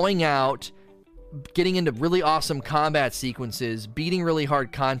going out, getting into really awesome combat sequences, beating really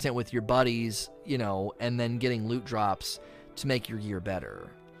hard content with your buddies, and then getting loot drops to make your gear better.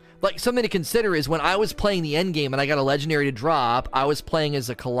 Like, something to consider is when I was playing the end game and I got a legendary to drop, I was playing as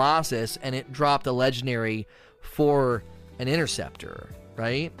a Colossus and it dropped a legendary for an interceptor,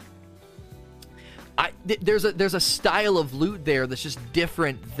 right? There's a style of loot there that's just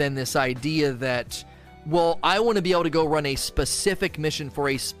different than this idea that, well, I want to be able to go run a specific mission for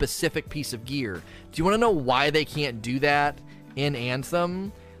a specific piece of gear. Do you want to know why they can't do that in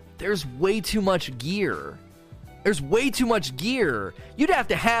Anthem? There's way too much gear. There's way too much gear. You'd have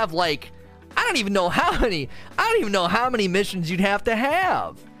to have, like, I don't even know how many missions you'd have to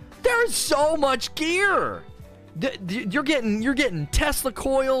have. There's so much gear. You're getting Tesla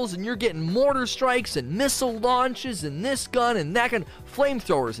coils, and you're getting mortar strikes and missile launches and this gun and that gun,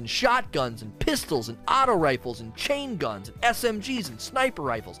 flamethrowers and shotguns and pistols and auto rifles and chain guns and SMGs and sniper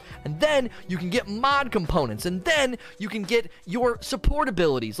rifles. And then you can get mod components, and then you can get your support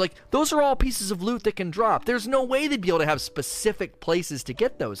abilities. Like, those are all pieces of loot that can drop. There's no way they'd be able to have specific places to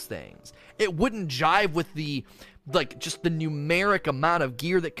get those things. It wouldn't jive with just the numeric amount of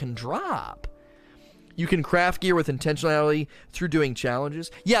gear that can drop. You can craft gear with intentionality through doing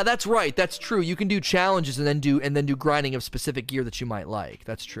challenges. Yeah, that's right. That's true. You can do challenges and then do grinding of specific gear that you might like.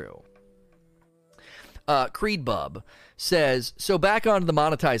 That's true. Creed Bub says, so back onto the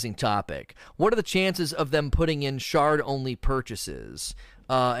monetizing topic. What are the chances of them putting in shard-only purchases?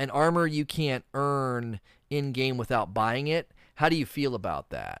 An armor you can't earn in-game without buying it? How do you feel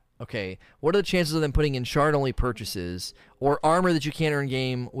about that? Okay, what are the chances of them putting in shard-only purchases or armor that you can't earn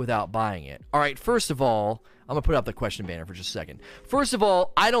game without buying it? All right, first of all, I'm going to put up the question banner for just a second. First of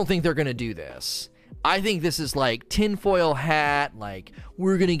all, I don't think they're going to do this. I think this is like tinfoil hat, like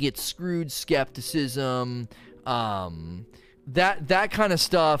we're going to get screwed skepticism. That kind of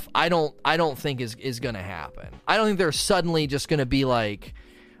stuff I don't think is going to happen. I don't think they're suddenly just going to be like,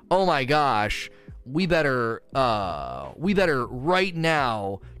 oh my gosh, we better right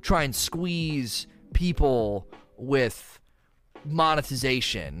now try and squeeze people with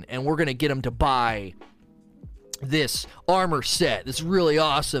monetization, and we're gonna get them to buy this armor set that's really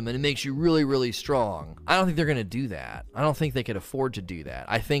awesome and it makes you really, really strong. I don't think they're gonna do that. I don't think they could afford to do that.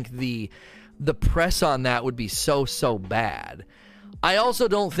 I think the press on that would be so bad. I also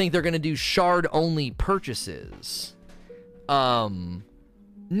don't think they're gonna do shard only purchases.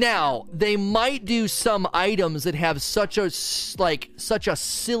 Now, they might do some items that have such a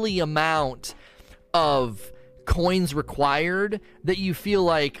silly amount of coins required that you feel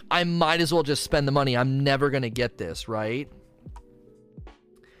like I might as well just spend the money. I'm never going to get this, right?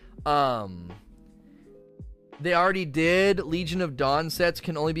 They already did. Legion of Dawn sets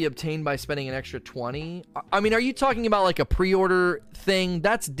can only be obtained by spending an extra 20. I mean, are you talking about like a pre-order thing?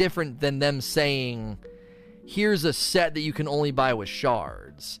 That's different than them saying, here's a set that you can only buy with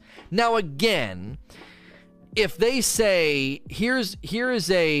shards. Now, again, if they say here's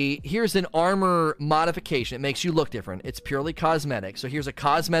an armor modification, it makes you look different. It's purely cosmetic. So here's a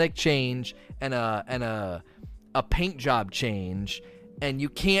cosmetic change and a paint job change, and you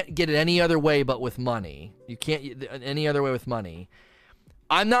can't get it any other way but with money. You can't any other way with money.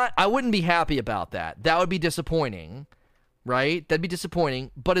 I wouldn't be happy about that. That would be disappointing, right? That'd be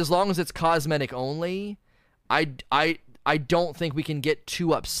disappointing. But as long as it's cosmetic only, I don't think we can get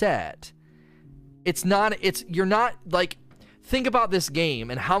too upset. You're not, like, think about this game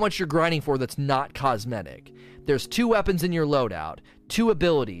and how much you're grinding for that's not cosmetic. There's 2 weapons in your loadout, 2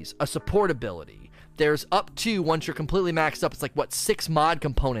 abilities, a support ability. There's up to, once you're completely maxed up, it's like, 6 mod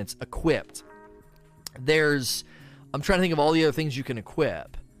components equipped. I'm trying to think of all the other things you can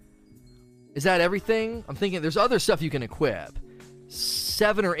equip. Is that everything? I'm thinking there's other stuff you can equip.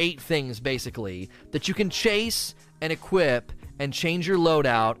 7 or 8 things, basically, that you can chase and equip and change your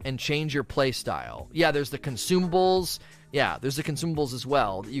loadout and change your playstyle. Yeah, there's the consumables. Yeah, there's the consumables as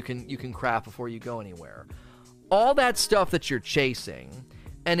well that you can craft before you go anywhere. All that stuff that you're chasing,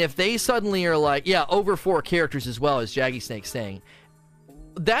 and if they suddenly are like, yeah, over 4 characters as well, as Jaggy Snake's saying,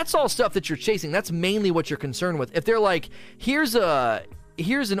 that's all stuff that you're chasing. That's mainly what you're concerned with. If they're like, here's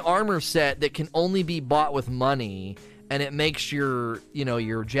an armor set that can only be bought with money, and it makes your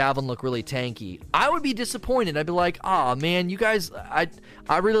javelin look really tanky, I would be disappointed. I'd be like, "Ah, man, you guys, I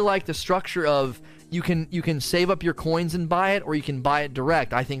really like the structure of you can save up your coins and buy it, or you can buy it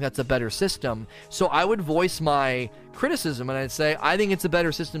direct. I think that's a better system." So I would voice my criticism, and I'd say, I think it's a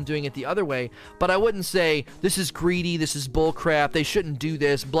better system doing it the other way, but I wouldn't say, this is greedy, this is bullcrap, they shouldn't do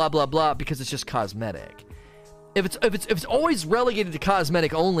this, blah, blah, blah, because it's just cosmetic. If it's always relegated to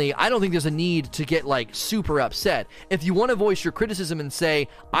cosmetic only, I don't think there's a need to get, like, super upset. If you want to voice your criticism and say,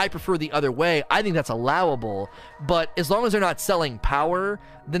 I prefer the other way, I think that's allowable. But as long as they're not selling power,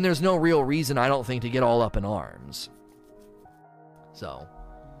 then there's no real reason, I don't think, to get all up in arms. So,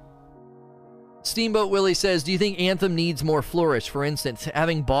 Steamboat Willie says, do you think Anthem needs more flourish? For instance,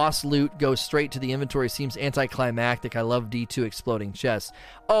 having boss loot go straight to the inventory seems anticlimactic. I love D2 exploding chests.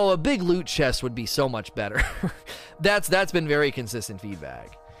 Oh, a big loot chest would be so much better. That's been very consistent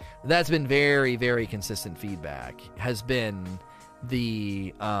feedback. That's been very, very consistent feedback. Has been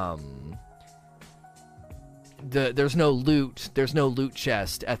there's no loot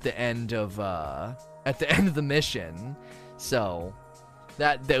chest at the end of the mission. So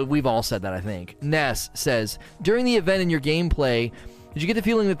That we've all said that, I think. Ness says, during the event in your gameplay, did you get the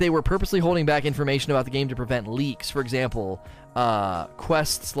feeling that they were purposely holding back information about the game to prevent leaks? For example,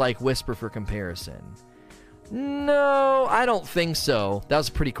 quests like Whisper for comparison. No, I don't think so. That was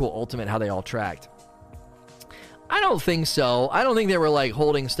a pretty cool ultimate, how they all tracked. I don't think so. I don't think they were, like,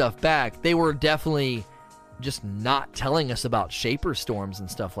 holding stuff back. They were definitely just not telling us about Shaper Storms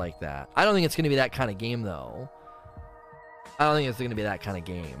and stuff like that. I don't think it's going to be that kind of game, though. I don't think it's going to be that kind of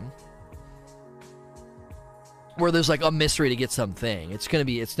game where there's like a mystery to get something. It's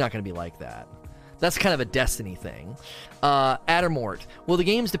not going to be like that. That's kind of a Destiny thing. Addermort, will the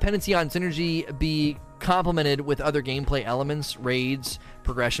game's dependency on synergy be complemented with other gameplay elements, raids,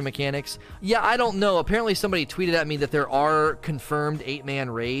 progression mechanics? Yeah, I don't know. Apparently somebody tweeted at me that there are confirmed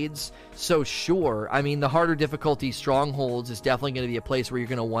 8-man raids. So sure. I mean, the harder difficulty Strongholds is definitely going to be a place where you're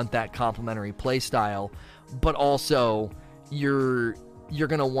going to want that complementary play style, but also you're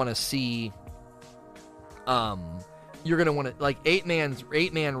going to want to see you're going to want to, like,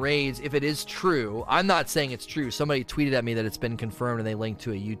 8-man raids, if it is true. I'm not saying it's true. Somebody tweeted at me that it's been confirmed and they linked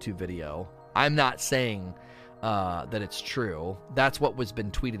to a YouTube video. I'm not saying that it's true. That's what was been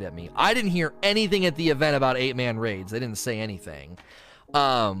tweeted at me. I didn't hear anything at the event about 8-man raids. They didn't say anything.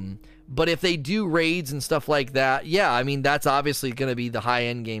 But if they do raids and stuff like that, yeah, I mean, that's obviously going to be the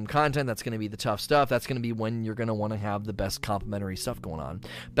high-end game content. That's going to be the tough stuff. That's going to be when you're going to want to have the best complementary stuff going on.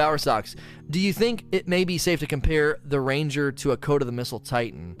 Bower Sox, do you think it may be safe to compare the Ranger to a Code of the Missile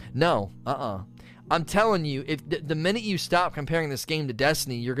Titan? No. I'm telling you, if the minute you stop comparing this game to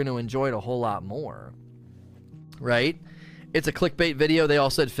Destiny, you're going to enjoy it a whole lot more. Right? It's a clickbait video. They all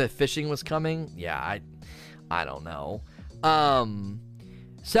said fishing was coming. Yeah, I don't know.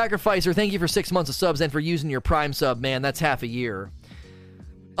 Sacrificer, thank you for 6 months of subs and for using your Prime sub, man. That's half a year.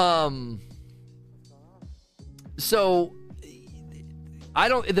 So I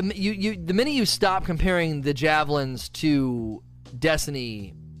don't. The minute you stop comparing the javelins to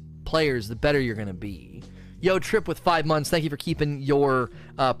Destiny players, the better you're gonna be. Yo, Trip with 5 months. Thank you for keeping your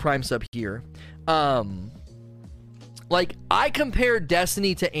Prime sub here. Like, I compared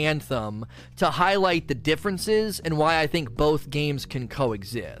Destiny to Anthem to highlight the differences and why I think both games can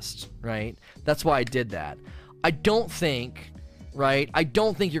coexist, right? That's why I did that. I don't think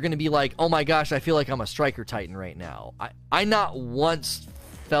you're going to be like, oh my gosh, I feel like I'm a Striker Titan right now. I not once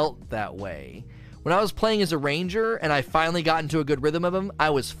felt that way. When I was playing as a Ranger and I finally got into a good rhythm of them, I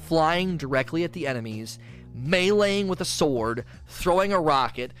was flying directly at the enemies, meleeing with a sword, throwing a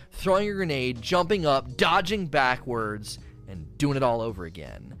rocket, throwing a grenade, jumping up, dodging backwards, and doing it all over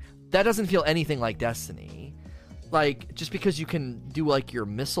again. That doesn't feel anything like Destiny. Like, just because you can do, like, your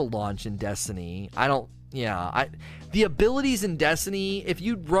missile launch in Destiny, I don't Yeah, the abilities in Destiny, if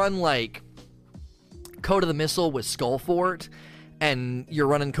you run like Code of the Missile with Skullfort, and you're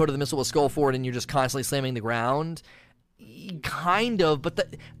running Code of the Missile with Skullfort and you're just constantly slamming the ground, kind of,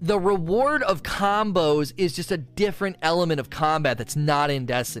 but the reward of combos is just a different element of combat that's not in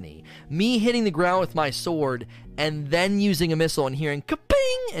Destiny. Me hitting the ground with my sword and then using a missile and hearing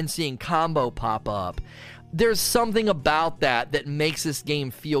ka-ping and seeing combo pop up, there's something about that makes this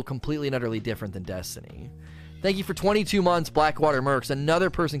game feel completely and utterly different than Destiny. Thank you for 22 months, Blackwater Mercs. Another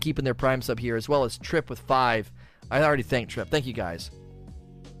person keeping their Prime sub here, as well as Trip with 5. I already thanked Trip. Thank you, guys.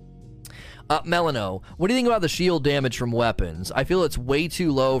 Melano, what do you think about the shield damage from weapons? I feel it's way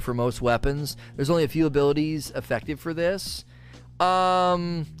too low for most weapons. There's only a few abilities effective for this.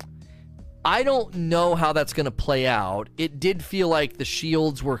 I don't know how that's going to play out. It did feel like the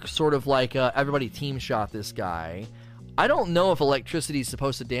shields were sort of like everybody team shot this guy. I don't know if electricity is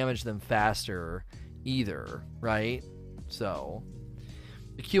supposed to damage them faster either, right? So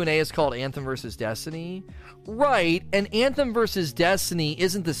the Q&A is called Anthem versus Destiny. Right, and Anthem versus Destiny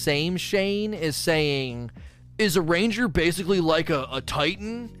isn't the same, Shane, as saying, is a Ranger basically like a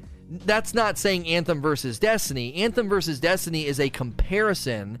Titan? That's not saying Anthem versus Destiny. Anthem versus Destiny is a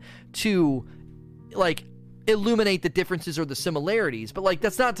comparison to, like, illuminate the differences or the similarities. But, like,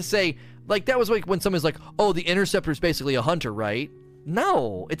 that's not to say, like, that was like when someone's like, oh, the Interceptor's basically a hunter, right?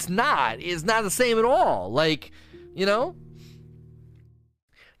 No, it's not. It's not the same at all. Like, you know?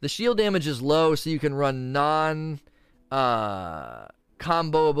 The shield damage is low, so you can run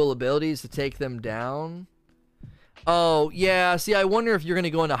non-comboable abilities to take them down. Oh, yeah. See, I wonder if you're going to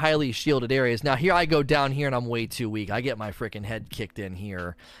go into highly shielded areas. Now, here I go down here, and I'm way too weak. I get my freaking head kicked in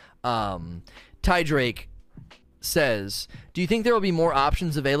here. Ty Drake says, do you think there will be more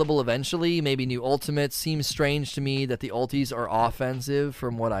options available eventually? Maybe new ultimates? Seems strange to me that the ultis are offensive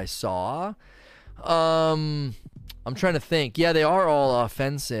from what I saw. I'm trying to think. Yeah, they are all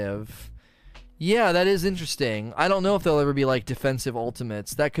offensive. Yeah, that is interesting. I don't know if they'll ever be like defensive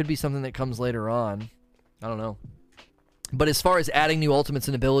ultimates. That could be something that comes later on. I don't know. But as far as adding new ultimates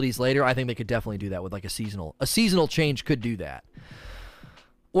and abilities later, I think they could definitely do that with like a seasonal. A seasonal change could do that.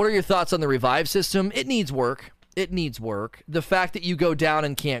 What are your thoughts on the revive system? It needs work. It needs work. The fact that you go down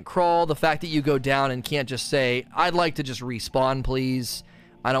and can't crawl, the fact that you go down and can't just say, I'd like to just respawn, please.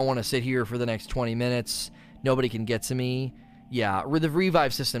 I don't want to sit here for the next 20 minutes. Nobody can get to me. Yeah, the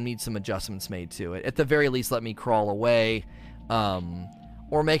revive system needs some adjustments made to it. At the very least, let me crawl away.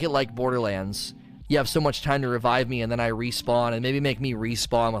 Or make it like Borderlands. You have so much time to revive me, and then I respawn, and maybe make me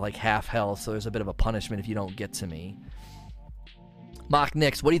respawn with like half health, so there's a bit of a punishment if you don't get to me. Mock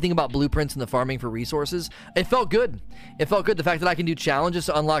Nix, what do you think about blueprints and the farming for resources? It felt good. It felt good. The fact that I can do challenges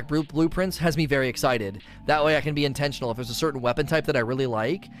to unlock blueprints has me very excited. That way I can be intentional. If there's a certain weapon type that I really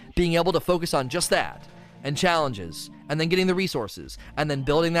like, being able to focus on just that, and challenges, and then getting the resources, and then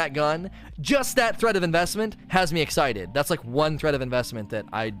building that gun, just that thread of investment has me excited. That's like one thread of investment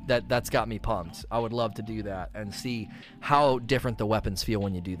that's got me pumped. I would love to do that and see how different the weapons feel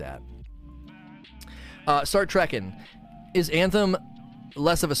when you do that. Start trekking. Is Anthem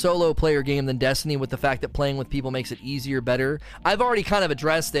less of a solo player game than Destiny, with the fact that playing with people makes it easier, better? I've already kind of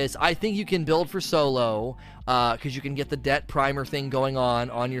addressed this. I think you can build for solo because you can get the debt primer thing going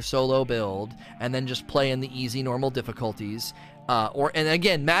on your solo build and then just play in the easy normal difficulties. And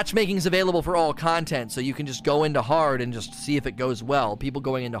again, matchmaking is available for all content, so you can just go into hard and just see if it goes well. People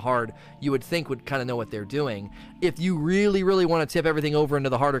going into hard, you would think, would kind of know what they're doing. If you really, really want to tip everything over into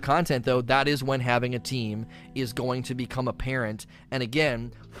the harder content, though, that is when having a team is going to become apparent. And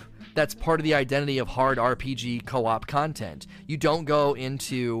again, that's part of the identity of hard RPG co-op content. You don't go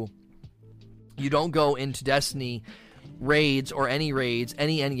into Destiny raids or any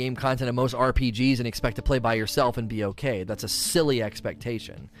endgame content of most RPGs and expect to play by yourself and be okay. That's a silly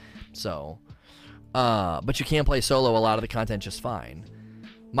expectation. So, but you can play solo a lot of the content just fine.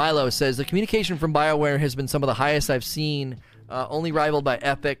 Milo says, the communication from BioWare has been some of the highest I've seen, only rivaled by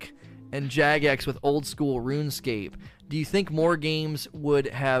Epic and Jagex with old school RuneScape. Do you think more games would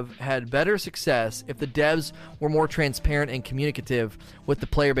have had better success if the devs were more transparent and communicative with the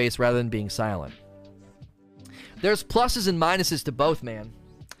player base rather than being silent? There's pluses and minuses to both, man.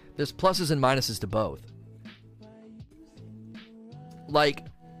 There's pluses and minuses to both. Like,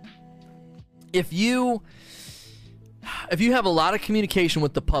 if you have a lot of communication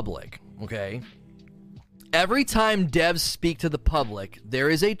with the public, okay, every time devs speak to the public, there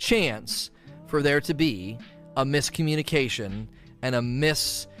is a chance for there to be a miscommunication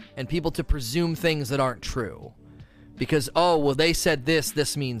and people to presume things that aren't true. Because, oh, well, they said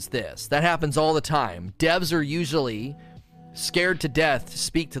this means this. That happens all the time. Devs are usually scared to death to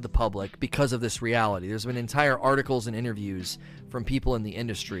speak to the public because of this reality. There's been entire articles and interviews from people in the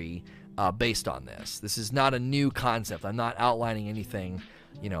industry based on this. This is not a new concept. I'm not outlining anything,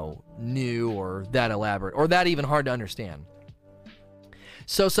 new or that elaborate or that even hard to understand.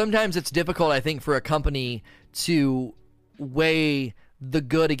 So sometimes it's difficult, I think, for a company to weigh the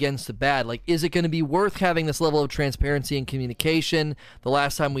good against the bad. Like, is it going to be worth having this level of transparency and communication? The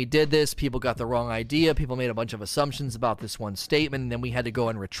last time we did this, people got the wrong idea. People made a bunch of assumptions about this one statement, and then we had to go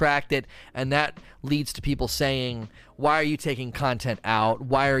and retract it. And that leads to people saying, why are you taking content out?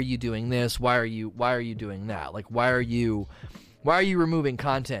 Why are you doing this? Why are you doing that? Like, why are you removing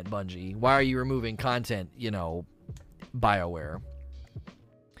content, Bungie? Why are you removing content, BioWare?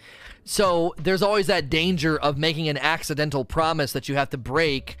 So there's always that danger of making an accidental promise that you have to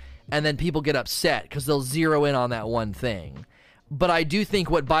break, and then people get upset because they'll zero in on that one thing. But I do think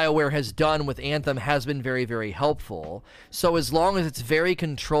what BioWare has done with Anthem has been very, very helpful. So as long as it's very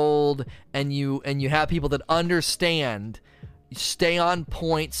controlled and you have people that understand, stay on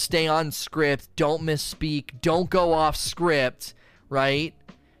point, stay on script, don't misspeak, don't go off script, right?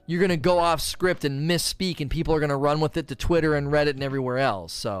 You're going to go off script and misspeak, and people are going to run with it to Twitter and Reddit and everywhere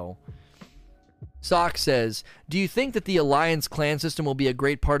else. So, Sock says, do you think that the Alliance clan system will be a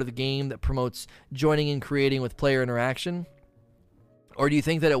great part of the game that promotes joining and creating with player interaction? Or do you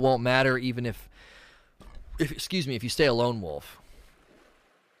think that it won't matter even if you stay a lone wolf?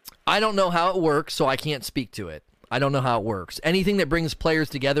 I don't know how it works, so I can't speak to it. I don't know how it works. Anything that brings players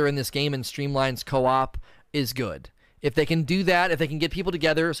together in this game and streamlines co-op is good. If they can do that, if they can get people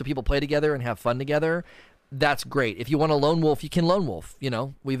together so people play together and have fun together, that's great. If you want a lone wolf, you can lone wolf.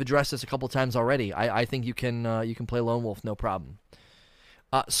 We've addressed this a couple times already. I think you can play lone wolf, no problem.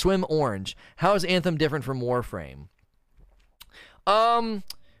 Swim Orange. How is Anthem different from Warframe?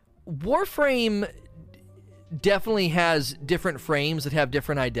 Warframe definitely has different frames that have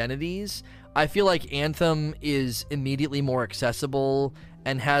different identities. I feel like Anthem is immediately more accessible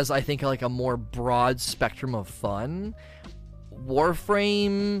and has, I think, like a more broad spectrum of fun.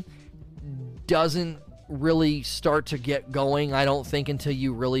 Warframe doesn't really start to get going, I don't think, until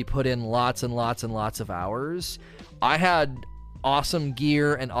you really put in lots and lots and lots of hours. I had awesome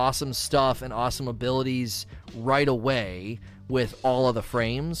gear and awesome stuff and awesome abilities right away with all of the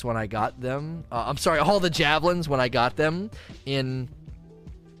frames when I got them. All the javelins when I got them in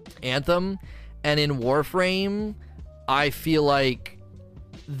Anthem. And in Warframe, I feel like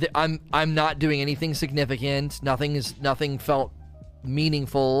I'm not doing anything significant. Nothing felt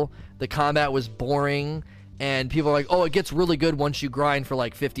meaningful. The combat was boring, and people are like, oh, it gets really good once you grind for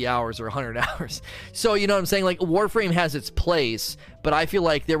like 50 hours or 100 hours. So, you know what I'm saying? Like, Warframe has its place, but I feel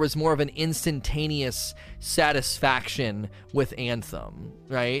like there was more of an instantaneous satisfaction with Anthem,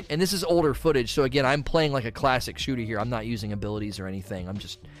 right? And this is older footage, so again, I'm playing like a classic shooter here. I'm not using abilities or anything. I'm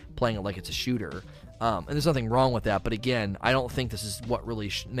just playing it like it's a shooter. And there's nothing wrong with that, but again, I don't think this is what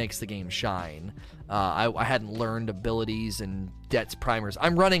really makes the game shine. I hadn't learned abilities and dets primers.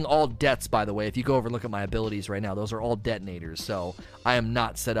 I'm running all dets, by the way. If you go over and look at my abilities right now, those are all detonators, so I am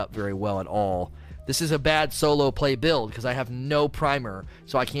not set up very well at all. This is a bad solo play build because I have no primer,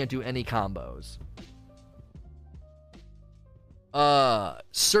 so I can't do any combos.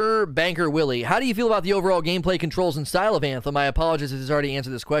 Sir Banker Willie, how do you feel about the overall gameplay controls and style of Anthem? I apologize if this already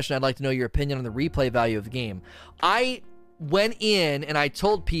answered this question. I'd like to know your opinion on the replay value of the game. I went in and I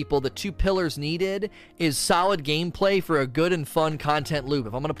told people the two pillars needed is solid gameplay for a good and fun content loop.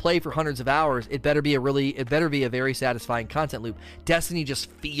 If I'm going to play for hundreds of hours, it better be a very satisfying content loop. Destiny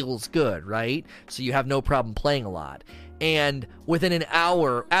just feels good, right? So you have no problem playing a lot. And within an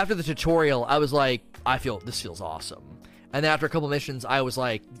hour after the tutorial, I was like, this feels awesome. And then after a couple missions, I was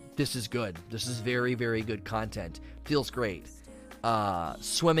like, this is good. This is very, very good content. Feels great.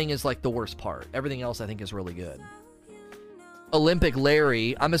 Swimming is like the worst part. Everything else I think is really good. Olympic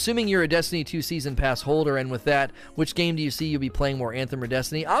Larry, I'm assuming you're a Destiny 2 Season Pass holder, and with that, which game do you see you'll be playing more, Anthem or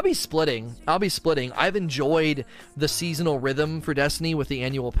Destiny? I'll be splitting. I've enjoyed the seasonal rhythm for Destiny with the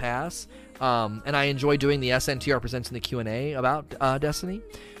annual pass, and I enjoy doing the SNTR Presents in the Q&A about Destiny.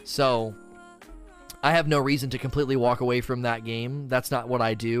 So I have no reason to completely walk away from that game. That's not what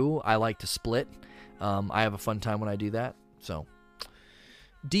I do. I like to split. I have a fun time when I do that. So,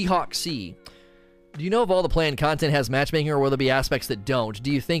 D-Hawk C. Do you know if all the planned content has matchmaking, or will there be aspects that don't?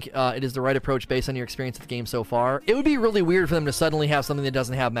 Do you think it is the right approach based on your experience with the game so far? It would be really weird for them to suddenly have something that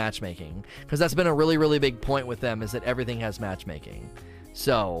doesn't have matchmaking, because that's been a really, really big point with them, is that everything has matchmaking.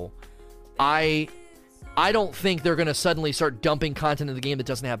 So, I don't think they're going to suddenly start dumping content in the game that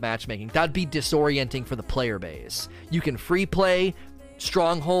doesn't have matchmaking. That'd be disorienting for the player base. You can free play,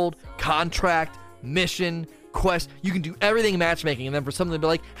 Stronghold, Contract, Mission, you can do everything matchmaking, and then for something to be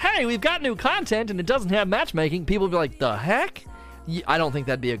like, hey, we've got new content and it doesn't have matchmaking, people will be like, the heck? I don't think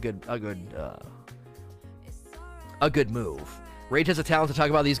that'd be a good move. Rage has a talent to talk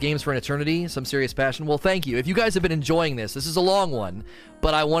about these games for an eternity, some serious passion. Well, thank you. If you guys have been enjoying this is a long one,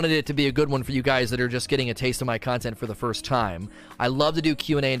 but I wanted it to be a good one for you guys that are just getting a taste of my content for the first time. I love to do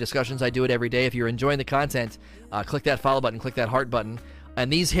Q&A and discussions. I do it every day. If you're enjoying the content, click that follow button, click that heart button.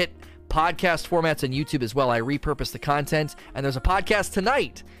 And these hit podcast formats on YouTube as well. I repurpose the content, and there's a podcast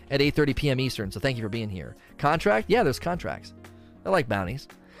tonight at 8:30 p.m. Eastern, so thank you for being here. Contract? Yeah, there's contracts. I like bounties.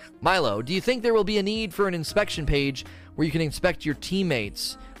 Milo, do you think there will be a need for an inspection page where you can inspect your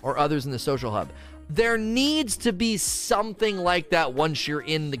teammates or others in the social hub? There needs to be something like that once you're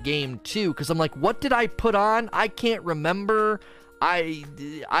in the game too, because I'm like, what did I put on? I can't remember.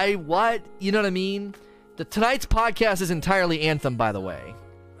 What? You know what I mean? Tonight's podcast is entirely Anthem, by the way.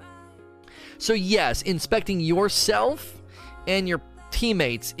 So yes, inspecting yourself and your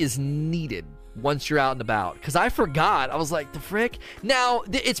teammates is needed once you're out and about. Because I forgot. I was like, the frick? Now,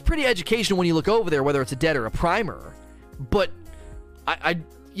 it's pretty educational when you look over there, whether it's a dead or a primer. But,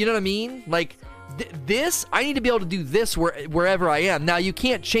 you know what I mean? Like, this, I need to be able to do this wherever I am. Now, you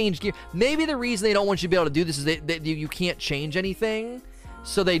can't change gear. Maybe the reason they don't want you to be able to do this is that you can't change anything.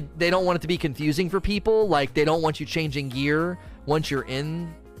 So they don't want it to be confusing for people. Like, they don't want you changing gear once you're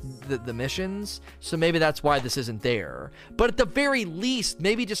in the missions, so maybe that's why this isn't there. But at the very least,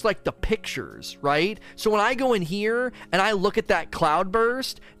 maybe just like the pictures, right? So when I go in here and I look at that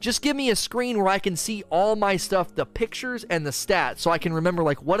cloudburst, just give me a screen where I can see all my stuff, the pictures and the stats, so I can remember,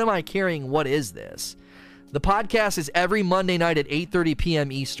 like, what am I carrying? What is this? The podcast is every Monday night at 8:30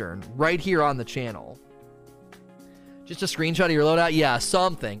 p.m. Eastern, right here on the channel. Just a screenshot of your loadout? Yeah,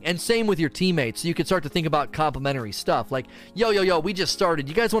 something. And same with your teammates. So you can start to think about complementary stuff. Like, yo, we just started.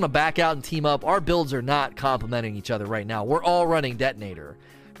 You guys want to back out and team up? Our builds are not complementing each other right now. We're all running Detonator,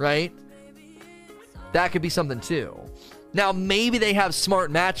 right? That could be something too. Now, maybe they have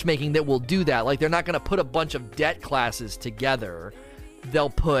smart matchmaking that will do that. Like, they're not going to put a bunch of Det classes together. They'll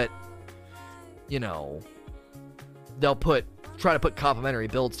put, try to put complementary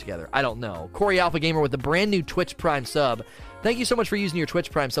builds together. I don't know. Corey Alpha Gamer with the brand new Twitch Prime sub. Thank you so much for using your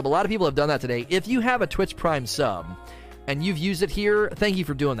Twitch Prime sub. A lot of people have done that today. If you have a Twitch Prime sub and you've used it here, thank you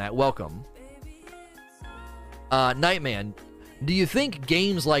for doing that. Welcome. Nightman, do you think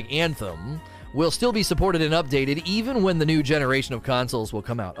games like Anthem will still be supported and updated even when the new generation of consoles will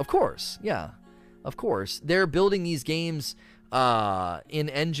come out? Of course. Yeah. Of course. They're building these games in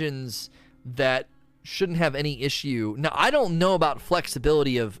engines that shouldn't have any issue. Now, I don't know about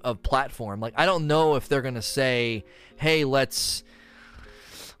flexibility of platform. Like, I don't know if they're gonna say, hey, let's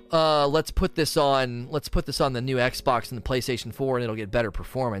put this on the new Xbox and the PlayStation 4 and it'll get better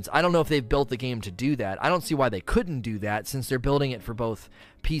performance. I don't know if they've built the game to do that. I don't see why they couldn't do that since they're building it for both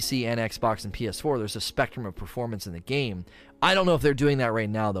PC and Xbox and PS4. There's a spectrum of performance in the game. I don't know if they're doing that right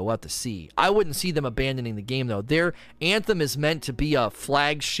now, though. We'll have to see. I wouldn't see them abandoning the game, though. Their Anthem is meant to be a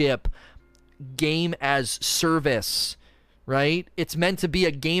flagship game as service, right? It's meant to be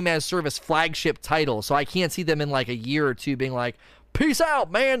a game as service flagship title, so I can't see them in like a year or two being like, peace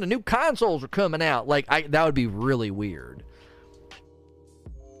out, man, the new consoles are coming out. Like, that would be really weird.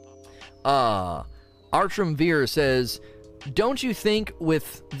 Artrum Veer says, don't you think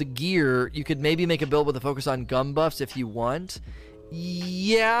with the gear you could maybe make a build with a focus on gun buffs if you want?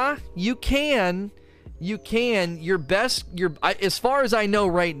 Yeah, you can. You can. As far as I know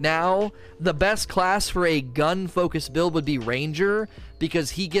right now, the best class for a gun-focused build would be Ranger,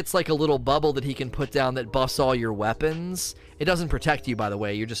 because he gets like a little bubble that he can put down that buffs all your weapons. It doesn't protect you, by the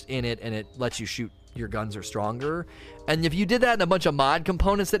way. You're just in it, and it lets you shoot. Your guns are stronger. And if you did that in a bunch of mod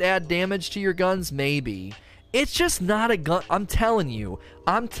components that add damage to your guns, maybe. It's just not a gun. I'm telling you.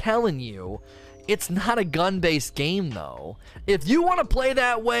 It's not a gun-based game, though. If you want to play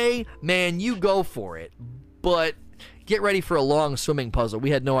that way, man, you go for it. But get ready for a long swimming puzzle. We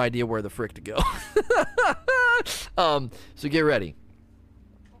had no idea where the frick to go. So get ready.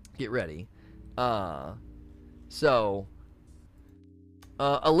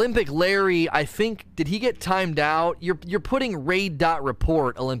 Olympic Larry, I think, did he get timed out? You're putting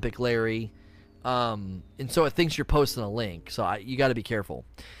raid.report, Olympic Larry. And so it thinks you're posting a link. So you got to be careful.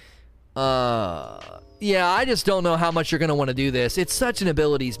 Yeah, I just don't know how much you're going to want to do this. It's such an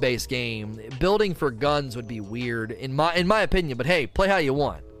abilities-based game. Building for guns would be weird, in my opinion. But hey, play how you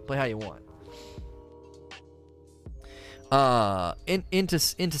want.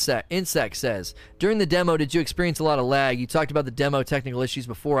 Insect says, during the demo, did you experience a lot of lag? You talked about the demo technical issues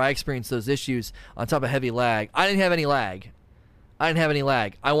before. I experienced those issues on top of heavy lag. I didn't have any lag. I didn't have any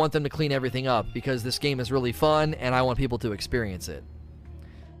lag. I want them to clean everything up because this game is really fun and I want people to experience it.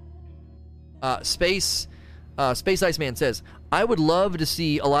 Space Iceman says, I would love to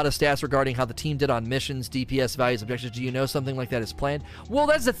see a lot of stats regarding how the team did on missions, DPS values, objectives. Do you know something like that is planned? Well,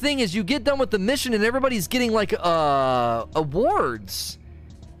 that's the thing, is you get done with the mission and everybody's getting like awards.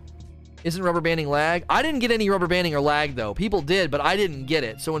 Isn't rubber banding lag? I didn't get any rubber banding or lag though. People did, but I didn't get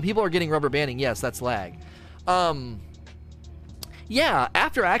it. So when people are getting rubber banding, yes, that's lag. Yeah,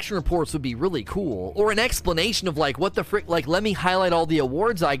 after action reports would be really cool. Or an explanation of like, what the frick, like, let me highlight all the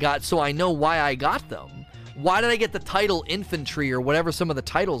awards I got so I know why I got them. Why did I get the title infantry or whatever some of the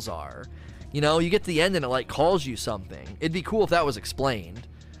titles are? You know, you get to the end and it like calls you something. It'd be cool if that was explained.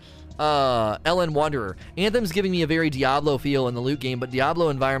 Ellen Wanderer. Anthem's giving me a very Diablo feel in the loot game, but Diablo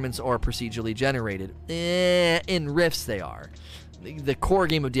environments are procedurally generated. In Rifts they are. The core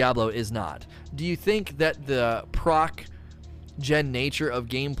game of Diablo is not. Do you think that the proc gen nature of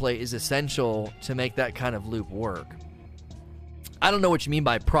gameplay is essential to make that kind of loop work? I don't know what you mean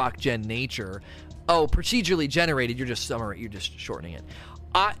by proc gen nature. Oh, procedurally generated, you're just shortening it.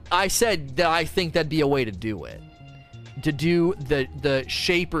 I said that I think that'd be a way to do it. To do the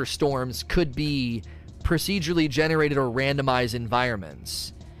Shaper Storms could be procedurally generated or randomized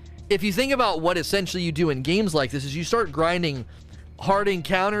environments. If you think about what essentially you do in games like this, is you start grinding hard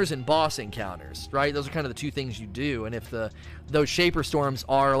encounters and boss encounters, right? Those are kind of the two things you do. And if those Shaper Storms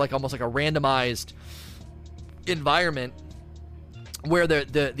are like almost like a randomized environment where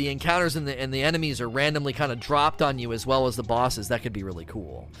the encounters and the enemies are randomly kind of dropped on you as well as the bosses, that could be really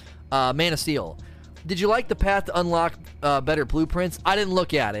cool. Man of Steel. Did you like the path to unlock better blueprints? I didn't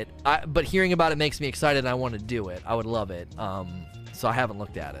look at it, but hearing about it makes me excited and I want to do it. I would love it. So I haven't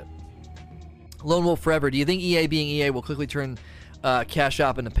looked at it. Lone Wolf Forever. Do you think EA being EA will quickly turn cash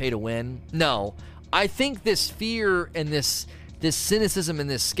shop into pay to win? No. I think this fear and this cynicism and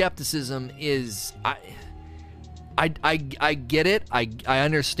this skepticism is... I get it. I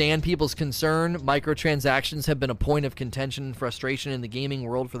understand people's concern. Microtransactions have been a point of contention and frustration in the gaming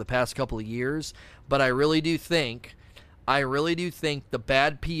world for the past couple of years. But I really do think the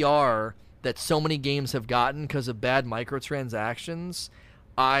bad PR that so many games have gotten because of bad microtransactions,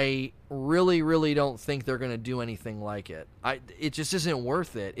 I really, really don't think they're going to do anything like it. It just isn't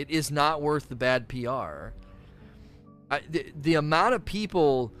worth it. It is not worth the bad PR. The amount of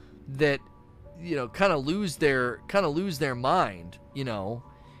people that, you know, kind of lose their mind, you know,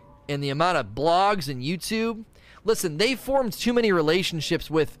 and the amount of blogs and YouTube. Listen, they formed too many relationships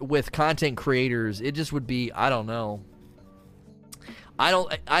with content creators. It just would be, I don't know.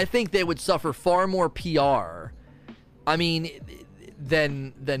 I think they would suffer far more PR, I mean,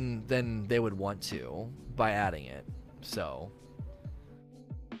 than they would want to by adding it. So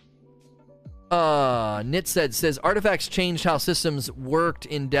Nitsaid says, Artifacts changed how systems worked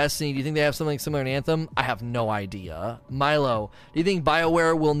in Destiny. Do you think they have something similar in Anthem? I have no idea. Milo, do you think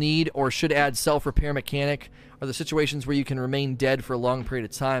BioWare will need or should add self-repair mechanic? Are there situations where you can remain dead for a long period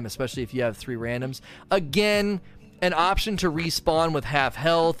of time, especially if you have 3 randoms? Again, an option to respawn with half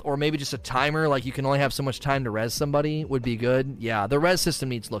health, or maybe just a timer, like you can only have so much time to res somebody, would be good. Yeah, the res system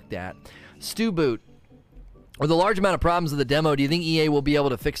needs looked at. Stu Boot, with a large amount of problems with the demo, do you think EA will be able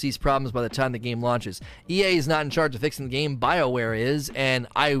to fix these problems by the time the game launches? EA is not in charge of fixing the game. BioWare is, and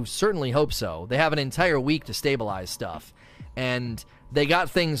I certainly hope so. They have an entire week to stabilize stuff, and they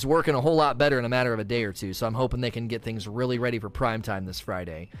got things working a whole lot better in a matter of a day or two, so I'm hoping they can get things really ready for prime time this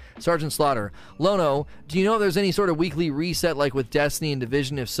Friday. Sergeant Slaughter. Lono, do you know if there's any sort of weekly reset like with Destiny and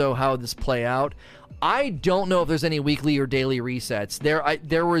Division? If so, how would this play out? I don't know if there's any weekly or daily resets.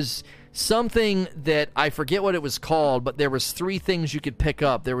 There was something that I forget what it was called, but there was 3 things you could pick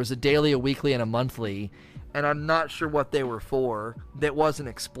up. There was a daily, a weekly, and a monthly, and I'm not sure what they were for. That wasn't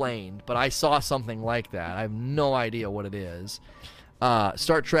explained, but I saw something like that. I have no idea what it is.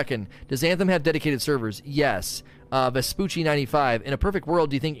 Start Trekking. Does Anthem have dedicated servers? Yes. Vespucci95. In a perfect world,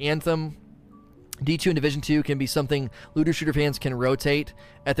 do you think Anthem D2 and Division 2 can be something looter shooter fans can rotate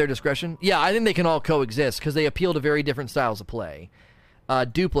at their discretion? Yeah, I think they can all coexist because they appeal to very different styles of play.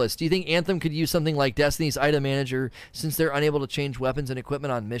 Dupless, do you think Anthem could use something like Destiny's item manager since they're unable to change weapons and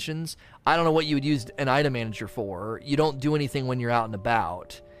equipment on missions? I don't know what you would use an item manager for. You don't do anything when you're out and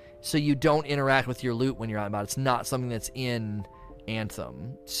about, so you don't interact with your loot when you're out and about. It's not something that's in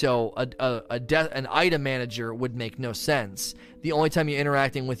Anthem. So an item manager would make no sense. The only time you're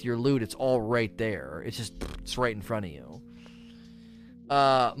interacting with your loot, it's all right there. It's right in front of you.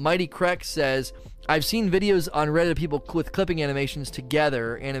 Mighty Krek says, I've seen videos on Reddit of people with clipping animations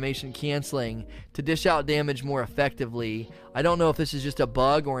together, animation canceling, to dish out damage more effectively. I don't know if this is just a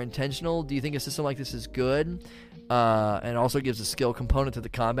bug or intentional. Do you think a system like this is good? and also gives a skill component to the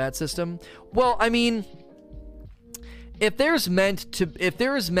combat system. Well, I mean, if there is meant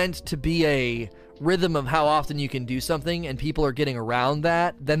to be a rhythm of how often you can do something and people are getting around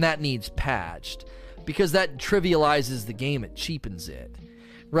that, then that needs patched, because that trivializes the game. It cheapens it,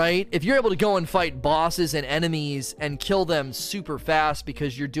 right? If you're able to go and fight bosses and enemies and kill them super fast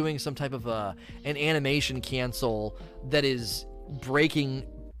because you're doing some type of an animation cancel that is breaking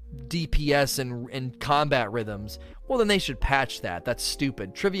DPS and combat rhythms, well, then they should patch that. That's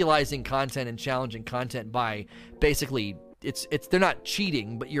stupid. Trivializing content and challenging content by basically, they're not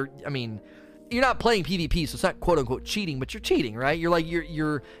cheating, but you're not playing PvP, so it's not quote unquote cheating, but you're cheating, right?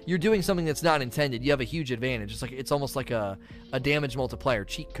 You're doing something that's not intended. You have a huge advantage. It's almost like a damage multiplier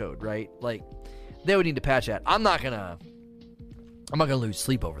cheat code, right? Like, they would need to patch that. I'm not gonna lose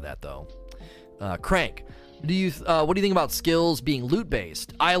sleep over that though. Crank, what do you think about skills being loot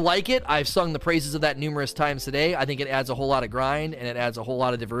based? I like it. I've sung the praises of that numerous times today. I think it adds a whole lot of grind, and it adds a whole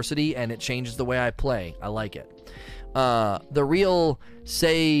lot of diversity, and it changes the way I play. I like it. The real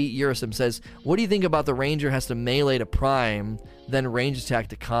Say Urisim says, what do you think about the ranger has to melee to prime, then range attack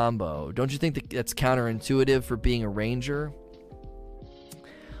to combo? Don't you think that's counterintuitive for being a ranger?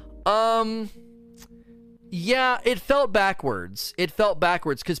 Yeah, it felt backwards.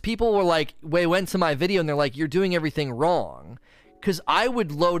 Because people were like, went to my video and they're like, you're doing everything wrong. Because I would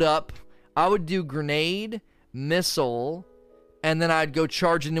do grenade, missile, and then I'd go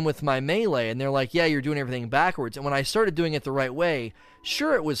charging in with my melee, and they're like, yeah, you're doing everything backwards. And when I started doing it the right way,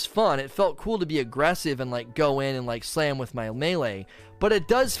 sure, it was fun. It felt cool to be aggressive and like go in and like slam with my melee. But it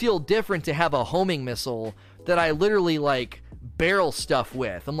does feel different to have a homing missile that I literally like barrel stuff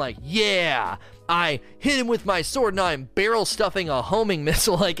with. I'm like, yeah, I hit him with my sword, now I'm barrel stuffing a homing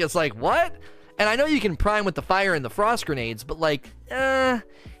missile. Like, it's like, what? And I know you can prime with the fire and the frost grenades, but like,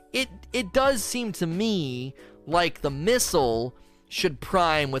 it does seem to me like the missile should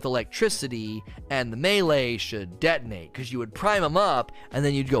prime with electricity and the melee should detonate, because you would prime them up and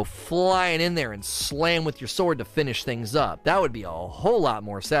then you'd go flying in there and slam with your sword to finish things up. That would be a whole lot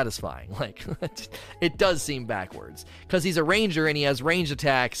more satisfying. Like, it does seem backwards, because he's a ranger and he has range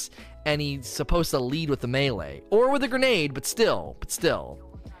attacks and he's supposed to lead with the melee or with a grenade, but still,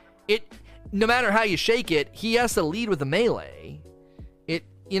 no matter how you shake it, he has to lead with the melee.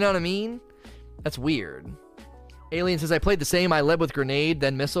 You know what I mean? That's weird. Alien says, I played the same. I led with grenade,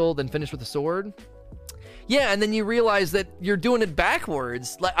 then missile, then finished with the sword. Yeah, and then you realize that you're doing it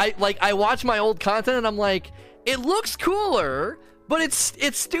backwards. I watch my old content and I'm like, it looks cooler, but it's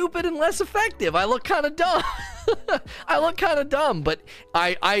stupid and less effective. I look kind of dumb. But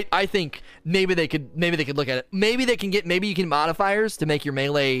I think maybe they could look at it. Maybe you can get modifiers to make your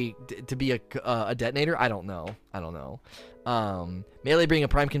melee to be a detonator. I don't know. Melee being a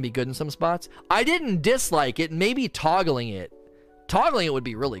prime can be good in some spots. I didn't dislike it. Maybe toggling it would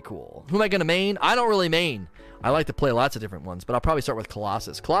be really cool. Who am I going to main? I don't really main. I like to play lots of different ones, but I'll probably start with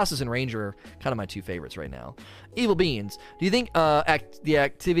Colossus. Colossus and Ranger are kind of my two favorites right now. Evil Beans, do you think the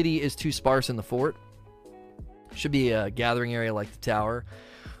activity is too sparse in the fort? Should be a gathering area like the tower.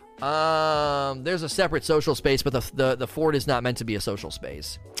 There's a separate social space, but the fort is not meant to be a social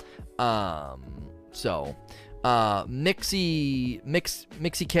space. Mixie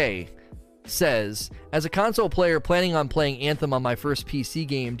K says, as a console player planning on playing Anthem on my first PC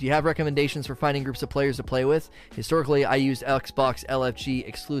game, do you have recommendations for finding groups of players to play with? Historically, I used Xbox LFG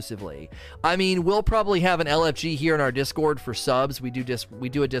exclusively. I mean, we'll probably have an LFG here in our Discord for subs. We do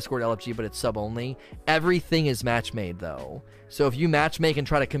a Discord LFG, but it's sub only. Everything is match made though. So if you match make and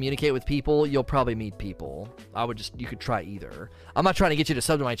try to communicate with people, you'll probably meet people. You could try either. I'm not trying to get you to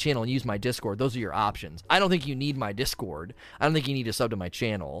sub to my channel and use my Discord. Those are your options. I don't think you need my Discord. I don't think you need to sub to my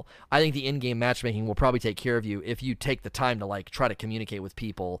channel. I think the in-game matchmaking will probably take care of you if you take the time to like try to communicate with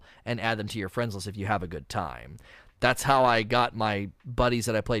people and add them to your friends list if you have a good time. That's how I got my buddies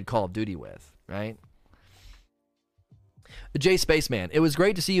that I played Call of Duty with, right? Jay Spaceman, it was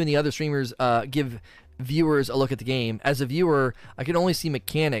great to see you and the other streamers give viewers a look at the game. As a viewer, I can only see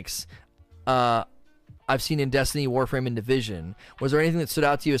mechanics I've seen in Destiny, Warframe, and Division. Was there anything that stood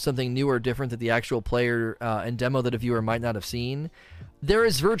out to you as something new or different that the actual player and demo that a viewer might not have seen? There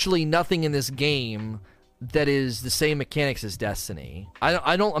is virtually nothing in this game that is the same mechanics as Destiny.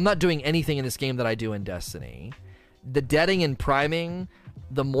 I'm not doing anything in this game that I do in Destiny. The deading and priming,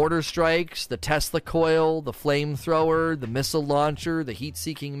 the mortar strikes, the Tesla coil, the flamethrower, the missile launcher, the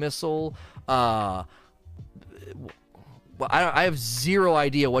heat-seeking missile. I have zero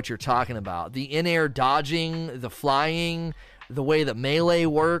idea what you're talking about. The in-air dodging, the flying, the way that melee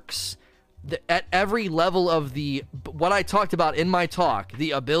works. At every level of what I talked about in my talk,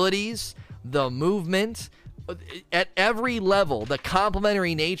 the abilities, the movement, at every level, the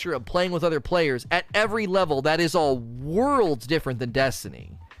complementary nature of playing with other players, at every level, that is all worlds different than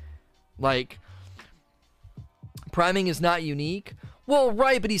Destiny. Like, priming is not unique. Well,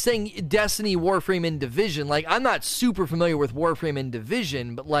 right, but he's saying Destiny, Warframe, and Division. Like, I'm not super familiar with Warframe and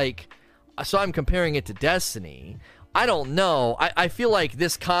Division, but like, so I'm comparing it to Destiny. I don't know. I feel like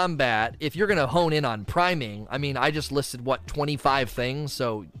this combat, if you're going to hone in on priming, I mean, I just listed, 25 things,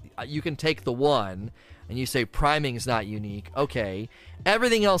 so you can take the one, and you say priming is not unique. Okay.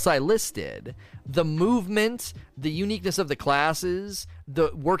 Everything else I listed, the movement, the uniqueness of the classes,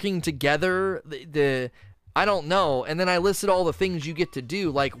 the working together, the I don't know. And then I listed all the things you get to do,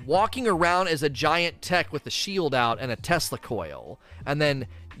 like walking around as a giant tech with a shield out and a Tesla coil, and then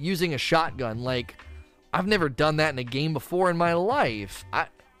using a shotgun. Like, I've never done that in a game before in my life. I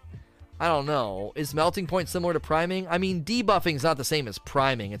don't know. Is melting point similar to priming? I mean, debuffing is not the same as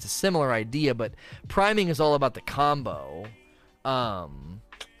priming. It's a similar idea, but priming is all about the combo. I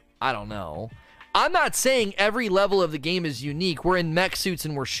don't know. I'm not saying every level of the game is unique. We're in mech suits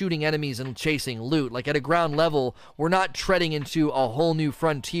and we're shooting enemies and chasing loot. Like, at a ground level, we're not treading into a whole new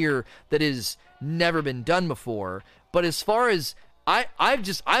frontier that has never been done before. But as far as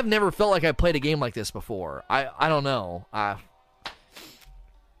I've never felt like I played a game like this before. I don't know. I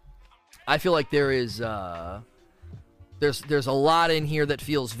feel like there is there's a lot in here that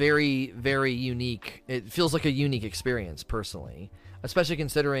feels very, very unique. It feels like a unique experience, personally, especially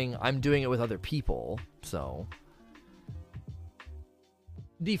considering I'm doing it with other people. So,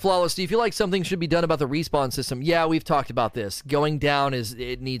 D-Flawless, do you feel like something should be done about the respawn system? Yeah, we've talked about this. Going down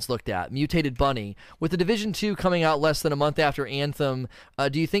it needs looked at. Mutated Bunny. With the Division 2 coming out less than a month after Anthem,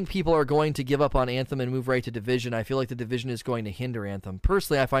 do you think people are going to give up on Anthem and move right to Division? I feel like the Division is going to hinder Anthem.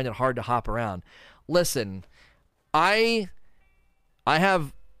 Personally, I find it hard to hop around. Listen, I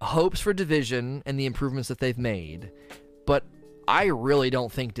have hopes for Division and the improvements that they've made, but I really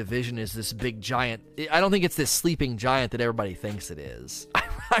don't think Division is this big giant. I don't think it's this sleeping giant that everybody thinks it is.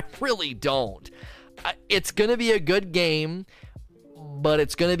 I really don't. It's going to be a good game, but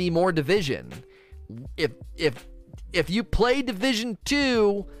it's going to be more Division. If you play Division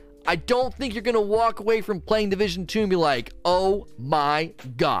 2, I don't think you're going to walk away from playing Division 2 and be like, oh my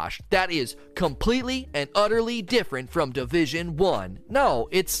gosh, that is completely and utterly different from Division 1. No,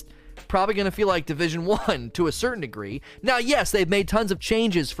 it's probably going to feel like Division 1 to a certain degree. Now, yes, they've made tons of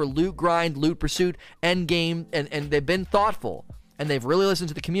changes for loot grind, loot pursuit, end game, and they've been thoughtful, and they've really listened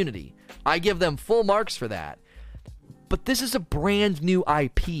to the community. I give them full marks for that. But this is a brand new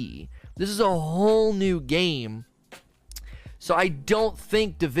IP. This is a whole new game. So I don't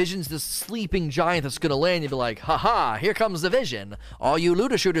think Division's this sleeping giant that's going to land and be like, haha, here comes Division. All you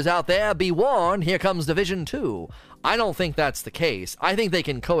looter shooters out there, be warned, here comes Division 2. I don't think that's the case. I think they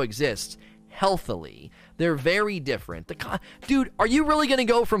can coexist healthily. They're very different. Dude, are you really going to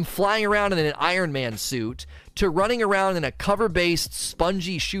go from flying around in an Iron Man suit to running around in a cover-based,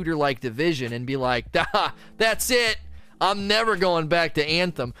 spongy shooter like Division and be like, that's it. I'm never going back to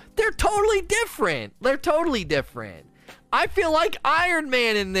Anthem. They're totally different. I feel like Iron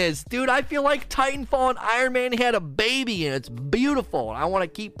Man in this, dude. I feel like Titanfall and Iron Man had a baby, and it's beautiful. I want to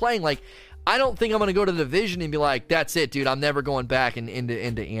keep playing. Like, I don't think I'm going to go to the Division and be like, that's it, dude. I'm never going back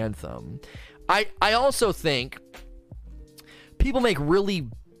into Anthem. I also think people make really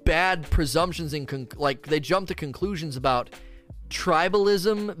bad presumptions and they jump to conclusions about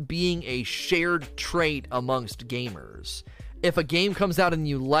tribalism being a shared trait amongst gamers. If a game comes out and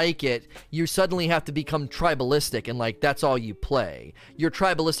you like it, you suddenly have to become tribalistic and that's all you play. You're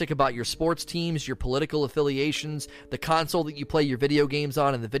tribalistic about your sports teams, your political affiliations, the console that you play your video games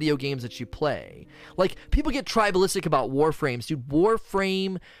on, and the video games that you play. Like, people get tribalistic about Warframes. Dude,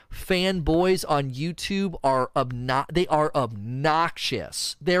 Warframe fanboys on YouTube are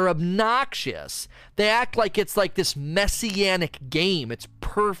obnoxious. They're obnoxious. They act like it's like this messianic game. It's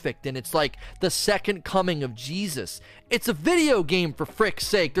perfect, and it's like the second coming of Jesus. It's a video game, for frick's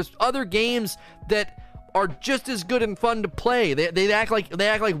sake. There's other games that are just as good and fun to play. They act like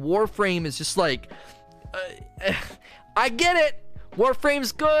Warframe is just like, I get it.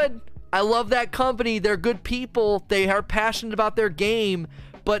 Warframe's good. I love that company. They're good people. They are passionate about their game.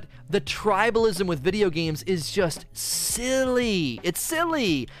 But the tribalism with video games is just silly. It's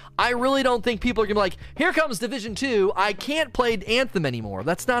silly. I really don't think people are going to be like, here comes Division 2. I can't play Anthem anymore.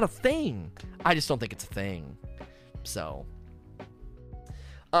 That's not a thing. I just don't think it's a thing. So,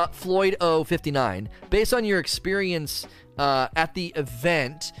 Floyd O59, based on your experience at the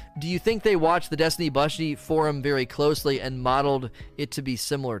event, do you think they watched the Destiny Bushy forum very closely and modeled it to be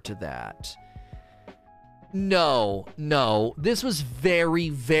similar to that? No. This was very,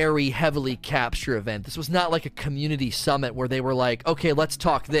 very heavily capture event. This was not like a community summit where they were like, okay, let's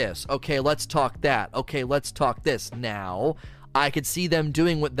talk this. Okay, let's talk that. Okay, let's talk this. Now, I could see them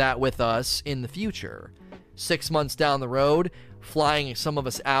doing that with us in the future. 6 months down the road, flying some of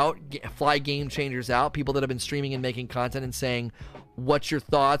us out, fly game changers out, people that have been streaming and making content and saying, what's your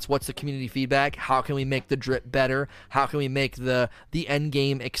thoughts? What's the community feedback? How can we make the drip better? How can we make the end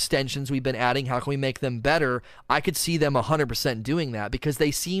game extensions we've been adding? How can we make them better? I could see them 100% doing that because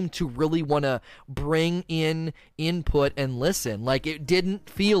they seem to really want to bring in input and listen. Like, it didn't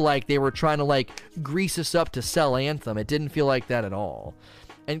feel like they were trying to like grease us up to sell Anthem. It didn't feel like that at all.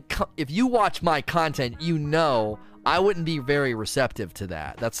 And if you watch my content, you know I wouldn't be very receptive to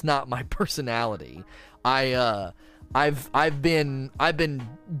that. That's not my personality. I've been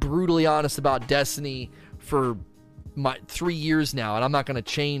brutally honest about Destiny for 3 years now, and I'm not going to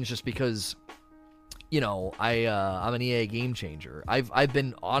change just because, you know, I'm an EA game changer. I've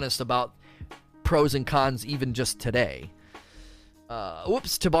been honest about pros and cons even just today.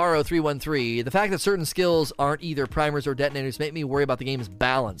 Tabaro313. The fact that certain skills aren't either primers or detonators make me worry about the game's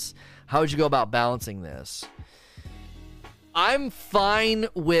balance. How would you go about balancing this? I'm fine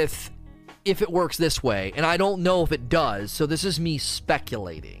with if it works this way, and I don't know if it does, so this is me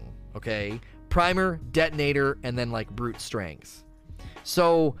speculating, okay? Primer, detonator, and then like brute strength.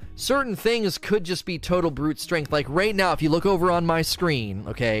 So certain things could just be total brute strength. Like right now, if you look over on my screen,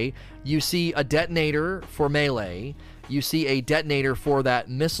 okay, you see a detonator for melee, you see a detonator for that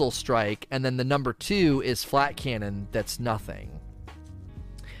missile strike, and then the number 2 is flat cannon. That's nothing.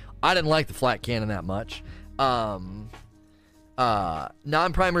 I didn't like the flat cannon that much.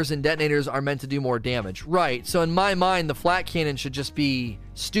 Non-primers and detonators are meant to do more damage. Right, so in my mind, the flat cannon should just be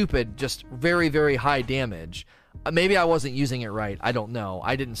stupid, just very, very high damage. Maybe I wasn't using it right. I don't know.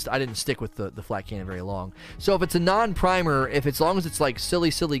 I didn't stick with the flat cannon very long. So if it's a non-primer, as long as it's like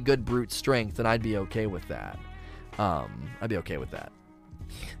silly good brute strength, then I'd be okay with that. I'd be okay with that.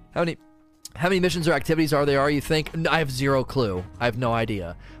 How many missions or activities are there, you think? I have zero clue. I have no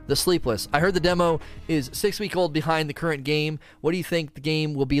idea. The Sleepless. I heard the demo is 6 weeks old behind the current game. What do you think the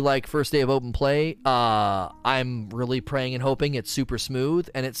game will be like first day of open play? I'm really praying and hoping it's super smooth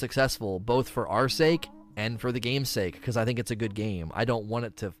and it's successful, both for our sake and for the game's sake, because I think it's a good game. I don't want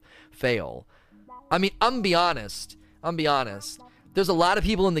it to fail. I mean, I'm be honest. There's a lot of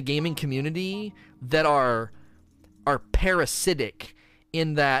people in the gaming community that are parasitic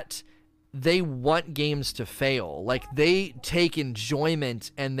in that they want games to fail. Like, they take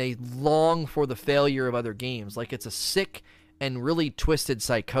enjoyment and they long for the failure of other games. Like, it's a sick and really twisted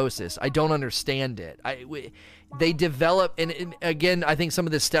psychosis. I don't understand it. They develop, and again, I think some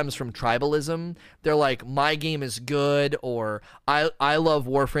of this stems from tribalism. They're like, my game is good, or I love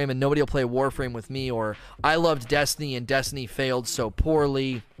Warframe and nobody will play Warframe with me, or I loved Destiny and Destiny failed so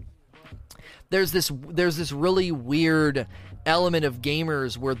poorly. There's this really weird element of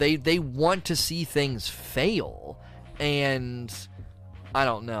gamers where they want to see things fail, and I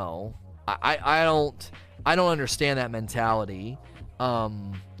don't know. I don't understand that mentality.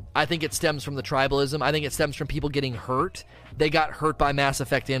 I think it stems from the tribalism. I think it stems from people getting hurt. They got hurt by Mass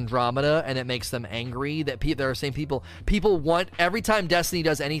Effect Andromeda, and it makes them angry. That there are same people want, every time Destiny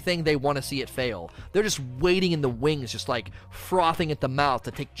does anything, they want to see it fail. They're just waiting in the wings, just like frothing at the mouth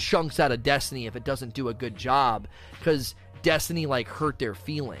to take chunks out of Destiny if it doesn't do a good job, because Destiny like hurt their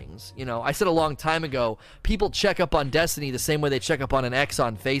feelings. You know, I said a long time ago, people check up on Destiny the same way they check up on an ex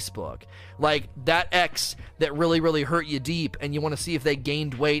on Facebook. Like that ex that really hurt you deep, and you want to see if they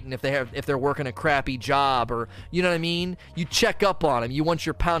gained weight and if they're working a crappy job, or you know what I mean? You check up on them. You want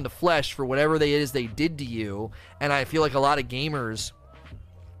your pound of flesh for whatever they did to you. And I feel like a lot of gamers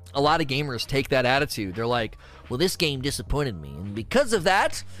take that attitude. They're like, well, this game disappointed me, and because of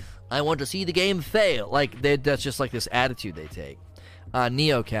that, I want to see the game fail. Like, that's just like this attitude they take.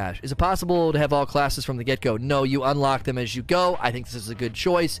 Neocash. Is it possible to have all classes from the get-go? No, you unlock them as you go. I think this is a good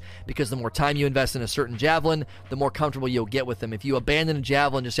choice because the more time you invest in a certain javelin, the more comfortable you'll get with them. If you abandon a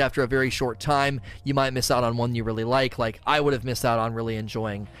javelin just after a very short time, you might miss out on one you really like. Like, I would have missed out on really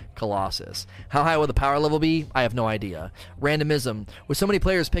enjoying Colossus. How high will the power level be? I have no idea. Randomism. With so many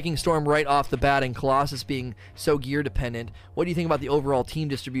players picking Storm right off the bat and Colossus being so gear dependent, what do you think about the overall team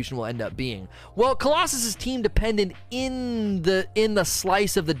distribution will end up being? Well, Colossus is team dependent in the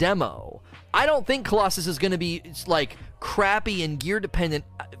slice of the demo. I don't think Colossus is going to be like crappy and gear dependent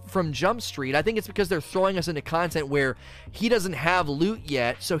from Jump Street. I think it's because they're throwing us into content where he doesn't have loot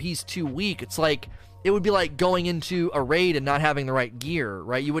yet, so he's too weak. It's like, it would be like going into a raid and not having the right gear,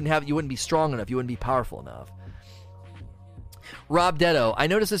 right? You wouldn't be strong enough. You wouldn't be powerful enough. Rob Detto, I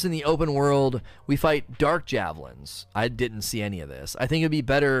noticed this in the open world. We fight dark javelins. I didn't see any of this. I think that would be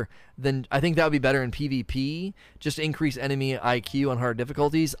better in PvP. Just increase enemy IQ on hard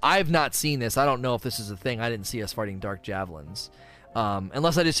difficulties. I've not seen this. I don't know if this is a thing. I didn't see us fighting dark javelins.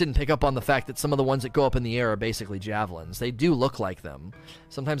 Unless I just didn't pick up on the fact that some of the ones that go up in the air are basically javelins. They do look like them.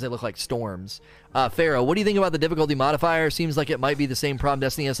 Sometimes they look like storms. Pharaoh, what do you think about the difficulty modifier? Seems like it might be the same problem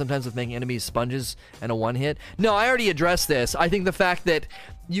Destiny has sometimes with making enemies sponges and a one-hit. No, I already addressed this. I think the fact that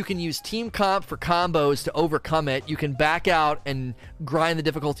you can use team comp for combos to overcome it. You can back out and grind the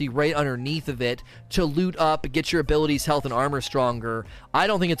difficulty right underneath of it to loot up, get your abilities, health, and armor stronger. I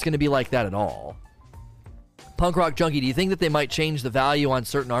don't think it's going to be like that at all. Punk Rock Junkie, do you think that they might change the value on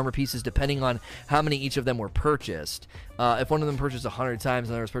certain armor pieces depending on how many each of them were purchased? If one of them purchased 100 times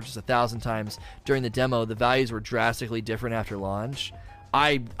and others purchased 1,000 times during the demo, the values were drastically different after launch?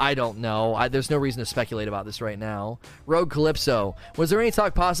 I don't know. There's no reason to speculate about this right now. Rogue Calypso, was there any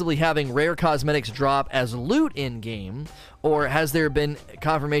talk possibly having rare cosmetics drop as loot in-game, or has there been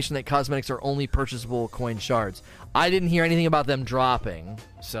confirmation that cosmetics are only purchasable coin shards? I didn't hear anything about them dropping,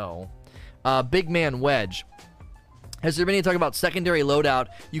 so... Big Man Wedge, has there been any talk about secondary loadout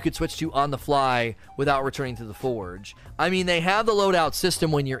you could switch to on the fly without returning to the Forge? I mean, they have the loadout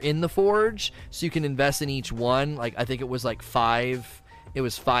system when you're in the Forge, so you can invest in each one. Like, I think it was like 5. It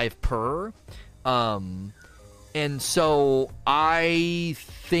was 5 per. And so I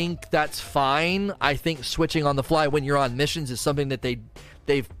think that's fine. I think switching on the fly when you're on missions is something that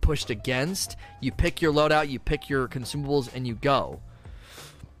they've pushed against. You pick your loadout, you pick your consumables, and you go.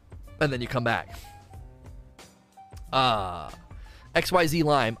 And then you come back. XYZ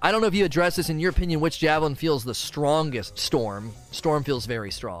Lime, I don't know if you addressed this. In your opinion, which javelin feels the strongest? Storm feels very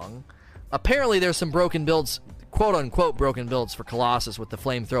strong. Apparently there's some broken builds, quote unquote broken builds, for Colossus with the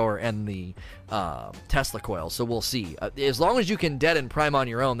flamethrower and the Tesla coil, so we'll see. As long as you can dead and prime on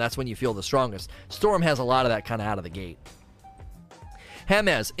your own, that's when you feel the strongest. Storm has a lot of that kind of out of the gate.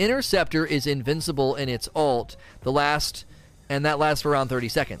 Hamez, Interceptor is invincible in its ult, and that lasts for around 30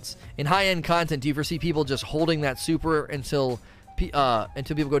 seconds. In high-end content, do you foresee people just holding that super until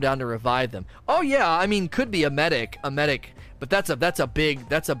people go down to revive them? Oh yeah, I mean, could be a medic, but that's a big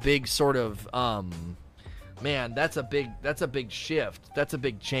sort of man, that's a big shift. That's a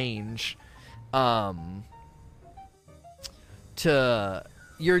big change. You're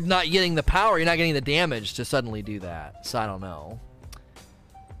not getting the power, you're not getting the damage to suddenly do that. So I don't know.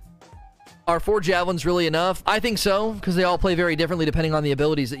 Are 4 javelins really enough? I think so, because they all play very differently depending on the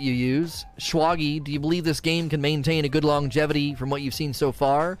abilities that you use. Schwaggy, do you believe this game can maintain a good longevity from what you've seen so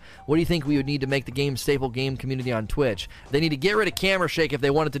far? What do you think we would need to make the game staple game community on Twitch? They need to get rid of Camera Shake if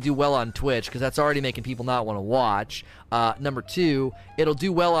they want it to do well on Twitch, because that's already making people not want to watch. Number 2, it'll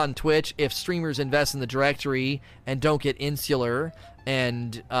do well on Twitch if streamers invest in the directory and don't get insular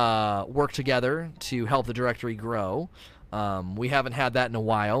and work together to help the directory grow. We haven't had that in a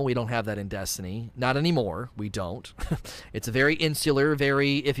while. We don't have that in Destiny. Not anymore. We don't. It's a very insular,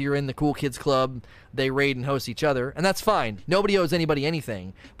 if you're in the Cool Kids Club, they raid and host each other, and that's fine. Nobody owes anybody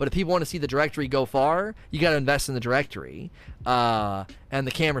anything. But if people want to see the directory go far, you got to invest in the directory. And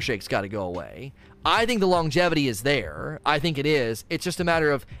the Camera Shake's got to go away. I think the longevity is there. I think it is. It's just a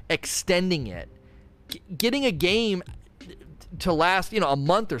matter of extending it. Getting a game to last, a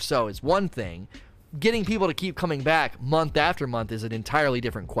month or so is one thing. Getting people to keep coming back month after month is an entirely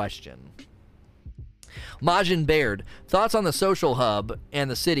different question. Majin Baird, thoughts on the social hub and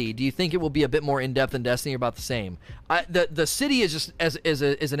the city? Do you think it will be a bit more in-depth than Destiny, or about the same? The city is just as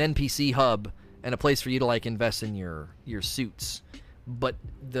an NPC hub and a place for you to invest in your suits. But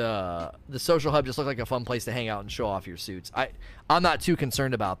the social hub just looked like a fun place to hang out and show off your suits. I'm not too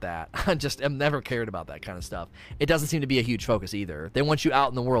concerned about that. I've never cared about that kind of stuff. It doesn't seem to be a huge focus either. They want you out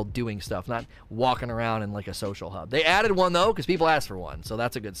in the world doing stuff, not walking around in a social hub. They added one though because people asked for one, so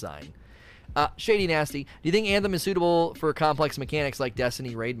that's a good sign. Shady Nasty, do you think Anthem is suitable for complex mechanics like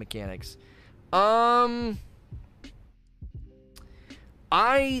Destiny raid mechanics? I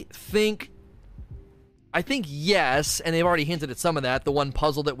think yes, and they've already hinted at some of that. The one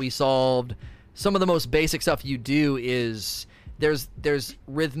puzzle that we solved, some of the most basic stuff you do is there's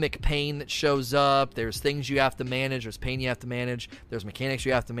rhythmic pain that shows up, there's things you have to manage, there's pain you have to manage, there's mechanics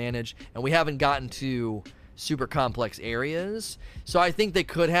you have to manage, and we haven't gotten to super complex areas. So I think they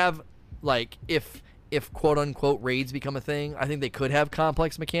could have, if quote-unquote raids become a thing, I think they could have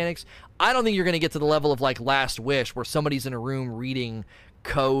complex mechanics. I don't think you're going to get to the level of Last Wish, where somebody's in a room reading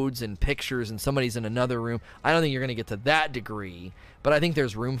codes and pictures and somebody's in another room. I don't think you're going to get to that degree, but I think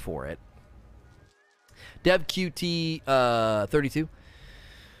there's room for it. DevQT32,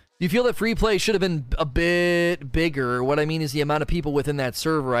 Do you feel that free play should have been a bit bigger? What I mean is the amount of people within that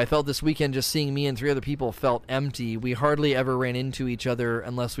server. I felt this weekend just seeing me and 3 other people felt empty. We hardly ever ran into each other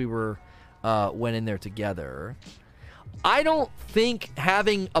unless we went in there together. I don't think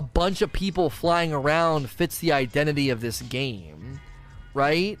having a bunch of people flying around fits the identity of this game,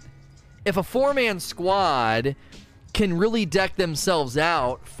 right? If a 4-man squad can really deck themselves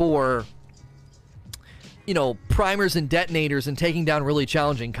out for, primers and detonators and taking down really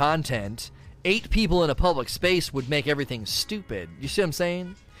challenging content, 8 people in a public space would make everything stupid. You see what I'm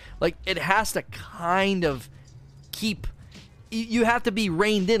saying? Like, it has to kind of you have to be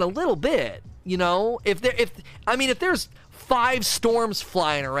reined in a little bit, If there's 5 storms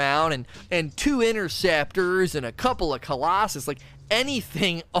flying around and 2 interceptors and a couple of Colossus, like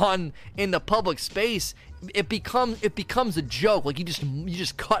anything in the public space, it becomes a joke. Like you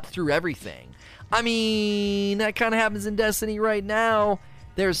just cut through everything. I mean, that kind of happens in Destiny right now.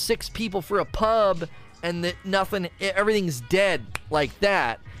 There's 6 people for a pub, and everything's dead like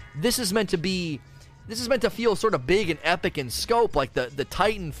that. This is meant to feel sort of big and epic in scope, like the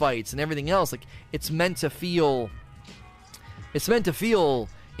Titan fights and everything else. Like it's meant to feel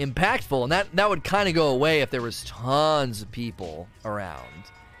impactful, and that would kind of go away if there was tons of people around.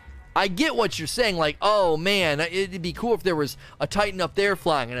 I get what you're saying, like, oh man, it'd be cool if there was a Titan up there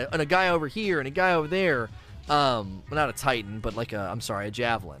flying and a guy over here and a guy over there. Well, not a Titan, but like a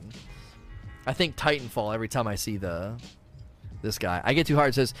Javelin. I think Titanfall every time I see this guy. I Get Too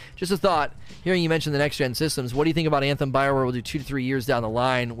Hard says, just a thought, hearing you mention the next-gen systems, what do you think about Anthem? BioWare will do 2 to 3 years down the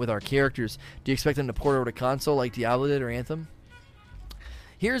line with our characters. Do you expect them to port over to console like Diablo did or Anthem?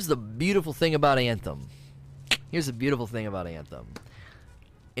 Here's the beautiful thing about Anthem.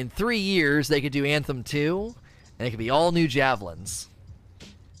 In 3 years, they could do Anthem 2, and it could be all new Javelins.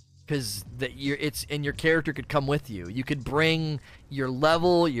 Because your character could come with you. You could bring your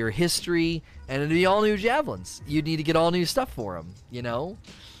level, your history, and it'd be all new Javelins. You'd need to get all new stuff for them,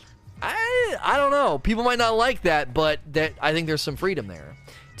 I don't know. People might not like that, but I think there's some freedom there.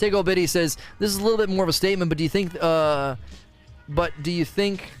 Tego Biddy says, this is a little bit more of a statement, but do you think...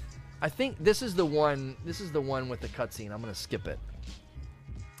 I think this is the one with the cutscene. I'm going to skip it.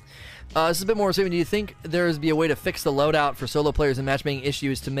 This is a bit more of a statement. Do you think there's be a way to fix the loadout for solo players and matchmaking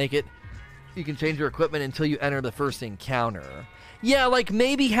issues to make it you can change your equipment until you enter the first encounter? Yeah, like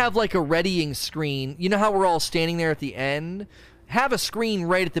maybe have like a readying screen. You know how we're all standing there at the end? Have a screen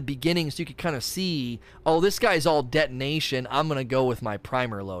right at the beginning so you can kind of see, oh, this guy's all detonation. I'm going to go with my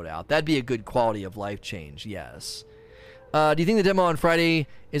primer loadout. That'd be a good quality of life change, yes. Do you think the demo on Friday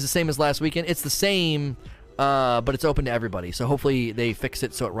is the same as last weekend? It's the same, but it's open to everybody, so hopefully they fix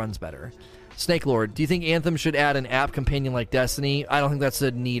it so it runs better. Snake Lord, do you think Anthem should add an app companion like Destiny? I don't think that's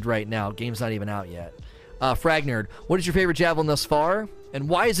a need right now. Game's not even out yet. Fragnerd, what is your favorite Javelin thus far? And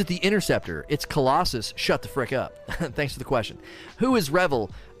why is it the Interceptor? It's Colossus. Shut the frick up. Thanks for the question. Who is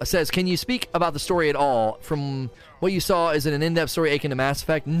Revel? Says, can you speak about the story at all? From what you saw, is it an in-depth story akin to Mass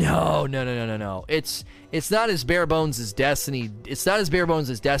Effect? No. It's not as bare bones as Destiny. It's not as bare bones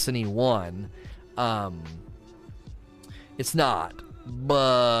as Destiny 1. It's not.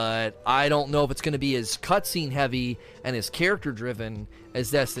 But I don't know if it's going to be as cutscene heavy and as character driven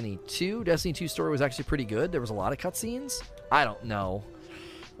as Destiny 2. Destiny 2 story was actually pretty good. There was a lot of cutscenes. I don't know.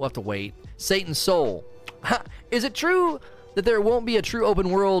 We'll have to wait. Satan's Soul. Is it true that there won't be a true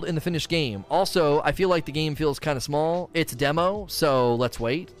open world in the finished game? Also, I feel like the game feels kind of small. It's a demo, so let's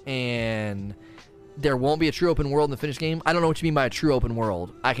wait. And there won't be a true open world in the finished game? I don't know what you mean by a true open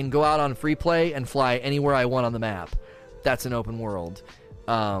world. I can go out on free play and fly anywhere I want on the map. That's an open world.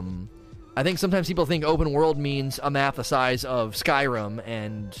 I think sometimes people think open world means a map the size of Skyrim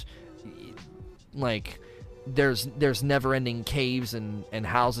and like there's never-ending caves and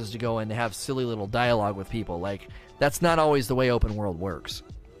houses to go in to have silly little dialogue with people. Like, that's not always the way open world works.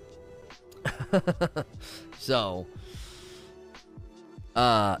 So,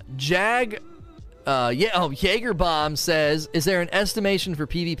 Jagerbomb says, is there an estimation for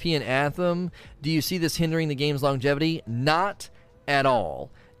PvP in Anthem? Do you see this hindering the game's longevity? Not at all.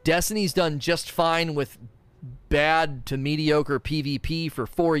 Destiny's done just fine with bad to mediocre PvP for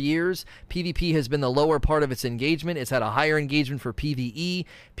 4 years. PvP has been the lower part of its engagement. It's had a higher engagement for PvE.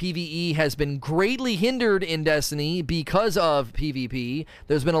 PvE has been greatly hindered in Destiny because of PvP.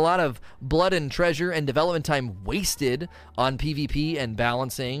 There's been a lot of blood and treasure and development time wasted on PvP and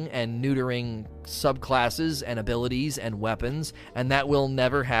balancing and neutering subclasses and abilities and weapons, and that will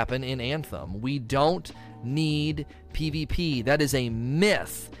never happen in Anthem. We don't need PvP. That is a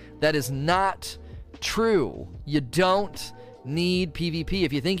myth. That is not true. You don't need PvP.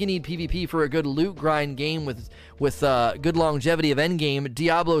 If you think you need PvP for a good loot grind game with good longevity of endgame,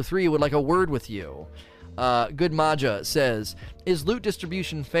 Diablo 3 would like a word with you. Good Maja says, is loot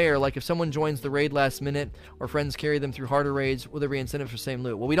distribution fair? Like if someone joins the raid last minute or friends carry them through harder raids, will there be incentive for same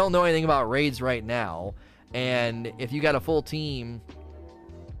loot? Well, we don't know anything about raids right now. And if you got a full team,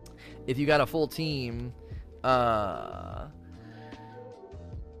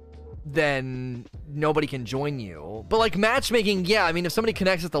 then nobody can join you. But like matchmaking, yeah, I mean, if somebody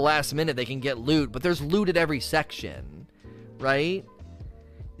connects at the last minute, they can get loot, but there's loot at every section, right?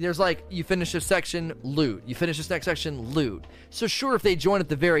 There's like, you finish this section, loot. You finish this next section, loot. So sure, if they join at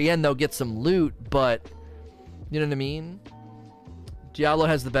the very end, they'll get some loot, but you know what I mean? Diablo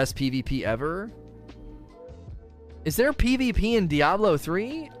has the best PvP ever. Is there PvP in Diablo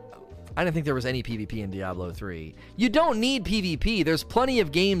 3? I didn't think there was any PvP in Diablo 3. You don't need PvP. There's plenty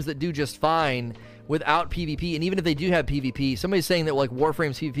of games that do just fine without PvP, and even if they do have PvP, somebody's saying that like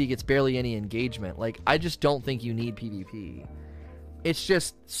Warframe's PvP gets barely any engagement. Like, I just don't think you need PvP. It's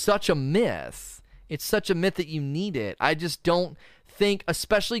just such a myth. It's such a myth that you need it. I just don't think,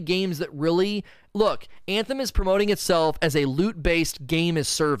 especially games that really... Look, Anthem is promoting itself as a loot-based game as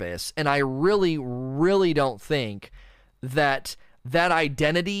service, and I really, really don't think that that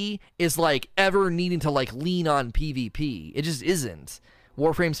identity is like ever needing to like lean on PvP. It just isn't.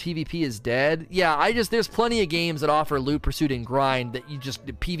 Warframe's PvP is dead. Yeah, there's plenty of games that offer loot pursuit and grind that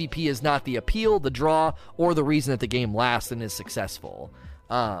PvP is not the appeal, the draw, or the reason that the game lasts and is successful.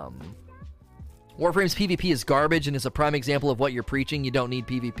 Warframe's PvP is garbage and is a prime example of what you're preaching. You don't need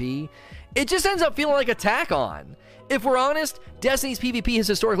PvP. It just ends up feeling like a tack-on. If we're honest, Destiny's PvP has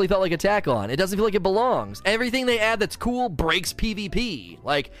historically felt like a tack-on. It doesn't feel like it belongs. Everything they add that's cool breaks PvP.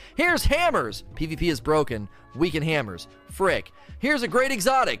 Like, here's hammers. PvP is broken. Weaken hammers. Frick. Here's a great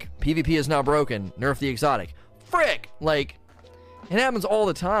exotic. PvP is now broken. Nerf the exotic. Frick. Like, it happens all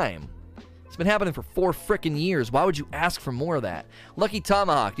the time. It's been happening for 4 frickin' years. Why would you ask for more of that? Lucky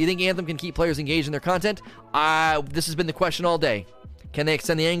Tomahawk, do you think Anthem can keep players engaged in their content? This has been the question all day. Can they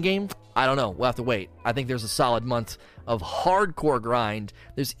extend the end game? I don't know. We'll have to wait. I think there's a solid month of hardcore grind.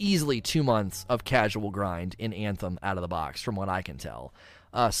 There's easily 2 months of casual grind in Anthem out of the box, from what I can tell.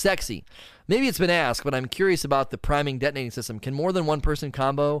 Sexy. Maybe it's been asked, but I'm curious about the priming detonating system. Can more than one person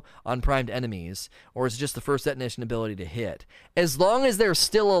combo on primed enemies, or is it just the first detonation ability to hit? As long as they're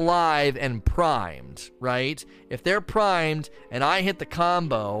still alive and primed, right? If they're primed and I hit the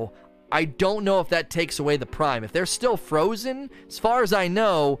combo, I don't know if that takes away the prime. If they're still frozen, as far as I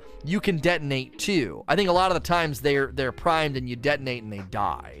know, you can detonate too. I think a lot of the times they're primed and you detonate and they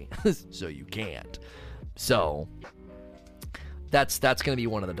die. So you can't. So that's going to be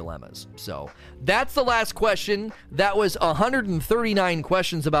one of the dilemmas. So that's the last question. That was 139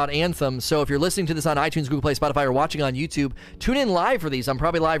 questions about Anthem. So if you're listening to this on iTunes, Google Play, Spotify, or watching on YouTube, tune in live for these. I'm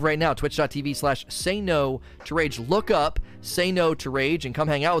probably live right now, twitch.tv/SayNoToRage. Look up Say No to Rage and come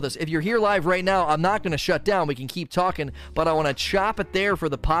hang out with us. If you're here live right now, I'm not going to shut down. We can keep talking, but I want to chop it there for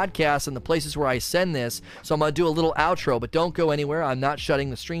the podcast and the places where I send this. So I'm going to do a little outro, but don't go anywhere. I'm not shutting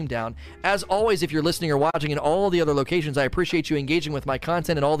the stream down. As always, if you're listening or watching in all the other locations, I appreciate you engaging with my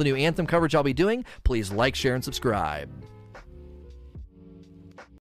content and all the new Anthem coverage I'll be doing. Please like, share, and subscribe.